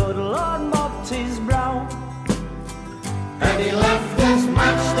and the good Lord mopped his brow. And he left us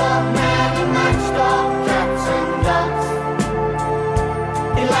matched up men and matched up cats and dogs.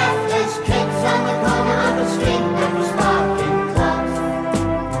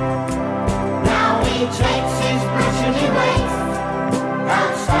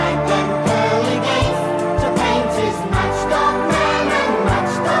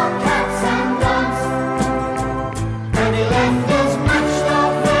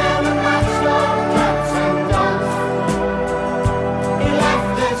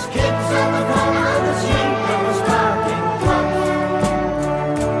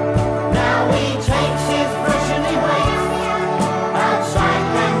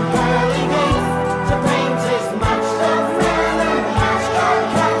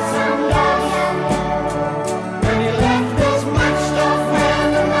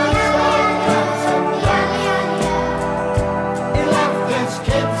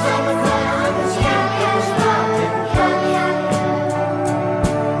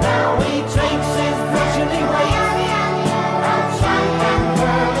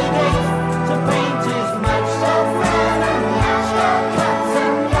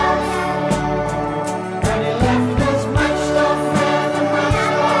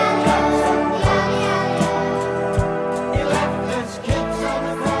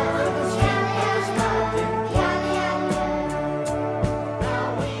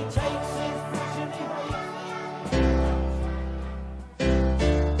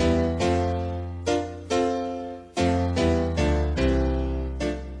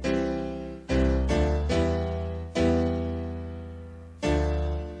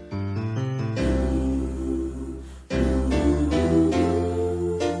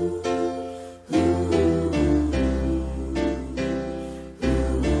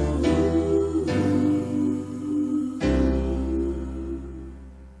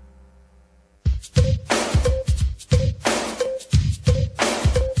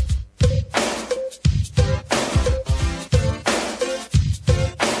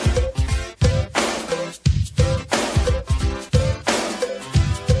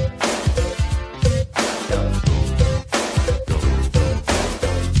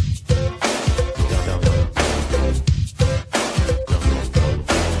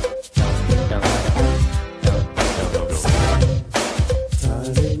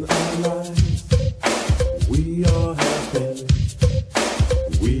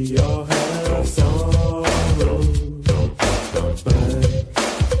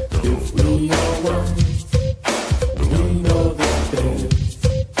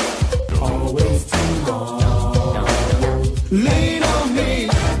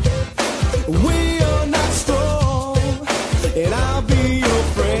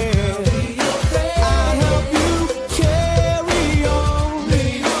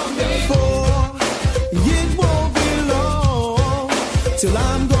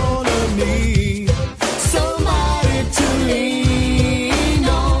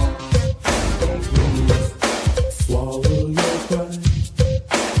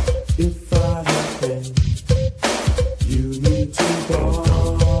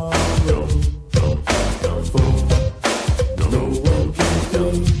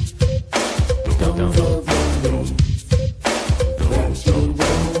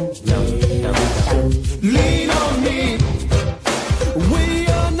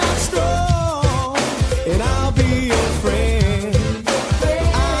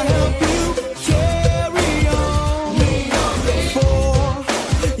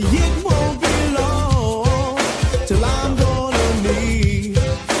 it won't be long till I'm gonna need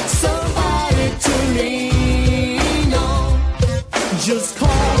somebody to lean on. Just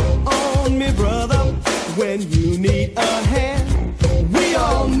call on me, brother, when you need a hand. We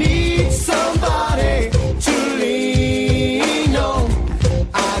all need somebody to lean on.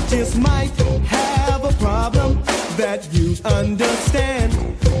 I just might have a problem that you understand.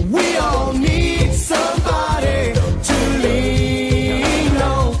 We all need somebody to lean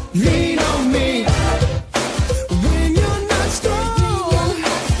on. Lean on me when you're not strong,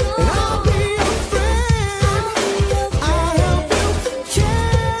 and I'll be your friend. I'll help you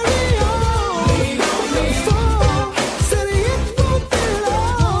carry on. Lean on me. For said it won't be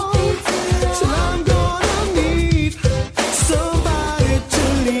long till I'm gonna need somebody to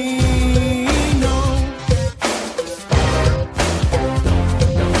lean on.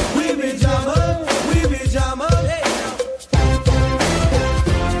 We be jamming, we be jamming,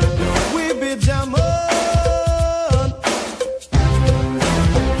 we be jamming,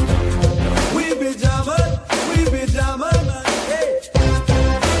 we be jamming, we be jamming,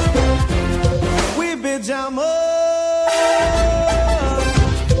 we be jamming.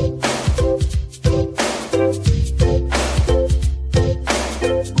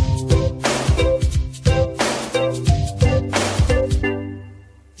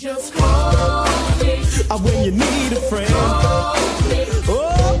 Just call me when you need a friend.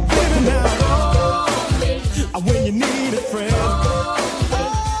 Oh, baby, now. When you need a friend.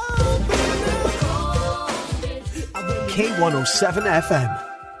 K107 FM.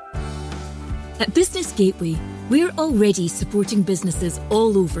 At Business Gateway, we're already supporting businesses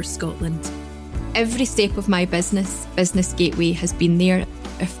all over Scotland. Every step of my business, Business Gateway has been there.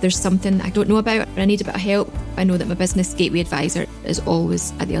 If there's something I don't know about or I need a bit of help, I know that my Business Gateway advisor is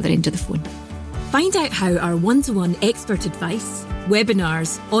always at the other end of the phone. Find out how our one-to-one expert advice,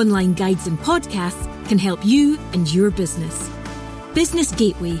 webinars, online guides and podcasts can help you and your business. Business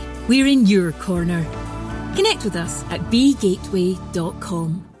Gateway, we're in your corner. Connect with us at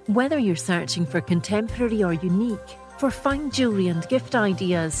bgateway.com. Whether you're searching for contemporary or unique, for fine jewellery and gift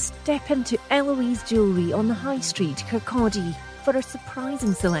ideas, step into Eloise Jewellery on the High Street, Kirkcaldy, for a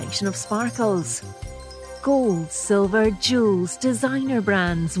surprising selection of sparkles. Gold, silver, jewels, designer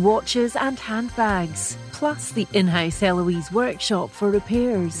brands, watches and handbags, plus the in-house Eloise workshop for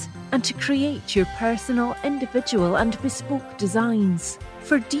repairs, and to create your personal, individual and bespoke designs.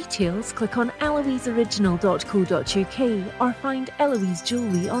 For details, click on eloiseoriginal.co.uk or find Eloise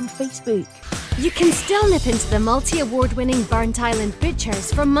Jewellery on Facebook. You can still nip into the multi-award-winning Burnt Island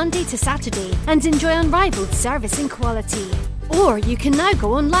Butchers from Monday to Saturday and enjoy unrivaled service and quality. Or you can now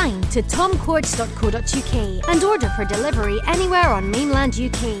go online to tomcourts.co.uk and order for delivery anywhere on mainland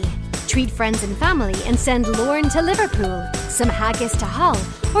UK. Treat friends and family and send Lauren to Liverpool, some haggis to Hull,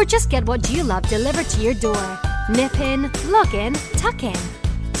 or just get what you love delivered to your door. Nip in, log in, tuck in.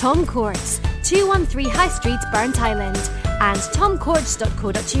 Tom Courts, 213 High Street, Burnt Island, and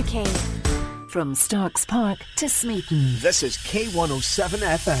tomcourts.co.uk. From Starks Park to Smeaton. This is K107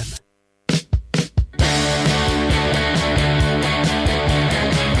 FM.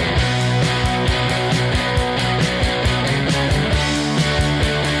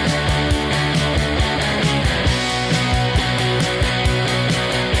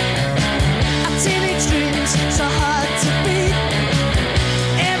 So hard to beat.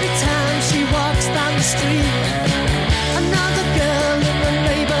 Every time she walks down the street, another girl in the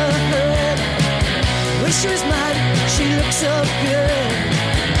neighborhood. Wish she was mine, she looks so good.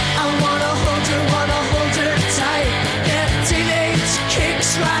 I wanna hold her tight. Get teenage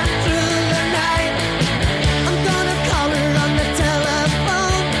kicks right through the night. I'm gonna call her on the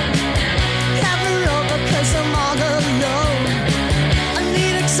telephone, have her over 'cause I'm all alone. I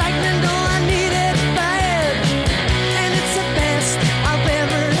need excitement, oh I need it bad, and it's the best I've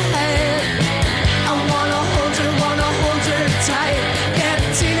ever had. I wanna hold her tight. Get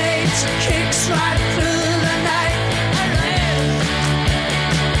teenage kicks right through the night.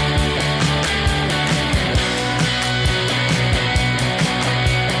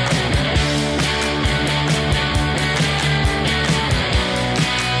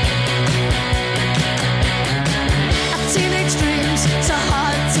 Teenage dreams so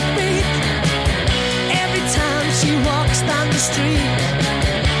hard to beat. Every time she walks down the street,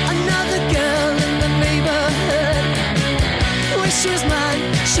 another girl in the neighborhood. Wish she was mine,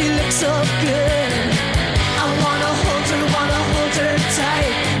 she looks so good. I wanna hold her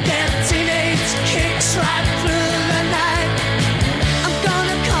tight. Get teenage kicks right through the night. I'm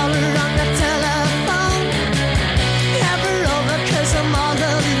gonna call her on the telephone, have her over 'cause I'm all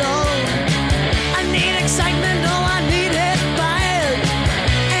alone. I need excitement, oh I need it bad,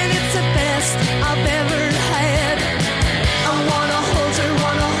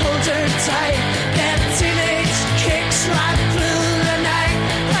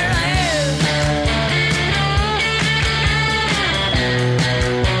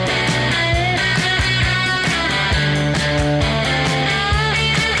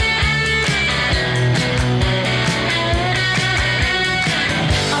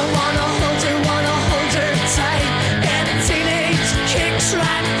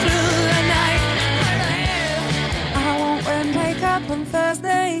 through the night. I won't wear makeup on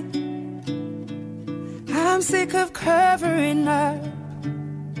Thursday. I'm sick of covering up.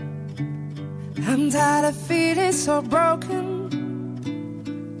 I'm tired of feeling so broken.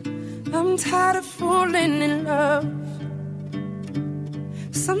 I'm tired of falling in love.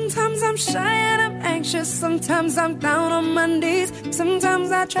 Sometimes I'm shy and I'm anxious. Sometimes I'm down on my knees.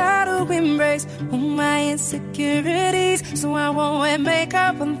 Sometimes I try to embrace all my insecurities. So I won't wear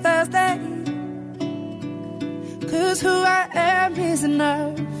makeup on Thursday, 'cause who I am is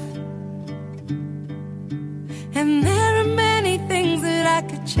enough. And there are many things that I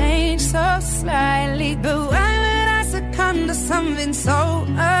could change so slightly, but why would I succumb to something so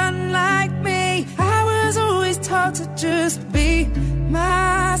unlike me? I was always taught to just be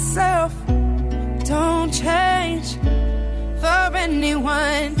myself. Don't change for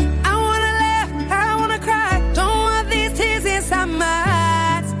anyone. I wanna laugh, I wanna cry. Don't want these tears inside my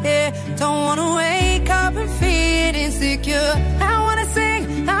eyes. Yeah, don't wanna wake up and feel insecure. I wanna sing,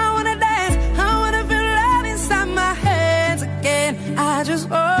 I wanna dance, I wanna feel love inside my hands again. I just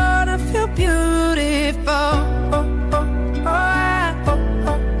wanna feel beautiful.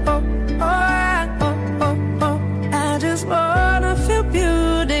 I just wanna feel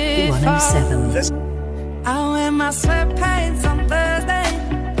beautiful. 107. I wear my sweatpants on Thursday,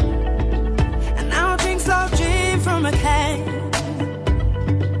 and I'll drink slow gin from a can.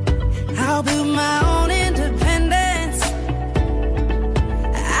 I'll build my own independence.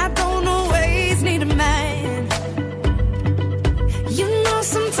 I don't always need a man. You know,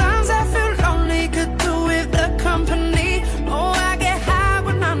 sometimes I feel lonely, could do with the company. Oh, I get high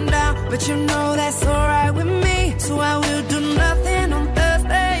when I'm down, but you know that's alright with me. So I will do nothing on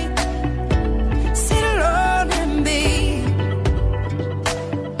Thursday. Sit alone and be.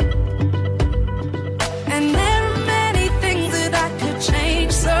 And there are many things that I could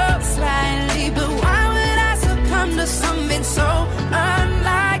change so slightly, but why would I succumb to something so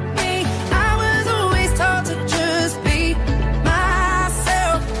unlike me? I was always taught to just be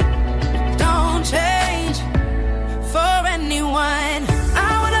myself. Don't change for anyone.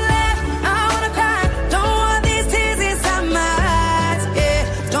 I wanna laugh, I wanna cry. Don't want these tears inside my eyes. Yeah,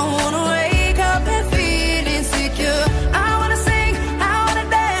 don't wanna wake up and feel insecure. I wanna sing, I wanna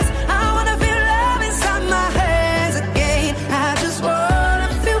dance, I wanna feel love inside my hands again. I just wanna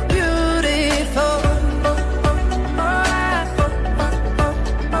feel beautiful.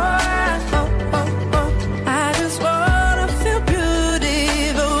 I just wanna feel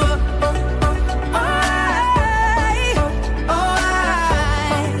beautiful.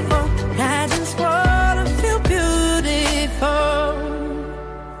 I just wanna feel beautiful.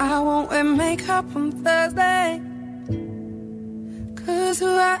 I won't wear makeup on Thursday, 'cause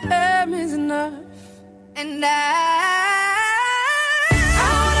who I am is enough. And I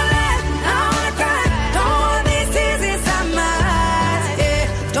wanna laugh, I wanna cry. Don't want these tears inside my eyes. Yeah,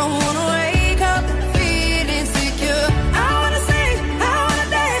 don't wanna wake up and feel insecure. I wanna sing, I wanna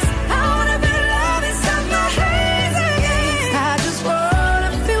dance, I wanna feel love inside my hands again. I just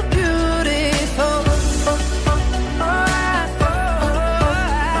wanna feel beautiful.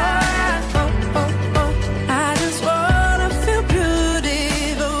 I just wanna feel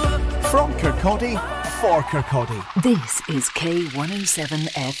beautiful. From Kirkcaldy, for Kirkcaldy. This is K107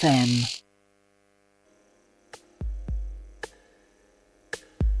 FM.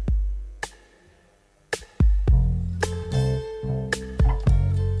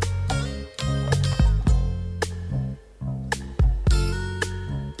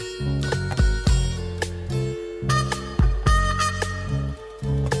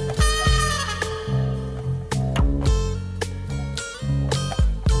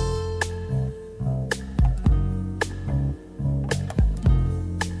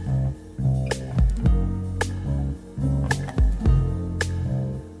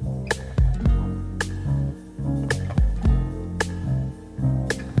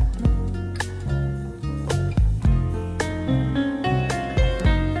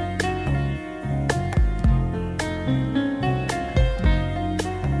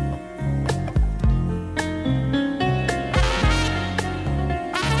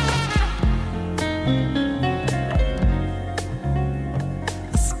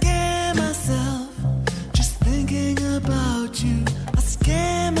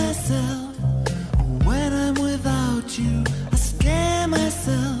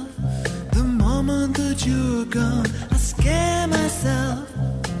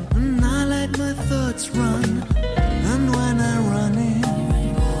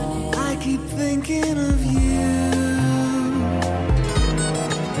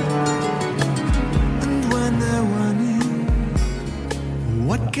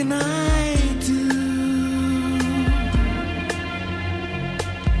 what can I do?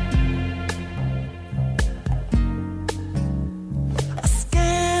 I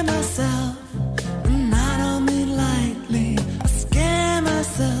scare myself, and I don't mean lightly. I scare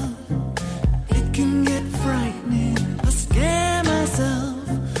myself, it can get frightening. I scare myself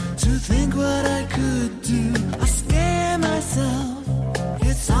to think what I could do. I scare myself,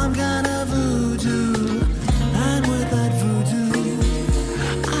 it's some kind of voodoo. And with that voodoo,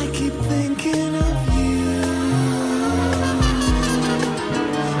 I keep thinking of you.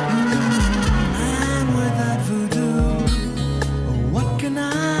 And with that voodoo, what can I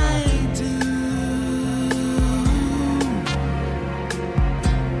do?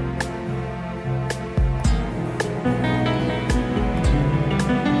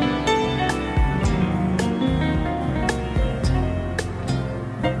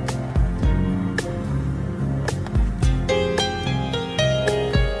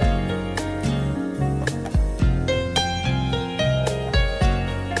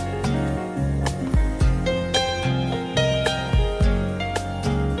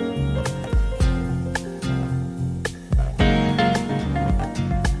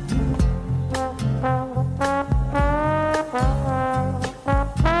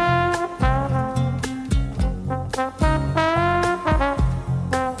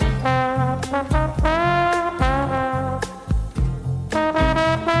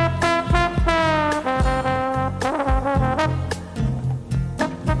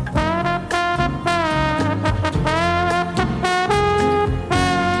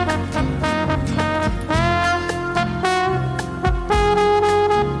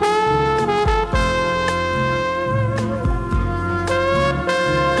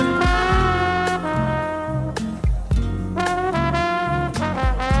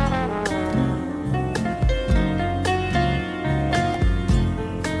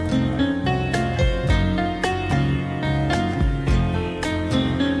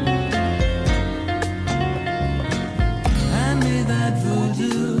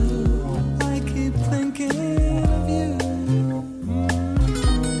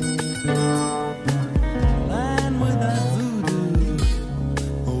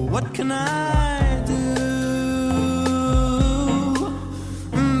 What can I do?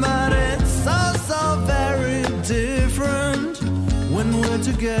 But it's so very different when we're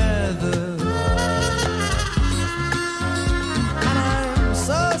together. And I'm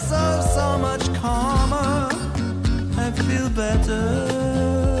so much calmer. I feel better.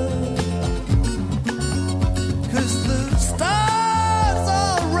 'Cause the stars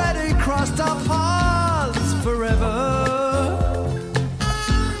already crossed our paths forever.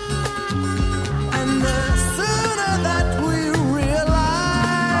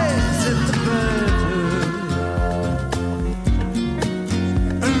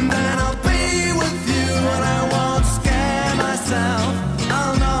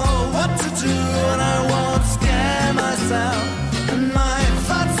 I'll know what to do and I won't scare myself. And my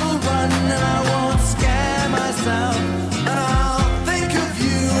thoughts will run and I won't scare myself. And I'll think of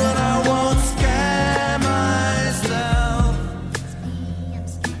you and I won't scare myself. It's me, I'm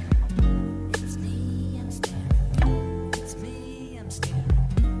scared. It's me, I'm scared. It's me, I'm scared.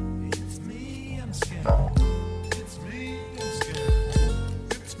 It's me, I'm scared. It's me, I'm scared.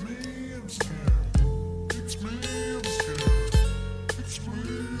 It's me, I'm scared.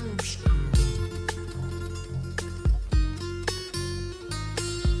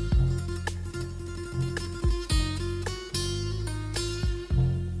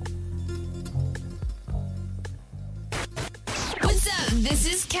 What's up? This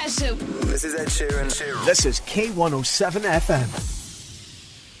is Kesha. This is Ed Sheeran. This is K107 FM.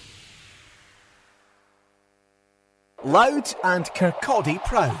 Loud and Kirkcaldy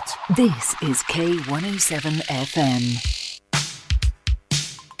proud. This is K107 FM.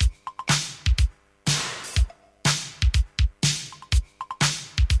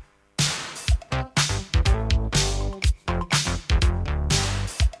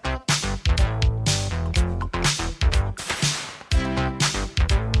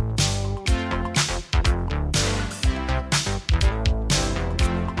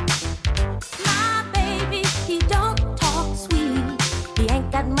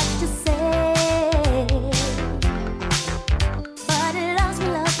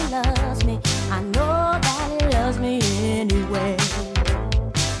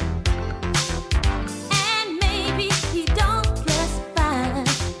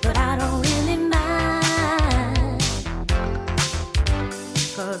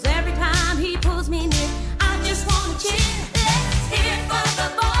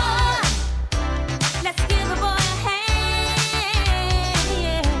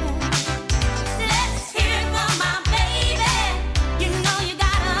 Yeah.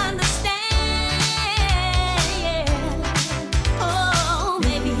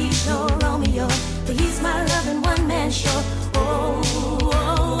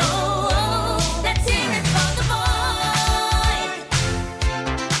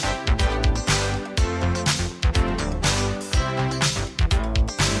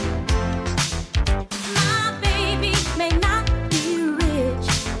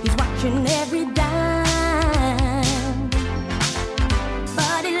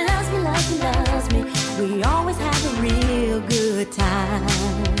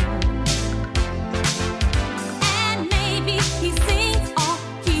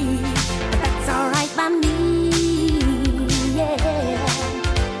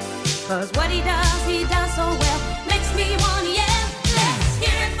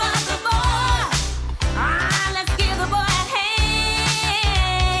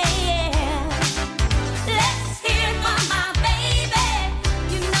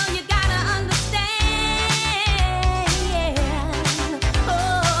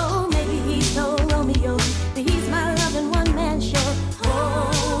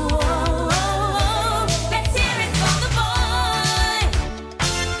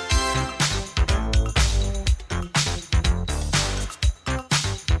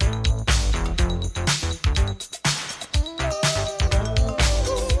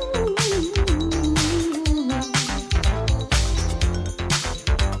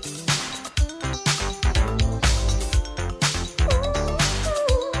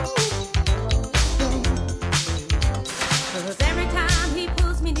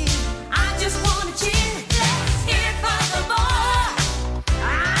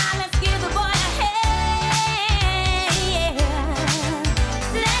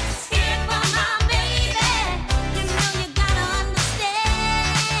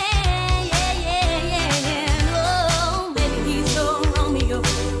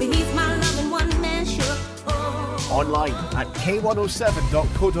 online at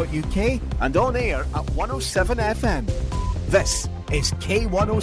k107.co.uk and on air at 107 FM. This is K107.